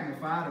be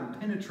magnified and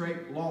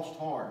penetrate lost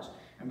hearts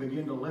and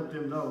begin to let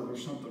them know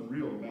there's something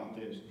real about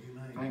this.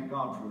 Amen. Thank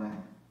God for that.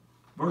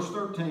 Verse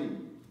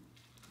 13.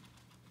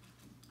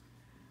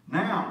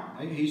 Now,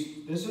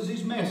 this is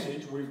his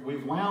message.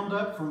 We've wound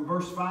up from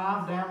verse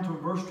 5 down to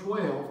verse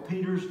 12.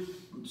 Peter's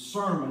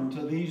sermon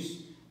to the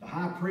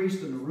high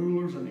priest and the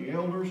rulers and the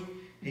elders.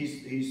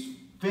 He's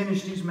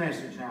finished his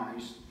message now.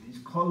 He's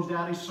closed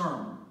out his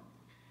sermon.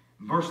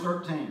 Verse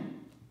 13.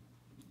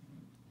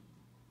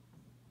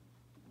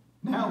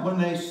 Now, when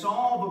they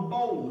saw the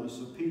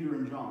boldness of Peter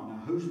and John.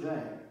 Now, who's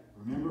they?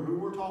 Remember who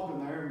we're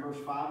talking there in verse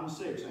 5 and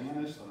 6.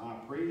 Annas, the high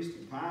priest,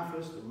 and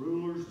Caiaphas, the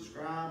rulers, the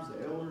scribes,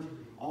 the elders,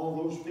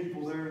 all those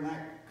people there in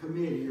that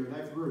committee or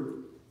that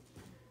group.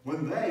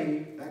 When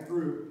that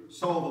group,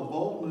 saw the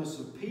boldness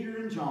of Peter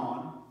and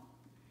John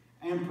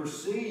and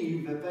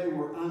perceived that they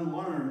were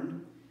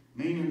unlearned,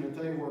 meaning that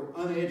they were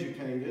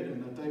uneducated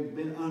and that they'd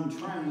been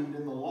untrained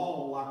in the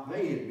law like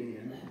they had been,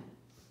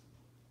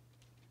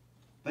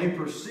 they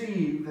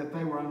perceived that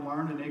they were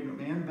unlearned and ignorant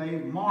men. They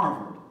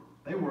marveled.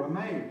 They were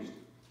amazed.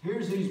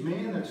 Here's these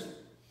men that's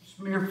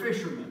mere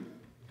fishermen.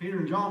 Peter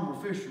and John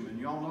were fishermen.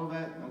 You all know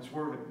that? That's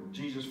where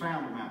Jesus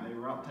found them out. They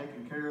were out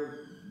taking care of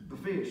the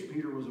fish.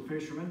 Peter was a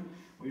fisherman.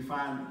 We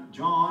find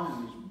John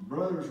and his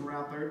brothers were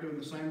out there doing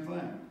the same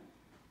thing.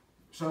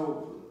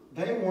 So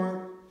they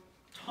weren't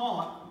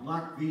taught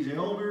like these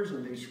elders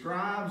and these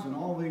scribes and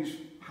all these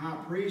high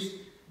priests.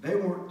 They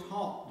weren't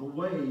taught the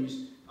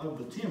ways of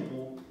the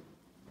temple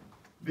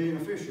being a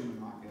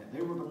fisherman like that.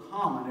 They were the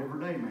common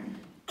everyday man.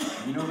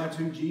 You know that's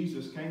who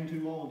Jesus came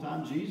to all the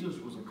time. Jesus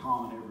was a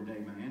common everyday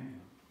man.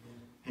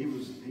 He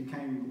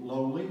came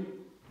lowly.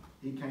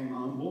 He came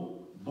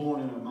humble,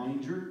 born in a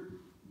manger,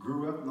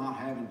 grew up not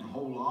having a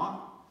whole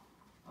lot.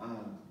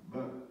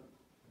 But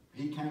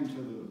he came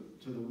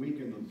to the weak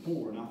and the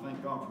poor, and I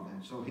thank God for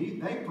that. So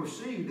they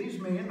perceive these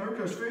men, they're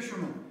just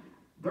fishermen.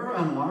 They're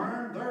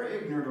unlearned. They're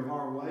ignorant of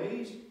our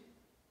ways.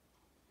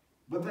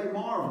 But they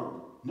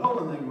marveled,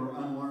 knowing they were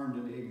unlearned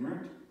and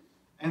ignorant,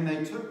 and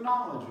they took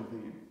knowledge of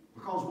them.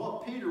 Because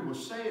what Peter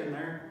was saying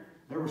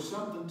there was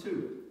something to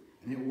it.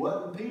 And it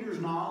wasn't Peter's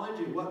knowledge,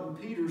 it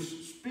wasn't Peter's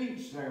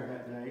speech there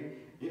that day.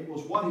 It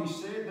was what he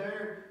said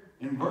there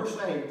in verse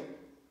 8.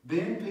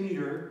 Then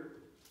Peter,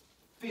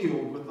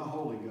 filled with the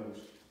Holy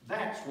Ghost.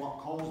 That's what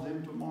caused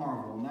them to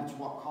marvel, and that's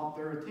what caught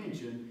their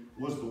attention,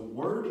 was the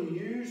word he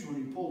used when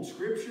he pulled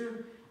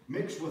Scripture,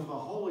 mixed with the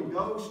Holy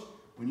Ghost.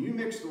 When you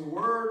mix the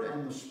Word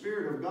and the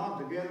Spirit of God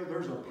together,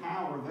 there's a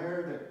power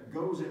there that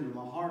goes into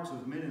the hearts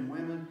of men and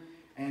women,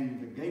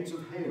 and the gates of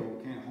hell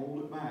can't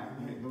hold it back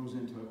when it goes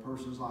into a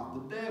person's life.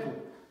 The devil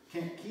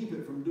can't keep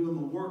it from doing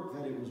the work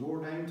that it was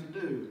ordained to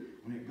do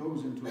when it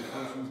goes into a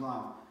person's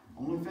life.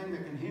 Only thing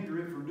that can hinder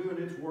it from doing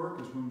its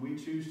work is when we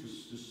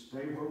choose to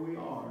stay where we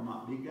are and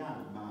not be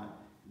guided by it,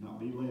 and not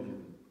be led of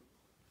it.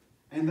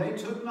 And they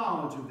took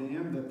knowledge of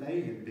them that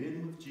they had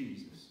been with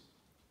Jesus.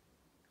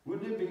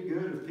 Wouldn't it be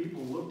good if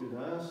people looked at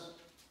us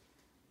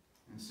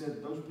and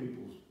said, those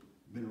people's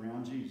been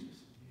around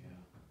Jesus? Yeah.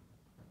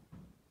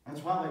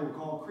 That's why they were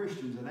called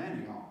Christians in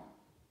Antioch.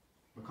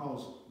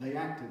 Because they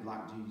acted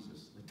like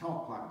Jesus. They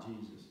talked like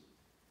Jesus.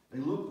 They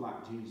looked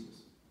like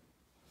Jesus.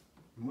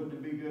 And wouldn't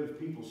it be good if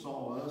people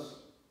saw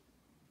us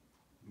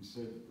and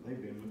said, they've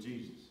been with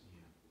Jesus?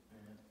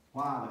 Yeah.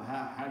 Why?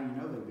 How do you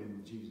know they've been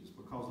with Jesus?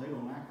 Because they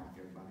don't act like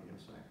everybody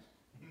else acts.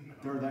 No.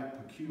 They're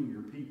that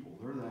peculiar people.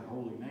 They're that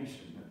holy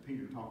nation that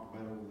Peter talked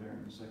about over there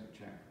in the 2nd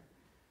chapter.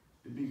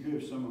 It'd be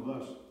good if some of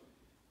us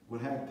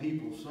would have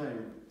people say,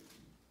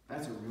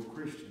 that's a real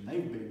Christian.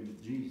 They've been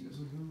with Jesus.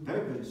 Mm-hmm.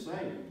 They've been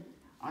saved.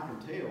 I can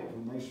tell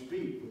when they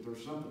speak that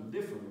there's something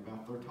different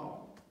about their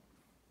talk.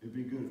 It'd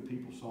be good if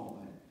people saw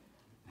that.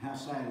 How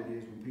sad it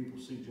is when people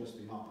see just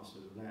the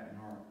opposite of that, and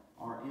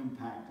our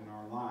impact and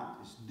our light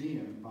is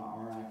dimmed by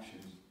our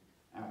actions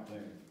out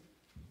there.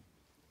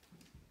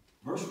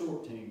 Verse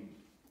 14.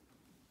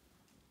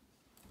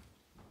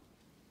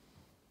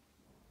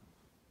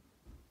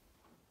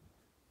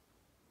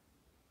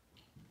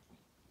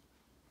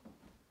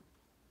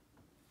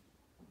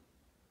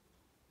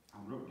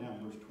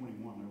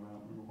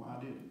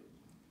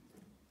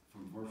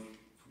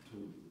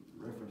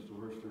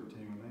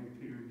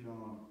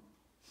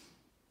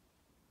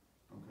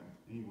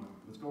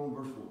 go on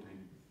verse 14.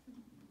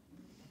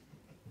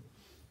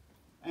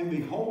 And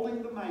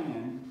beholding the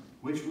man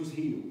which was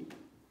healed.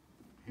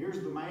 Here's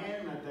the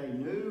man that they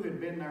knew had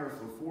been there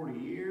for 40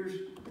 years,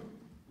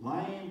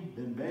 lame,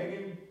 been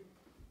begging.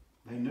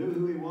 They knew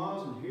who he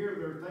was, and here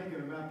they're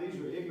thinking about these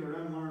are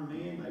ignorant, unlearned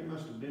men. They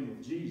must have been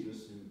with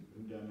Jesus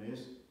who done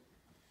this.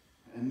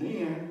 And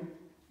then,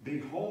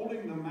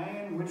 beholding the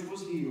man which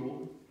was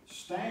healed,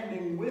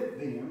 standing with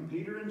them,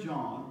 Peter and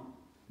John,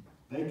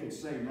 they could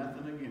say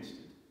nothing against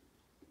it.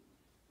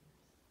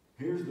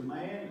 Here's the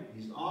man.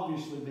 He's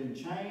obviously been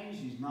changed.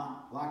 He's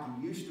not like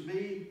he used to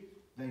be.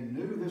 They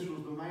knew this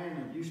was the man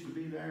that used to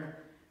be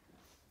there.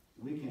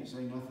 We can't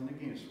say nothing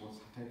against what's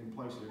taking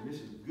place there.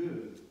 This is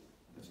good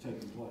that's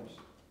taking place.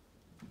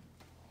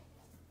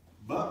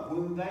 But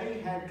when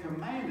they had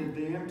commanded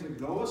them to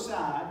go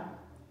aside,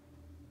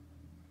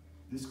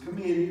 this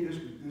committee,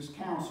 this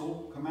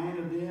council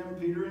commanded them,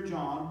 Peter and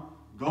John,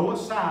 go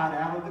aside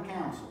out of the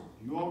council.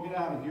 You all get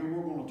out of here.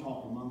 We're going to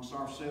talk amongst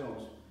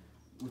ourselves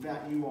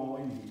without you all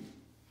in here.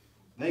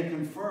 They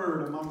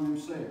conferred among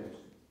themselves.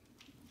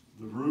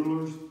 The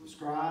rulers, the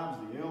scribes,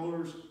 the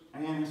elders,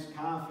 Annas,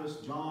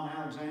 Caiaphas, John,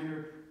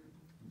 Alexander.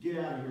 Get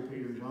out of here,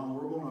 Peter and John.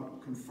 We're going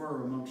to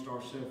confer amongst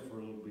ourselves for a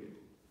little bit.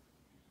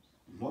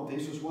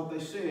 This is what they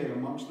said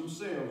amongst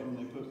themselves when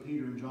they put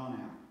Peter and John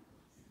out.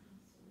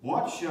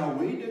 What shall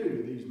we do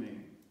to these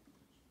men?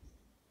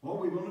 What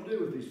are we going to do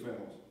with these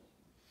fellows?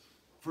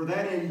 For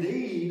that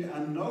indeed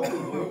a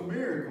notable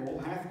miracle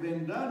hath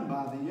been done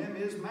by them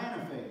is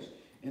manifest.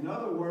 In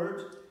other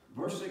words,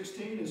 verse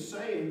 16 is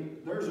saying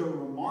there's a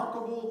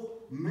remarkable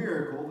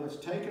miracle that's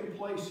taken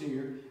place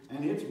here,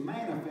 and it's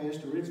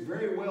manifest, or it's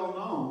very well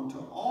known to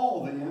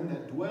all them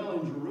that dwell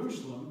in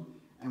Jerusalem,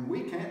 and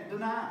we can't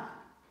deny it.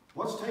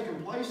 What's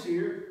taken place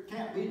here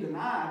can't be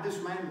denied.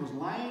 This man was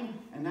lame,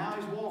 and now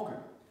he's walking.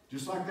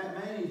 Just like that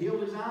man, he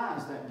healed his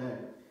eyes that day.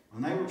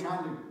 When they were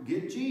trying to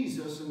get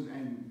Jesus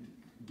and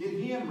get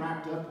him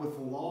wrapped up with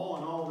the law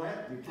and all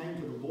that, they came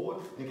to the boy.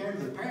 They came to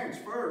the parents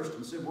first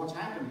and said, what's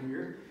happened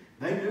here?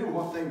 They knew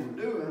what they were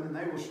doing, and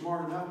they were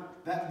smart enough.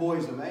 That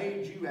boy's of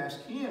age. You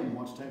ask him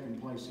what's taking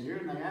place here.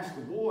 And they asked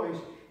the boys.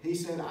 He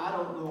said, I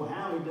don't know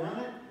how he done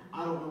it.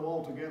 I don't know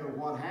altogether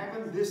what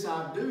happened. This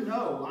I do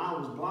know. I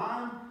was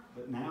blind,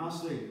 but now I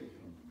see.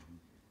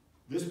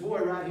 This boy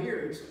right here,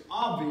 it's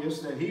obvious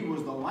that he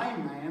was the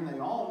lame man. They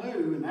all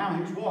knew, and now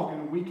he's walking,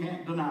 and we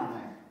can't deny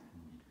that.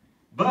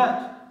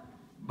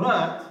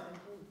 But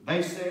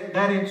they said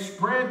that it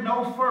spread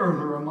no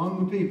further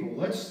among the people.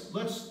 Let's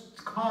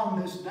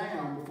calm this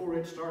down before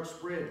it starts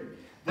spreading.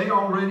 They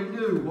already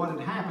knew what had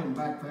happened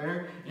back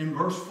there in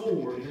verse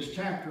 4 of this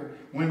chapter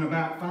when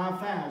about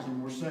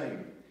 5,000 were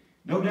saved.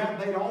 No doubt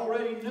they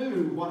already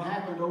knew what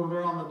happened over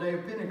there on the day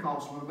of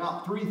Pentecost when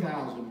about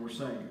 3,000 were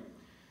saved.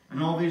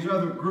 And all these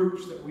other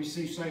groups that we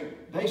see saved,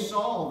 they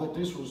saw that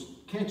this was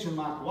catching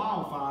like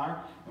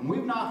wildfire, and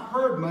we've not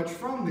heard much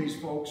from these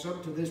folks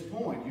up to this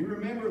point. You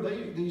remember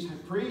these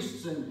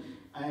priests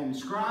and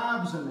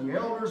scribes and the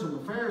elders and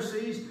the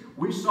Pharisees,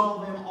 we saw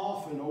them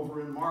often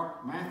over in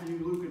Mark, Matthew,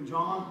 Luke, and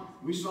John.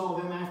 We saw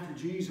them after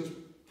Jesus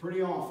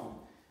pretty often.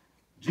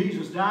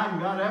 Jesus died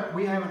and got up.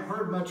 We haven't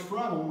heard much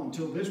from them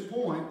until this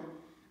point.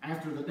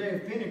 After the day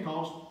of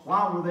Pentecost,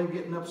 why were they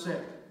getting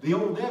upset? The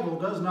old devil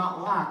does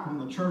not like when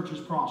the church is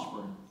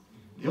prospering.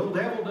 The old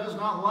devil does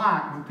not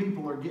like when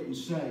people are getting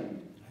saved.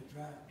 That's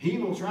right. He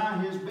will try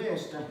his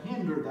best to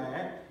hinder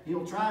that.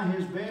 He'll try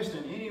his best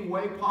in any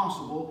way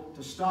possible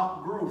to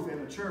stop growth in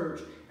a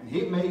church. And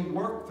he may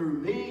work through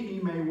me, he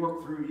may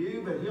work through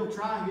you, but he'll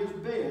try his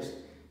best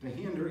to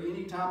hinder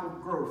any type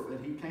of growth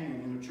that he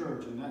can in a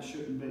church, and that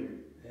shouldn't be.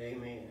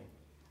 Amen.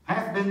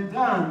 Hath been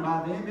done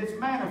by them, it's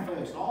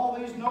manifest. All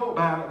these know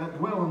about it that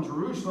dwell in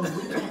Jerusalem.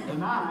 We can't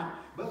deny it.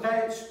 But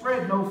that it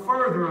spread no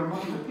further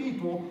among the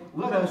people,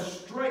 let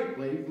us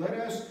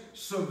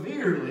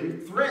severely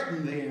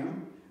threaten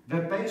them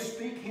that they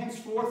speak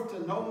henceforth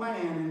to no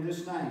man in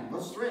this name.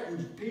 Let's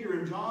threaten Peter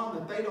and John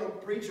that they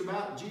don't preach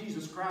about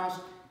Jesus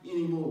Christ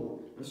anymore.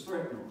 Let's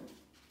threaten them.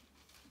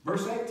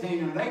 Verse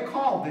 18, and they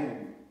called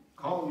them.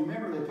 You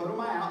remember, they put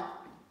them out.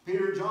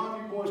 Peter and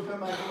John, you boys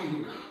come back in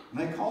here. And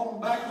they called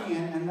them back in,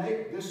 and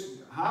this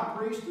high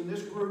priest and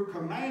this group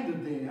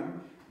commanded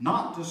them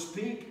not to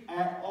speak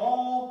at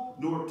all,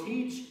 nor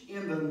teach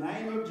in the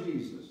name of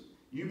Jesus.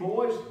 You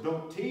boys,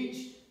 don't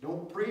teach,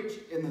 don't preach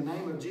in the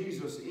name of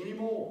Jesus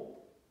anymore.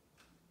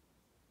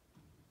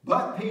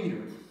 But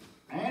Peter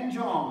and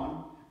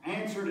John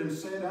answered and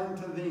said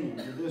unto them,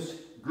 to this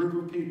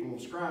group of people,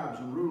 of scribes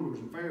and rulers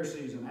and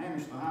Pharisees and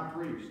Annas the high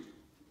priest,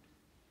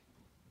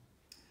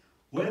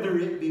 whether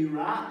it be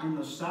right in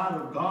the sight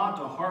of God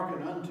to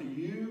hearken unto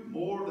you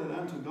more than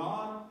unto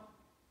God,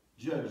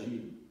 judge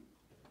ye.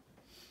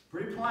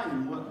 Pretty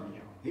plain, wasn't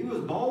he? He was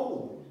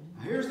bold.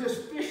 Here's this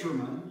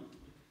fisherman,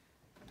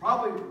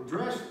 probably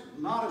dressed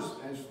not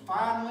as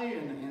finely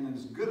and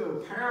as good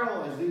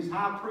apparel as these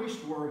high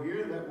priests were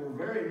here that were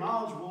very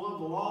knowledgeable of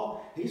the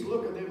law. He's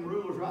looking them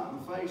rulers right in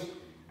the face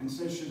and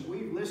says, should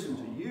we listen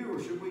to you or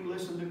should we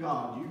listen to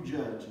God? You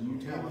judge and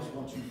you tell us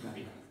what you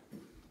think.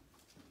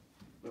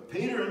 But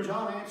Peter and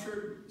John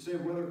answered,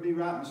 said, whether it be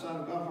right in the sight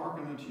of God,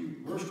 hearken unto you.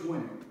 Verse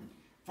 20.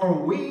 For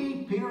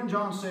we, Peter and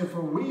John said,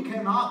 for we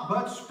cannot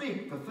but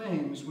speak the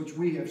things which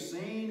we have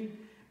seen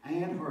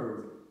and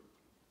heard.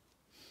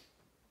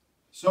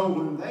 So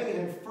when they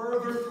had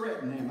further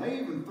threatened him,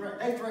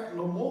 they threatened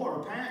them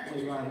more,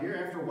 apparently, right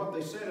here, after what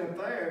they said up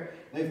there,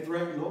 they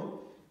threatened them.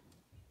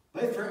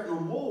 They threatened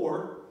them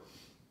more,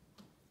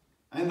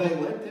 and they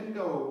let them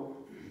go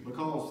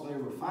because they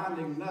were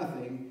finding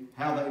nothing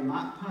how they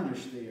might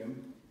punish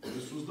them.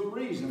 This was the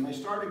reason. They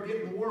started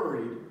getting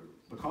worried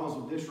because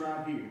of this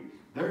right here.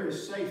 There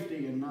is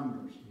safety in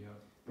numbers.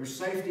 There's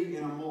safety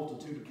in a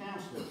multitude of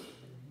counselors.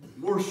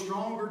 We're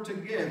stronger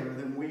together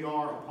than we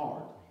are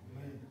apart.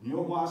 You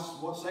know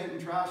what Satan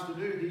tries to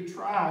do? He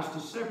tries to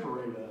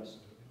separate us.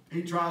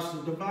 He tries to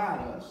divide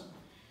us.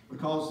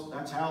 Because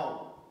that's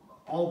how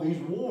all these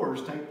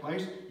wars take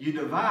place. You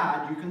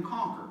divide, you can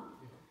conquer.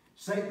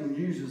 Satan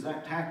uses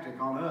that tactic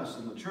on us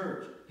in the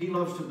church. He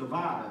loves to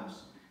divide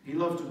us. He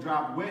loves to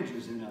drive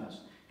wedges in us.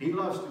 He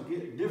loves to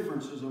get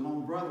differences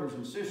among brothers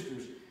and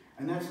sisters.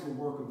 And that's the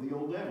work of the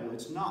old devil.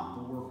 It's not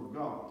the work of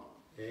God.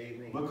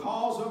 Amen.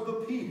 Because of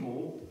the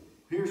people,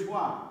 here's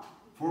why.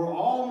 For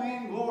all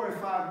men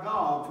glorified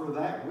God for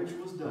that which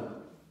was done.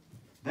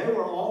 They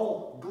were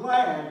all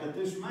glad that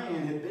this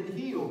man had been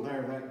healed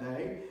there that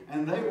day.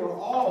 And they were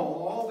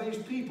all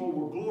these people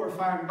were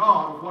glorifying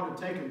God of what had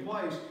taken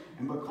place.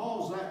 And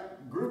because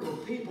that group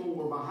of people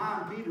were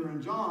behind Peter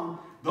and John,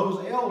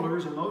 those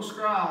elders and those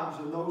scribes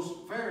and those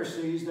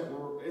Pharisees that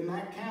were in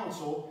that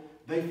council,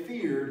 they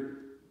feared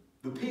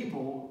the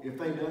people if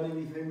they'd done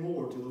anything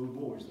more to those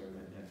boys there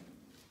that day.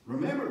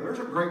 Remember, there's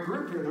a great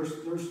group here.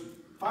 There's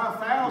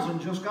 5,000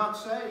 just got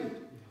saved.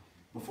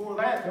 Before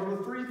that, there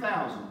were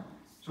 3,000.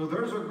 So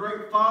there's a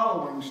great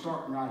following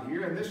starting right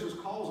here, and this is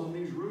causing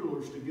these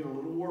rulers to get a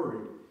little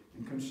worried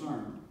and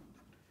concerned.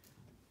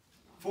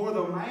 For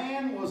the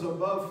man was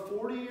above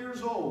 40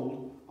 years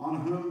old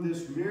on whom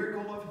this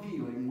miracle of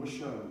healing was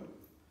shown.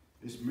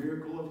 This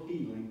miracle of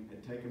healing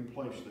had taken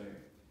place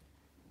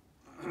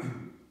there.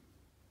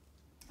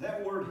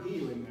 That word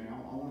healing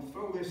now, I want to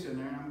throw this in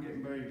there, and I'm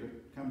getting ready to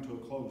come to a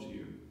close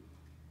here.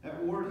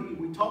 That word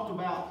healing, we talked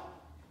about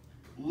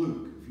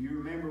Luke, if you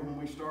remember when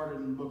we started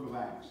in the book of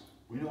Acts.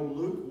 We know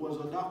Luke was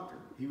a doctor.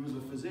 He was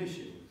a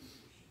physician.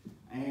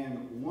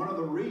 And one of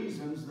the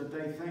reasons that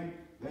they think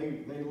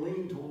they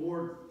lean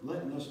toward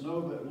letting us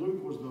know that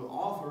Luke was the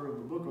author of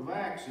the book of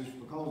Acts is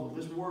because of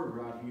this word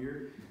right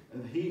here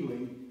of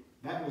healing.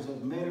 That was a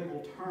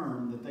medical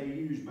term that they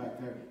used back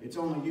there. It's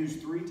only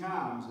used 3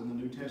 times in the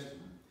New Testament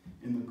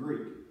in the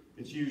Greek.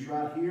 It's used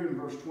right here in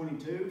verse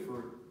 22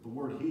 for the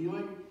word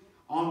healing.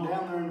 On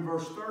down there in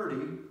verse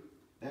 30,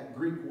 that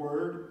Greek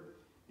word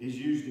is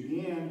used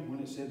again when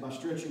it said, by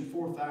stretching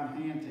forth thine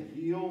hand to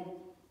heal.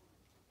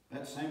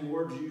 That same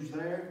word's used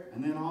there.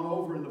 And then on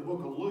over in the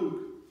book of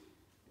Luke,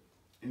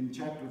 in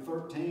chapter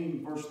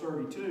 13, verse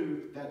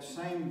 32, that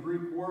same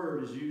Greek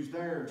word is used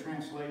there and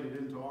translated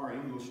into our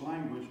English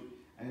language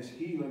as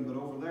healing, but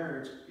over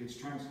there it's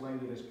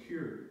translated as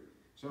cure.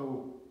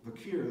 So the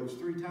cure, those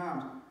 3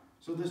 times.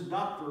 So this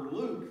Dr.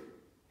 Luke,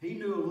 he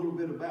knew a little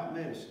bit about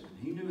medicine.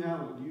 He knew how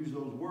to use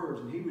those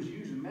words, and he was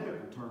using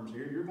medical terms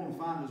here. You're going to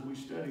find as we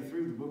study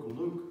through the book of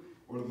Luke,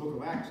 or the book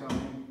of Acts,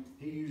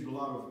 he used a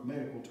lot of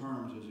medical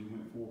terms as he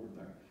went forward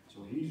there.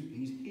 So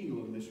he's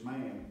healing this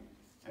man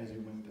as he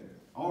went there.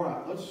 All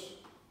right, let's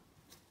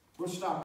stop.